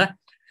लेखिदिएको पनि हुम्ला।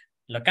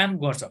 ल काम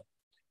गर्छ।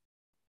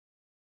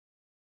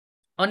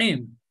 अनि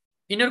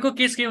यिनीहरूको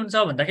केस के हुन्छ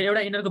भन्दाखेरि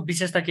एउटा यिनीहरूको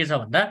विशेषता के छ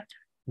भन्दा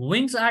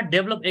wings are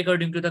develop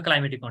according to the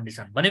climatic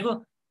condition भनेको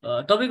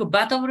तपाईँको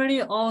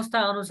वातावरणीय अवस्था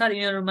अनुसार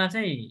यिनीहरूमा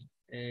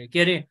चाहिँ के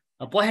अरे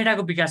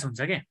पखेटाको विकास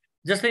हुन्छ क्या।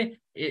 जस्तै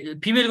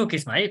फिमेलको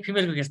केसमा है,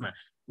 फिमेलको केसमा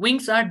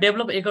wings are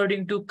develop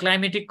according to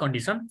climatic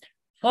condition.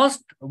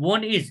 First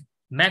one is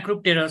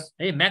म्याक्रोप्टेरस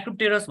है।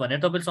 म्याक्रोप्टेरस भनेर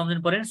तपाईँले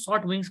सम्झिनु पऱ्यो नि,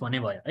 सर्ट विङ्स भन्ने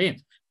भयो है।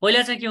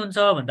 पहिला चाहिँ के हुन्छ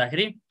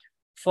भन्दाखेरि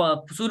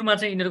सुरुमा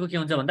चाहिँ यिनीहरूको के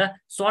हुन्छ भन्दा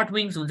सर्ट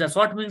विङ्स हुन्छ।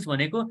 सर्ट विङ्स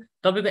भनेको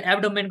तपाईँको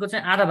एब्डोमेनको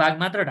चाहिँ आधा भाग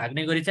मात्र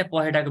ढाक्ने गरी चाहिँ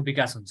पखेटाको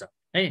विकास हुन्छ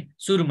है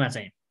सुरुमा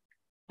चाहिँ।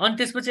 अनि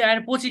त्यसपछि आएर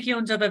पछि के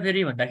हुन्छ त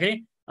फेरि भन्दाखेरि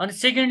अनि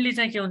सेकेन्डली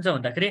चाहिँ के हुन्छ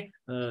भन्दाखेरि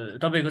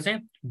तपाईँको चाहिँ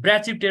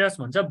ब्राचिप्टेरस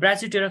भन्छ।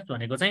 ब्राचिप्टेरस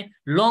भनेको चाहिँ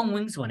लङ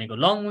विङ्स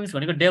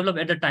भनेको develop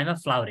at the time of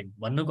flowering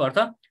भन्नुको अर्थ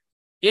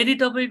यदि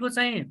तपाईँको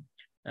चाहिँ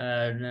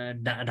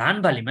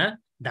धान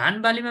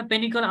बालीमा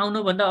पेनिकल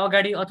आउनुभन्दा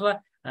अगाडि अथवा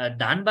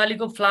धान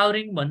बालीको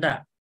फ्लावरिङ भन्दा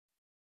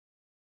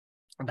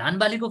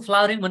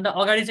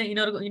अगाडि चाहिँ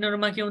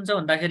यिनीहरूमा के हुन्छ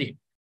भन्दाखेरि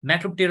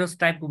म्याक्रोप्टेरस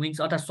टाइपको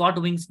विङ्स अथवा सर्ट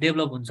विङ्स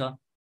डेभलप हुन्छ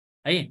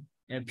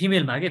है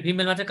फिमेलमा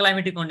चाहिँ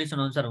क्लाइमेटिक कन्डिसन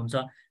अनुसार हुन्छ।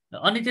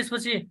 अनि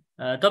त्यसपछि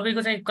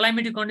तपाईँको चाहिँ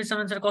क्लाइमेटिक कन्डिसन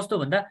अनुसार कस्तो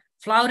भन्दा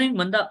फ्लावरिङ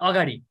भन्दा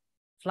अगाडि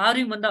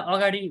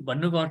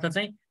भन्नुको अर्थ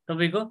चाहिँ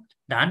तपाईँको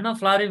धानमा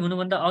फ्लावरिङ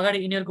हुनुभन्दा अगाडि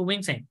यिनीहरूको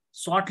विङ चाहिँ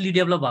सर्टली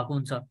डेभलप भएको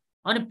हुन्छ।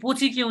 अनि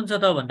पछि के हुन्छ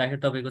त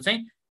भन्दाखेरि तपाईँको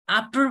चाहिँ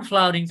आफ्टर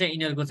फ्लावरिङ चाहिँ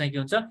यिनीहरूको चाहिँ के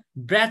हुन्छ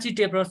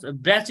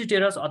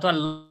ब्राचिटेरस अथवा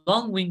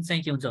लङ विङ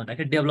चाहिँ के हुन्छ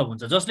भन्दाखेरि डेभलप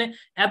हुन्छ, जसले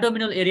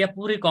एब्डोमिनल एरिया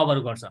पुरै कभर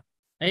गर्छ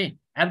है।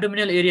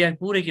 एब्डोमिनल एरिया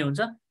पुरै के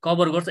हुन्छ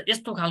कभर गर्छ।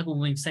 यस्तो खालको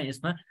विङ्स चाहिँ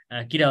यसमा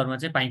किराहरूमा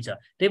चाहिँ पाइन्छ।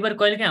 त्यही भएर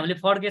कहिलेकाहीँ हामीले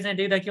फड्के चाहिँ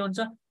देख्दा के हुन्छ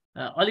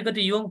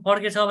अलिकति योङ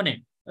फड्के छ भने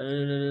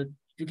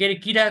के अरे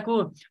किराको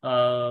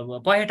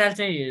पहेटाल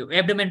चाहिँ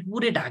एब्डोमेन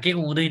पुरै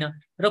ढाकेको हुँदैन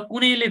र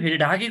कुनैले फेरि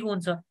ढाकेको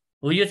हुन्छ।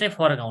 हो यो चाहिँ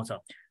फरक आउँछ।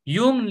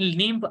 Yong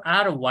nymph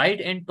are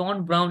white and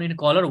turn brown in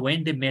colour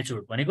when they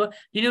mature भनेको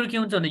तिनीहरू के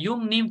हुन्छ भन्दा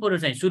योङ निम्फहरू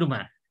चाहिँ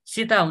सुरुमा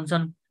सेता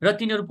हुन्छन् र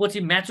तिनीहरू पछि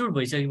म्याच्योर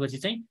भइसकेपछि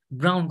चाहिँ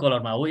ब्राउन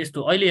कलरमा हो।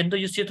 यस्तो अहिले हेर्नु त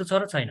यो सेतो छ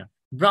र छैन,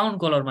 ब्राउन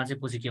कलरमा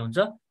चाहिँ पछि के हुन्छ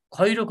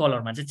खैरो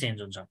कलरमा चाहिँ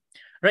चेन्ज हुन्छ।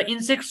 र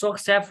इन्सेक्ट सक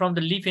स्याप from the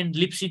leaf and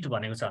lip seat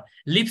भनेको छ।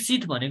 लिप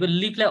सिट भनेको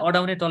लिफलाई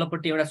अडाउने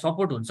तलपट्टि एउटा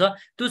सपोर्ट हुन्छ।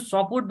 त्यो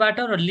सपोर्टबाट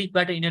र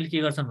लिफबाट यिनीहरूले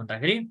के गर्छन्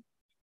भन्दाखेरि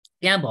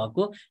त्यहाँ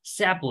भएको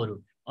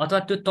स्यापहरू अथवा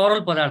त्यो तरल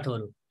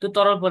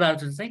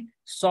पदार्थहरू चाहिँ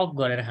सक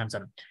गरेर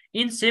खान्छन्।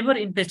 In shaver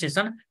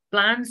इन्फेस्टेसन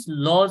plants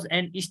lose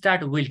and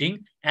start wilting,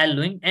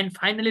 yellowing and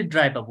finally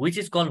dry up, which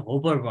is called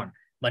hopper burn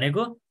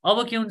भनेको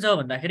अब के हुन्छ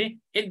भन्दाखेरि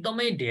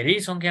एकदमै धेरै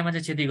संख्यामा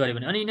चाहिँ क्षति गर्यो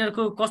भने अनि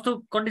यिनीहरूको कस्तो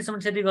कन्डिसनमा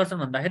क्षति गर्छन्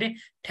भन्दाखेरि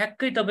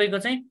ठ्याक्कै तपाईँको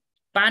चाहिँ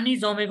पानी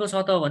जमेको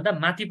सतह भन्दा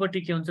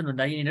माथिपट्टि के हुन्छ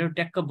भन्दाखेरि यिनीहरू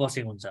ट्याक्क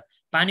बसेको हुन्छ।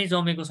 पानी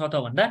जमेको सतह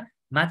भन्दा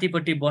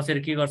माथिपट्टि बसेर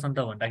के गर्छन् त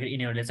भन्दाखेरि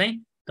यिनीहरूले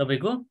चाहिँ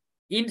तपाईँको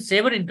इन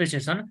सेभर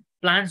इन्फेस्टेसन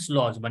प्लान्ट्स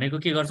लज भनेको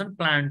के गर्छन्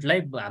प्लान्टलाई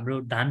हाम्रो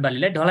धान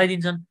बालीलाई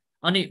ढलाइदिन्छन्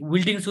अनि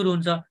विल्टिङ सुरु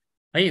हुन्छ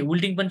है।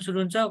 विल्टिङ पनि सुरु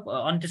हुन्छ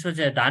अनि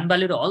त्यसपछि धान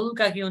बालीहरू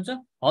हल्का के हुन्छ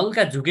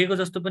हल्का झुकेको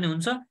जस्तो पनि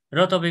हुन्छ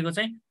र तपाईँको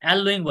चाहिँ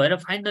एल्लोइङ भएर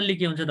फाइनल्ली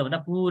के हुन्छ त भन्दा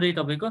पुरै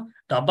तपाईँको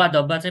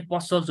धब्बा चाहिँ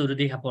पसल्सहरू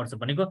देखा पर्छ।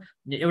 भनेको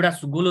एउटा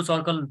गोलो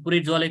सर्कल पुरै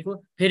जलेको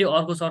फेरि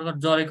अर्को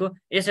सर्कल जलेको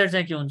यसरी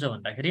चाहिँ के हुन्छ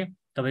भन्दाखेरि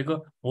तपाईँको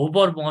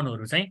होपर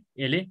बर्नहरू चाहिँ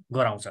यसले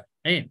गराउँछ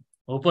है,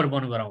 होपर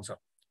बर्न गराउँछ।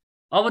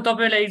 अब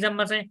तपाईँलाई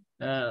एक्जाममा चाहिँ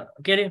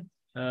के अरे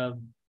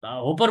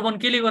होपर बर्न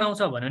केले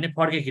गराउँछ भन्यो भने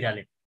फड्के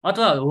किराले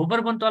अथवा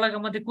होपर बर्न तलका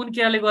मध्ये कुन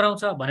किराले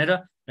गराउँछ भनेर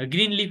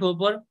green leaf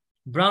hopper,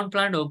 brown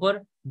plant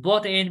hopper,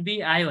 बथ ANB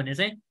आयो भने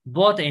चाहिँ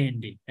बथ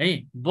एएनबी है।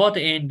 बथ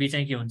एएनबी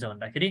चाहिँ के हुन्छ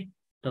भन्दाखेरि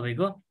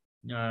तपाईँको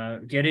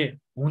के अरे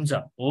हुन्छ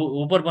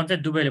होपर बर्न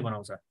चाहिँ दुवैले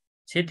बनाउँछ।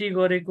 क्षति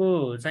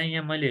गरेको चाहिँ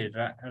यहाँ मैले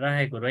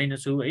राखेको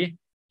रहेनछु है।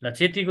 ल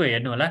क्षतिको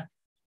हेर्नु होला,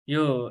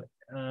 यो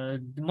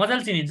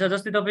मजाले चिनिन्छ।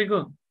 जस्तै तपाईँको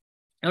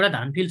एउटा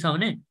धान फिल्ड छ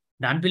भने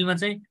धान फिल्डमा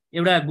चाहिँ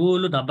एउटा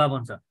गोलो धब्बा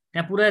बन्छ,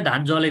 त्यहाँ पुरै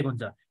धान जलेको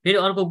हुन्छ, फेरि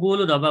अर्को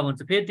गोलो धब्बा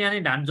बन्छ, फेरि त्यहाँ नै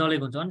धान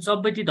जलेको हुन्छ अनि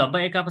सबै ती धब्बा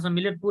एक आपसमा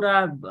मिलेर पुरा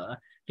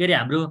के अरे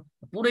हाम्रो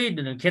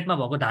पुरै खेतमा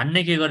भएको धान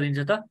नै के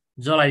गरिदिन्छ त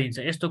जलाइदिन्छ।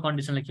 यस्तो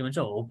कन्डिसनलाई के भन्छ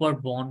होपर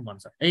बर्न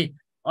भन्छ है।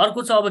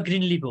 अर्को छ अब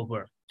green leaf hopper.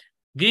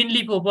 Green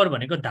leaf hopper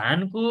भनेको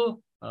धानको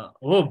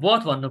हो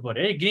बथ भन्नु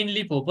पर्यो है। ग्रिन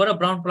लिफ होपर र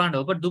ब्राउन प्लान्ट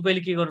होपर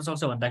दुवैले के गर्न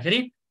सक्छ भन्दाखेरि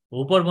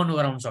होपर बर्न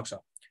गराउन सक्छ।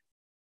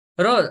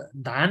 र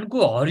धानको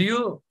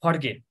हरियो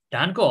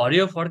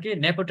फड्के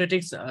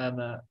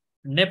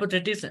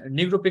नेपोटेटिस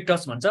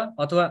निग्रोपिक्टस भन्छ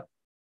अथवा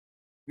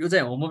यो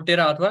चाहिँ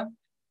होमोप्टेरा अथवा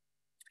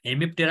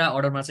हेमिप्टेरा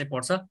अर्डरमा चाहिँ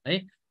पर्छ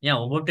है। यहाँ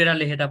होमोप्टेरा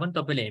लेखे तापनि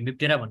तपाईँले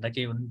हेमिप्टेरा भन्दा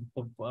केही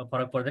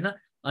फरक पर्दैन।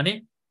 अनि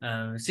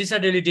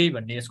सिसाडेलिटी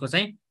भन्ने यसको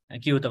चाहिँ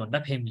के हो त भन्दा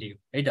फ्यामिली हो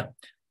है त।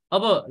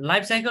 अब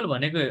लाइफ साइकल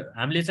भनेको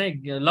हामीले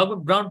चाहिँ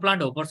लगभग ब्राउन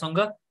प्लान्ट होपरसँग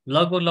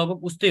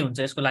लगभग उस्तै हुन्छ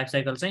यसको लाइफ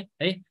साइकल चाहिँ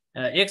है।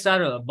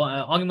 एक्सआर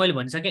अघि मैले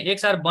भनिसकेँ,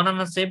 एक्सआर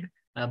बनाना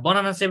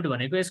सेप्ड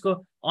भनेको यसको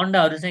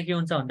अन्डाहरू चाहिँ के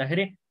हुन्छ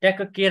भन्दाखेरि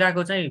ट्याक्क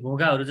केराको चाहिँ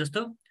घोगाहरू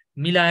जस्तो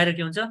मिलाएर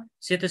के हुन्छ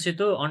सेतो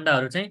सेतो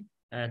अन्डाहरू चाहिँ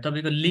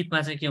तपाईँको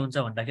लिफमा चाहिँ के हुन्छ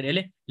भन्दाखेरि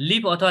यसले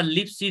लिफ अथवा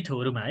लिफ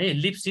सिटहरूमा है।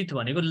 लिफ सिट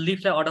भनेको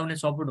लिफलाई अडाउने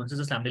सपोर्ट हुन्छ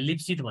जसलाई हामीले लिफ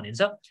सिट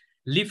भनिन्छ।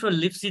 लिफ र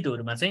लिफ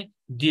सिटहरूमा चाहिँ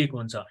दिएको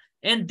हुन्छ।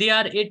 And they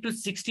are 8 to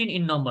 16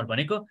 in number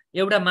भनेको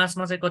एउटा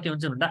मासमा चाहिँ कति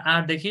हुन्छ भन्दा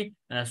 8 देखि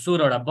 16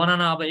 वटा।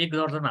 बनाना अब एक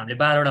दर्जनमा हामीले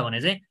 12 वटा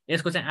भने चाहिँ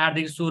यसको चाहिँ 8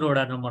 देखि 16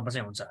 वटा नम्बरमा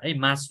चाहिँ हुन्छ है,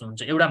 मास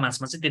हुन्छ। एउटा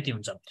मासमा चाहिँ त्यति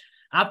हुन्छ।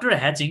 After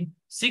hatching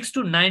 6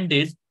 to 9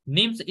 days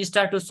NIMS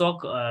start to सक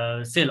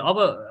सेल। अब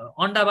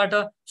अन्डाबाट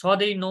 6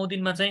 देखि 9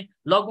 दिनमा चाहिँ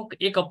लगभग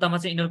एक हप्तामा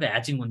चाहिँ यिनीहरूको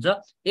ह्याचिङ हुन्छ।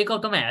 एक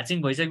हप्तामा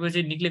ह्याचिङ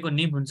भइसकेपछि निक्लेको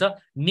निम्फ हुन्छ।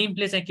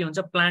 निम्फले चाहिँ के हुन्छ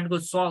प्लान्टको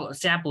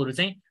स्यापहरू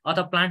चाहिँ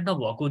अथवा प्लान्टमा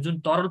भएको जुन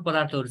तरल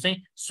पदार्थहरू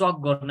चाहिँ सक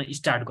गर्न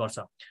स्टार्ट गर्छ।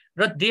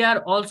 र they are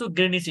also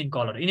ग्रेनिस in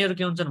colour. यिनीहरू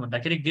के हुन्छन्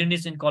भन्दाखेरि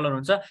ग्रेनिस इन कलर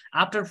हुन्छ।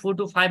 After 4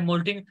 to 5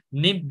 मोल्टिङ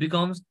nymph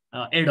becomes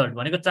adult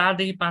भनेको 4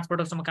 देखि 5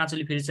 पटकसम्म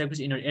काँचुली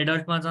फेरिसकेपछि यिनीहरू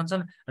एडल्टमा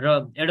जान्छन्।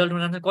 र एडल्टमा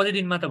जान्छन् कति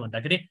दिनमा त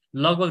भन्दाखेरि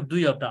लगभग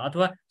 2 हप्ता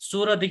अथवा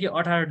 16 देखि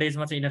 18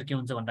 डेजमा चाहिँ यिनीहरू के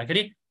हुन्छ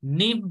भन्दाखेरि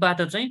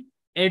निम्फबाट चाहिँ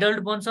एडल्ट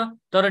बन्छ।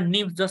 तर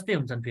निम्फ जस्तै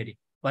हुन्छन् फेरि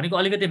भनेको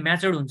अलिकति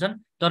म्याच्योर्ड हुन्छन्,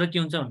 तर के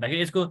हुन्छ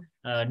भन्दाखेरि यसको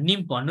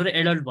निम्फ भन्नु र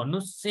एडल्ट भन्नु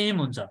सेम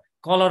हुन्छ,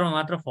 कलरमा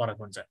मात्र फरक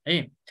हुन्छ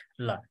है।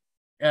 ल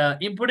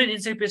important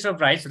insect paste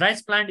of rice,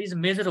 rice plant is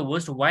major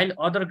host while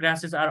other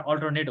grasses are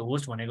alternate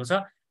host भनेको छ।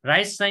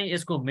 राइस चाहिँ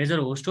यसको मेजर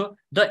होस्ट हो।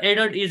 द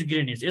एडल्ट इज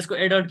ग्रिनिस, यसको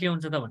एडल्ट के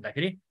हुन्छ त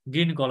भन्दाखेरि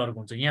ग्रिन कलरको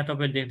हुन्छ। यहाँ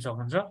तपाईँले देख्न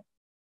सक्नुहुन्छ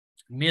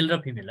मेल र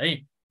फिमेल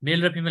है,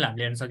 मेल र फिमेल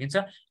हामीले हेर्न सकिन्छ।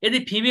 यदि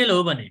फिमेल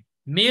हो भने,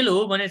 मेल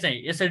हो भने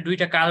चाहिँ यसरी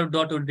दुईटा कालो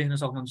डटहरू देख्न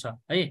सक्नुहुन्छ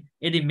है,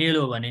 यदि मेल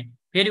हो भने।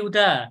 फेरि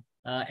उता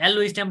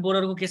येल्लो स्ट्याम्प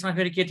बोररको केसमा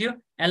फेरि के थियो,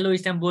 येल्लो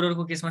स्ट्याम्प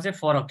बोररको केसमा चाहिँ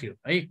फरक थियो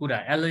है कुरा,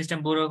 येल्लो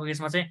स्ट्याम्प बोररको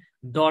केसमा चाहिँ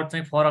डट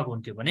चाहिँ फरक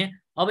हुन्थ्यो भने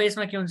अब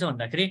यसमा के हुन्छ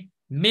भन्दाखेरि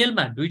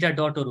मेलमा दुईटा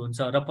डटहरू हुन्छ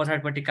र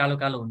पछाडिपट्टि कालो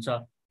कालो हुन्छ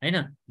होइन,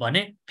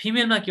 भने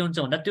फिमेलमा के हुन्छ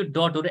भन्दा त्यो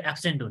डटहरू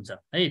एब्सेन्ट हुन्छ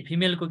है।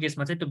 फिमेलको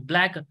केसमा चाहिँ त्यो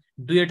ब्ल्याक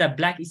दुईवटा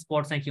ब्ल्याक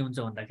स्पट चाहिँ के हुन्छ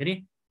भन्दाखेरि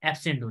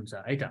एब्सेन्ट हुन्छ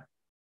है त।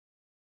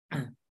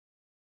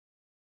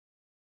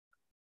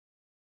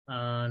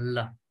 ल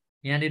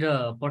यहाँनिर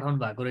पठाउनु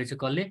भएको रहेछ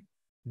कसले,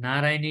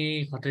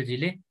 नारायणी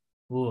खत्रीजीले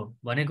हो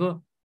भनेको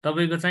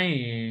तपाईँको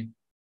चाहिँ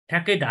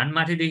ठ्याक्कै धान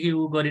माथिदेखि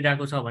ऊ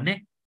गरिरहेको छ भने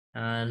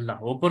ल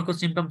होपरको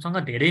सिम्टमसँग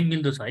धेरै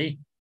मिल्दो छ है।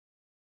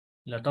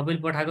 ल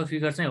तपाईँले पठाएको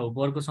फिगर चाहिँ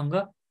होपरकोसँग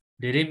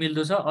धेरै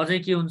मिल्दो छ। अझै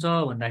के हुन्छ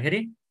भन्दाखेरि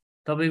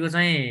तपाईँको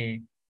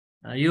चाहिँ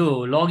यो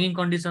लगिङ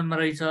कन्डिसनमा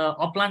रहेछ,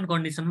 अपलान्ट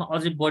कन्डिसनमा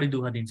अझै बढी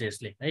दुःख दिन्छ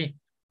यसले है।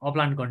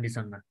 अपलान्ट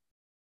कन्डिसनमा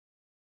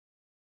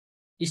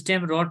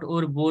स्टेम रट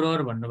ओर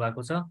बोरर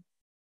भन्नुभएको छ।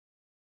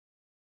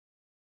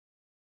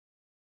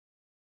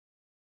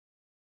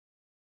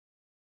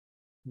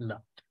 ल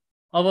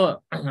अब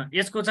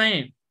यसको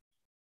चाहिँ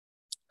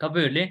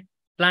तपाईँहरूले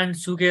प्लान्ट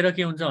सुकेर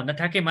के हुन्छ भन्दा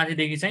ठ्याक्कै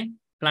माथिदेखि चाहिँ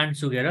प्लान्ट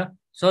सुकेर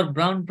sir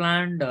brown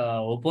plant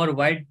hopper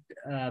white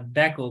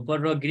back hopper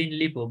र ग्रिन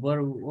लिफ होपर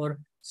ओर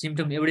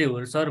सिम्टम एउटै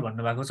हो सर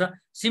भन्नुभएको छ।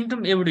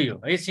 सिम्टम एउटै हो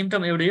है,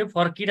 सिम्टम एउटै हो,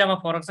 फरक किरामा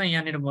फरक चाहिँ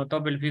यहाँनिर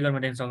तपाईँले फिगरमा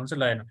देख्न सक्नुहुन्छ।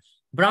 ल हेर्नु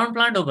ब्राउन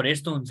प्लान्ट होपर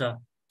यस्तो हुन्छ,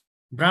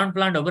 ब्राउन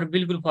प्लान्ट होपर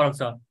बिल्कुल फरक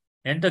छ।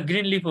 हेर्नु त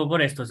ग्रिन लिफ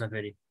होपर यस्तो छ,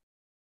 फेरि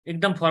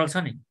एकदम फरक छ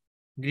नि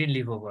ग्रिन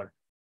लिफ होपर।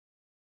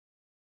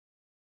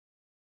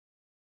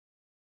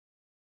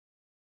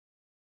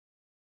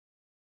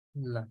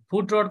 ल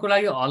फुट रडको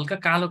लागि हल्का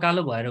कालो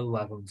कालो भएर उ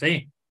भएको हुन्छ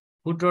है।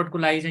 फुट रडको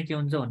लागि चाहिँ के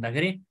हुन्छ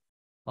भन्दाखेरि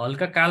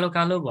हल्का कालो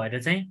कालो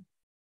भएर चाहिँ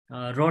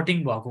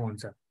रटिङ भएको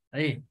हुन्छ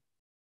है।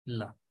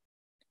 ल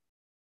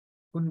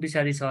कुन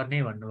विषादी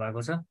सर्ने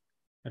भन्नुभएको छ,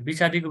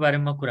 विषादीको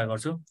बारेमा म कुरा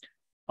गर्छु।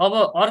 अब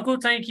अर्को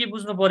चाहिँ के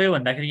बुझ्नु पर्यो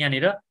भन्दाखेरि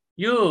यहाँनिर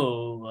यो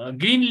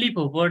ग्रिन लिफ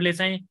होपरले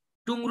चाहिँ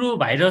टुङ्ग्रो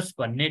भाइरस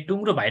भन्ने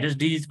टुङ्ग्रो भाइरस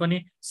डिजिज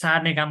पनि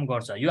सार्ने काम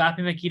गर्छ। यो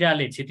आफैमा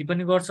किराले क्षति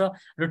पनि गर्छ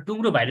र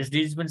टुङ्ग्रो भाइरस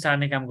डिजिज पनि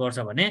सार्ने काम गर्छ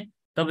भने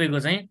तपाईँको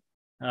चाहिँ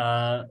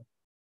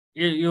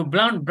यो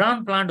ब्राउन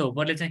प्लान्ट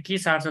होपरले चाहिँ के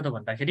सार्छ त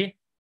भन्दाखेरि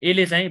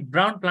यसले चाहिँ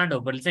ब्राउन प्लान्ट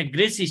होपरले चाहिँ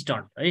ग्रेसी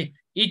स्टन्ट है,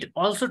 it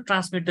also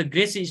transmit the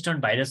Gracy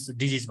stunt virus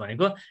disease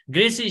भनेको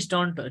ग्रेसी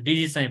स्टन्ट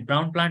डिजिज चाहिँ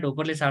ब्राउन प्लान्ट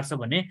होपरले सार्छ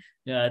भने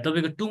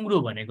तपाईँको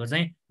टुङ्ग्रो भनेको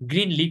चाहिँ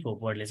ग्रिन लिफ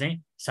होपरले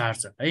चाहिँ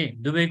सार्छ है।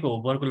 दुवैको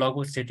होपरको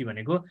लगभग क्षति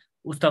भनेको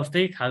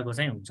उस्तै खालको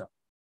चाहिँ हुन्छ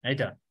है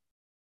त।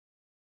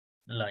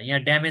 ल यहाँ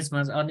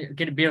ड्यामेजमा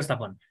के अरे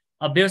व्यवस्थापन,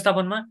 अब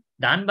व्यवस्थापनमा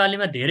धान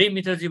बालीमा धेरै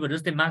मित्रजीवहरू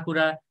जस्तै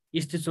माकुरा,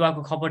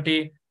 स्थिचुवाको खपटे,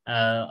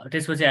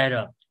 त्यसपछि आएर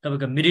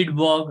तपाईँको मिरिड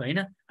बग होइन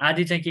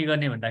आदि चाहिँ के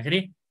गर्ने भन्दाखेरि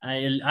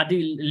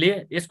आदिले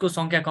यसको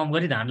सङ्ख्या कम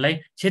गरी धानलाई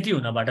क्षति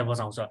हुनबाट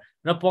बचाउँछ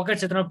र पकेट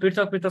क्षेत्रमा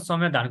पृथक पृथक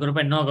समय धानको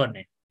रोपाइ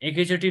नगर्ने,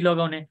 एकैचोटि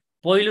लगाउने,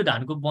 पहिलो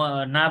धानको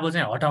नाबो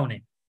चाहिँ हटाउने,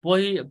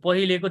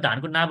 पहिलेको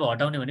धानको नाबो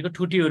हटाउने भनेको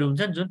ठुटीहरू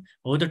हुन्छ नि जुन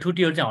हो त्यो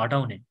ठुटीहरू चाहिँ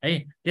हटाउने है।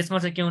 त्यसमा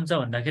चाहिँ के हुन्छ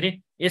भन्दाखेरि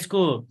यसको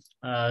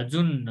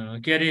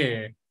जुन के अरे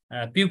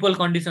प्युपल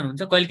कन्डिसन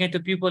हुन्छ, कहिलेकाहीँ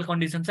त्यो प्युपल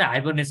कन्डिसन चाहिँ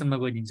हाइबरनेसनमा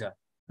गइदिन्छ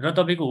र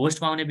तपाईँको होस्ट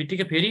पाउने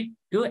बित्तिकै फेरि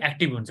त्यो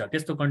एक्टिभ हुन्छ,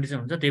 त्यस्तो कन्डिसन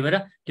हुन्छ। त्यही भएर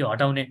त्यो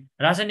हटाउने,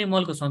 रासायनिक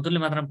मलको सन्तुलित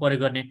मात्रामा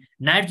प्रयोग गर्ने,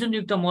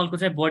 नाइट्रोजनयुक्त मलको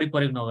चाहिँ बढी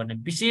प्रयोग नगर्ने,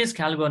 विशेष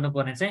ख्याल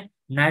गर्नुपर्ने चाहिँ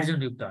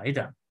नाइट्रोजनयुक्त है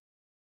त।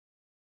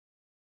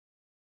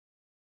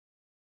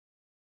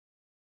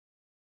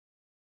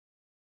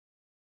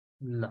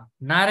 ल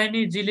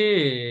नारायणीजीले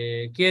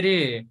के अरे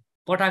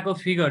पठाएको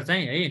फिगर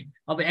चाहिँ है,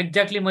 अब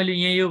एक्ज्याक्टली मैले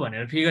यही हो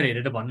भनेर फिगर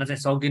हेरेर भन्न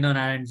चाहिँ सक्दिनँ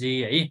नारायणजी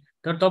है,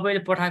 तर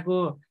तपाईँले पठाएको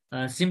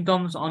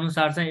सिम्टम्स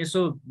अनुसार चाहिँ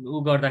यसो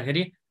उ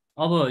गर्दाखेरि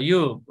अब यो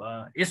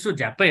यसो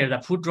झ्याप्पै हेर्दा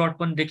फुट रट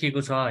पनि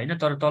देखिएको छ होइन,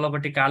 तर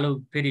तलपट्टि कालो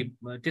फेरि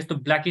त्यस्तो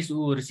ब्ल्याकिस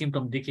उहरू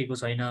सिम्टम देखिएको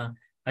छैन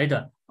है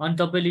त। अनि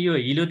तपाईँले यो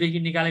हिलोदेखि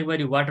निकालेको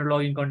गरी वाटर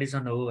लगिङ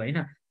कन्डिसन हो होइन।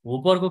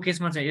 होपरको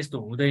केसमा चाहिँ यस्तो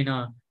हुँदैन,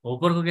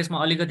 होपरको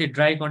केसमा अलिकति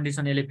ड्राई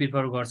कन्डिसन यसले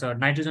प्रिफर गर्छ,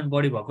 नाइट्रोजन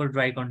बढी भएको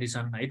ड्राई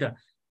कन्डिसन है त।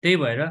 त्यही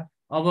भएर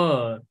अब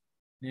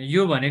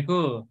यो भनेको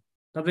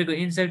तपाईँको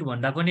इन्सेक्ट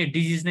भन्दा पनि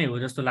डिजिज नै हो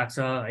जस्तो लाग्छ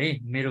है,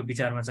 मेरो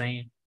विचारमा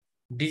चाहिँ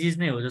डिजिज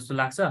नै हो जस्तो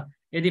लाग्छ।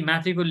 यदि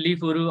माथिको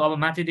लिफहरू अब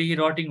माथिदेखि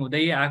रटिङ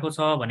हुँदै आएको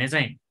छ भने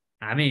चाहिँ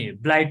हामी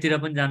ब्लाइटतिर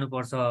पनि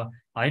जानुपर्छ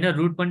होइन।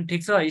 रुट पनि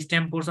ठिक छ,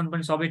 स्टेम पोर्सन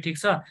पनि सबै ठिक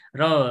छ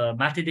र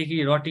माथिदेखि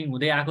रटिङ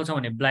हुँदै आएको छ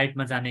भने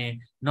ब्लाइटमा जाने,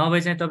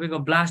 नभए चाहिँ तपाईँको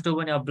ब्लास्ट हो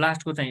भने अब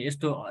ब्लास्टको चाहिँ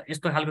यस्तो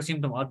यस्तो खालको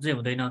सिम्टम अझै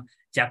हुँदैन।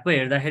 झ्याप्पै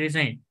हेर्दाखेरि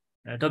चाहिँ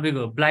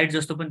तपाईँको ब्लाइट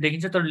जस्तो पनि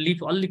देखिन्छ तर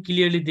लिफ अलिक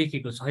क्लियरली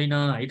देखेको छैन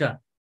है त।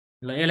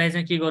 ल यसलाई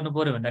चाहिँ के गर्नु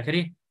पर्यो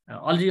भन्दाखेरि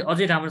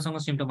अझै राम्रोसँग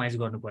सिम्पटमाइज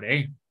गर्नु पर्यो है।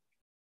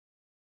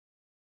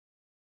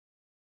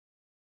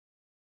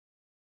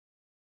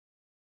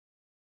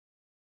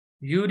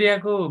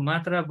 युरियाको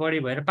मात्रा बढी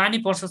भएर पानी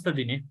प्रशस्त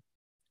दिने,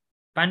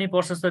 पानी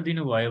प्रशस्त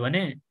दिनुभयो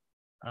भने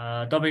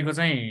तपाईँको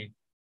चाहिँ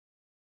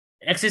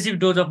एक्सेसिभ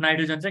डोज अफ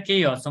नाइट्रोजन चाहिँ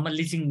केही हदसम्म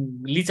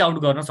लिच आउट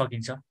गर्न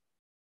सकिन्छ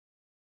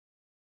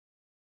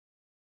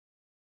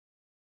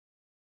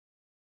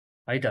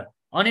है त।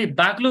 अनि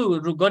बाक्लो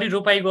गरी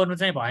रोपाइ गर्नु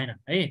चाहिँ भएन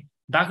है,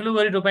 बाक्लो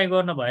गरी रोपाइ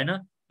गर्न भएन।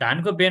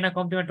 धानको बेना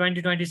कम्तीमा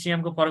 20-20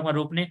 CM को फरकमा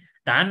रोप्ने,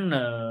 धान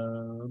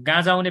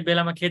गाँजाउने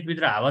बेलामा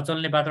खेतभित्र हावा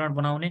चल्ने वातावरण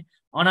बनाउने,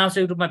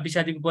 अनावश्यक रूपमा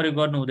विषादीको प्रयोग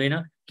गर्नु हुँदैन।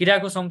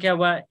 किराको सङ्ख्या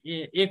वा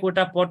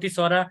एकवटा प्रति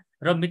सरा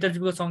र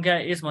मित्रजीवको सङ्ख्या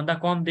यसभन्दा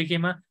कम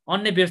देखेमा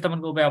अन्य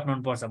व्यवस्थापनको उपाय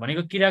अपनाउनु पर्छ।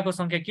 भनेको किराको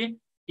सङ्ख्या के,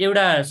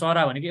 एउटा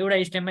सरा भनेको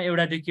एउटा स्टेममा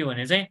एउटा देखियो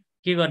भने चाहिँ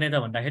के गर्ने त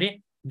भन्दाखेरि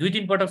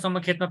 2-3 पटकसम्म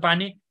खेतमा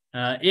पानी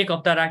 1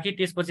 हप्ता राखी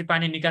त्यसपछि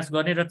पानी निकास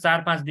गर्ने र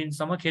 4-5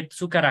 दिनसम्म खेत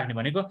सुक्खा राख्ने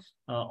भनेको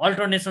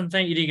अल्टरनेसन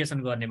चाहिँ इरिगेसन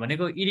गर्ने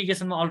भनेको।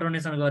 इरिगेसनमा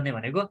अल्टरनेसन गर्ने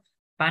भनेको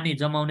पानी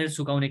जमाउने र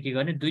सुकाउने के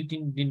गर्ने,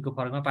 2-3 दिनको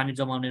फरकमा पानी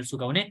जमाउने र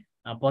सुकाउने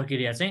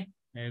प्रक्रिया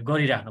चाहिँ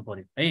गरिराख्नु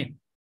पर्यो है।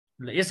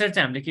 ल यसरी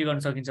चाहिँ हामीले के गर्न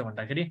सकिन्छ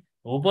भन्दाखेरि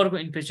होपरको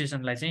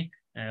इन्फेस्टेसनलाई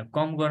चाहिँ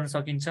कम गर्न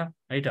सकिन्छ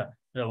है त।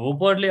 र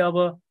होपरले अब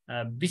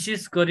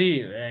विशेष गरी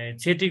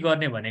क्षति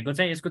गर्ने भनेको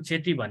चाहिँ यसको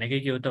क्षति भनेकै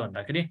के हो त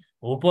भन्दाखेरि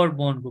होपर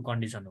बर्नको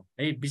कन्डिसन हो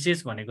है।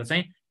 विशेष भनेको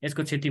चाहिँ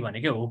यसको क्षति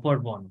भनेकै होपर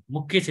बर्न,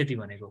 मुख्य क्षति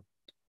भनेको।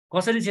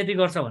 कसरी क्षति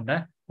गर्छ भन्दा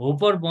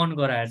होपर बर्न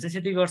गराएर चाहिँ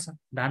क्षति गर्छ,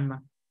 धानमा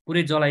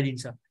पुरै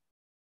जलाइदिन्छ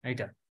है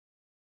त।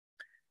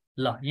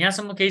 ल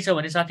यहाँसम्म केही छ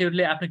भने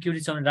साथीहरूले आफ्नो क्युरी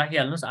छ भने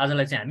राखिहाल्नुहोस्।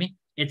 आजलाई चाहिँ हामी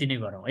यति नै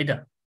गरौँ है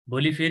त।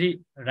 भोलि फेरि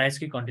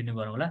राइसकै कन्टिन्यू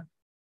गरौँला।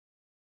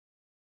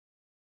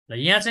 ल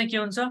यहाँ चाहिँ के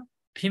हुन्छ,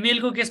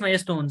 फिमेलको केसमा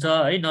यस्तो हुन्छ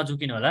है,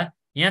 नझुकिनु होला।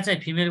 यहाँ चाहिँ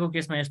फिमेलको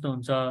केसमा यस्तो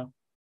हुन्छ।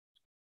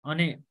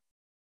 अनि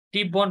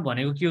टिप बर्न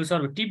भनेको के हो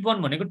सर? टिप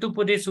बर्न भनेको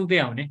टुप्पोदेखि सुक्दै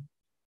आउने,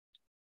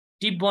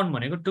 टिप बर्न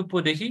भनेको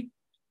टुप्पोदेखि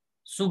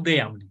सुक्दै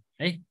आउने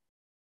है,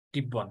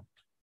 टिप बर्न।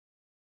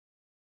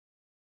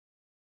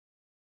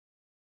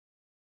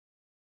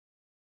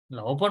 ल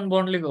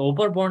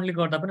होपर बर्नले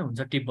गर्दा पनि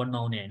हुन्छ टिप बर्न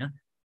नहुने होइन।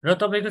 र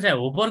तपाईँको चाहिँ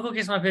होपरको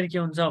केसमा फेरि के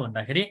हुन्छ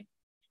भन्दाखेरि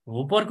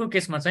होपरको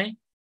केसमा चाहिँ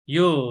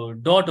यो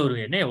डटहरू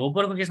हेर्ने,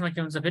 होपरको केसमा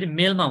के हुन्छ फेरि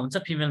मेलमा हुन्छ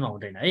फिमेलमा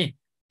हुँदैन है।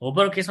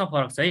 होपरको केसमा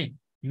फरक छ है,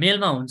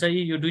 मेलमा हुन्छ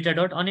यो दुईटा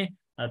डट, अनि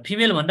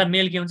फिमेल भन्दा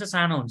मेल के हुन्छ,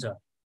 सानो हुन्छ।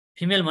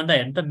 फिमेल भन्दा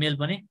हेर्नु त मेल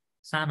पनि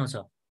सानो छ।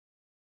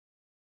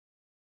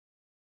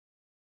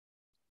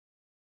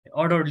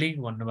 अर्डर लिङ्क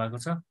भन्नुभएको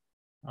छ,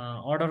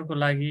 अर्डरको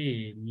लागि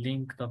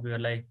लिङ्क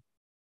तपाईँहरूलाई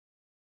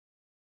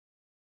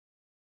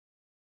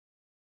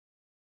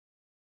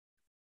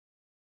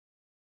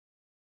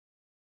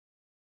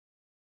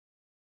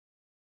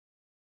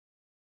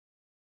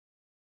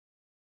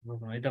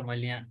है त।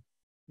 मैले यहाँ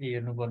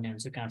हेर्नुपर्ने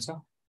हुन्छ कहाँ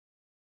छ।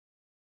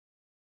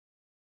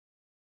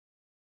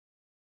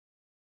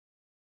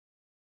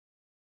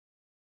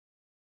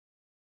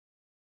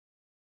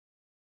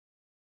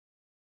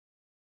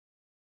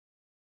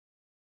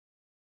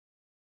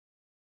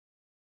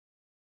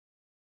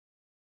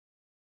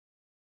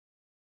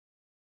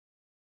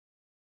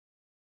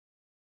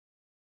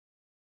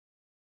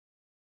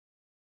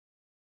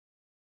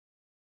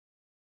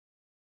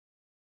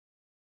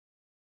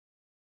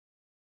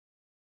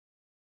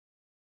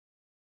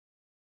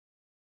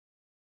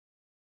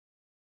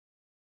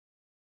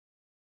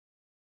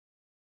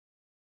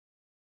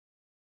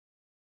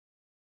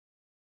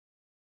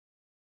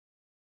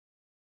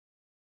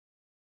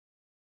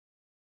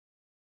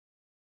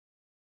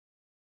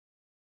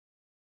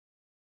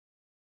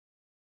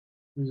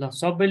 ल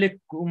सबैले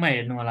उमा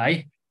हेर्नु होला है,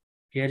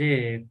 के अरे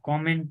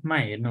कमेन्टमा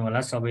हेर्नु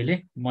होला सबैले।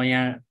 म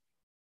यहाँ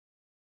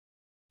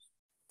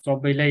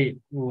सबैलाई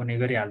ऊ हुने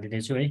गरी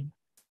हालिदिँदैछु है,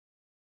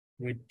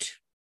 वेट।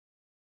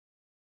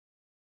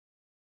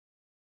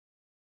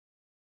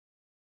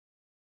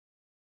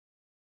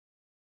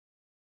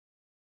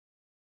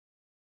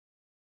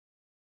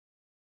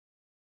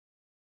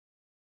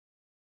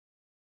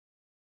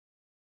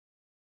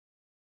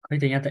 खै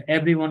त यहाँ त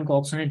एभ्री वानको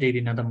अप्सनै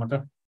दिँदिनँ त म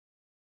त।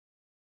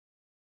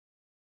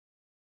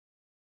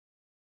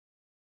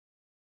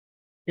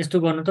 यस्तो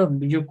गर्नु त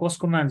यो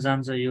कसकोमा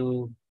जान्छ यो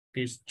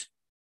पेस्ट,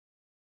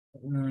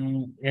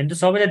 हेर्नु त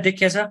सबैलाई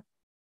देखिया छ,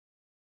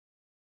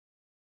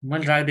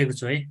 मैले राखिदिएको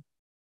छु है।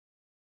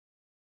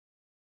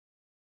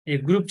 ए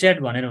ग्रुप च्याट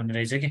भनेर हुने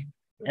रहेछ कि,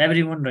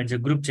 एभ्री वान रहन्छ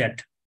ग्रुप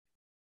च्याट।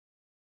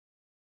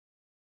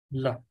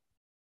 ल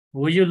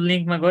हो यो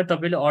लिङ्कमा गएर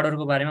तपाईँले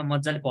अर्डरको बारेमा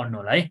मजाले पढ्नु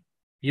होला है।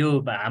 यो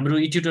हाम्रो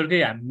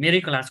इट्युटरकै मेरै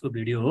क्लासको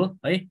भिडियो हो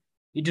है,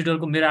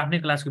 इट्युटरको मेरो आफ्नै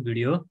क्लासको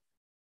भिडियो हो।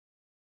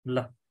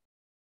 ल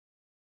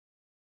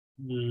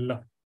ल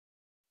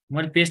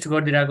मैले पेस्ट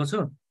गरिदिइरहेको छु,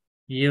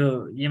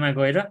 यो यमा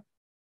गएर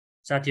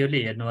साथीहरूले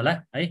हेर्नु होला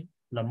है।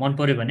 ल मन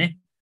पर्यो भने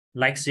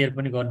लाइक सेयर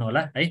पनि गर्नु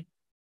होला है।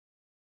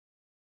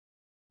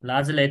 ल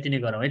आजलाई यति नै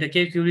गरौँ है त।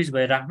 केही क्युरिज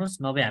भएर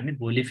राख्नुहोस्, नभए हामी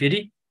भोलि फेरि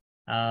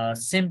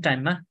सेम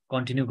टाइममा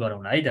कन्टिन्यू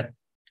गरौँ है त।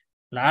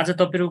 ल आज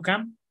तपाईँहरूको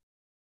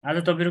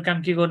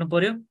काम के गर्नु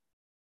पर्यो,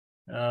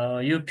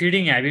 यो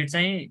फिडिङ ह्याबिट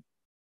चाहिँ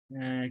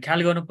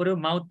ख्याल गर्नु पर्यो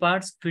माउथ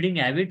पार्ट्स फिडिङ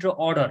ह्याबिट र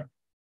अर्डर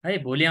है।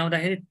 भोलि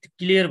आउँदाखेरि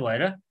क्लियर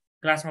भएर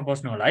क्लासमा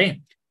बस्नु होला है।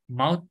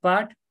 माउथ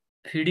पार्ट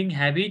फिडिङ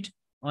ह्याबिट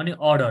अनि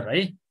अर्डर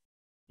है।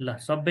 ल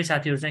सबै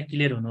साथीहरू चाहिँ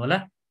क्लियर हुनु होला।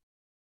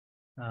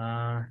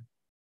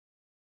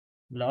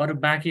 ल अरू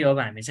बाँकी अब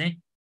हामी चाहिँ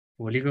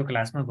भोलिको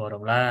क्लासमा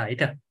गरौँला है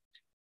त।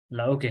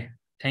 ल okay,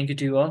 thank you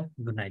to you all,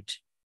 good night.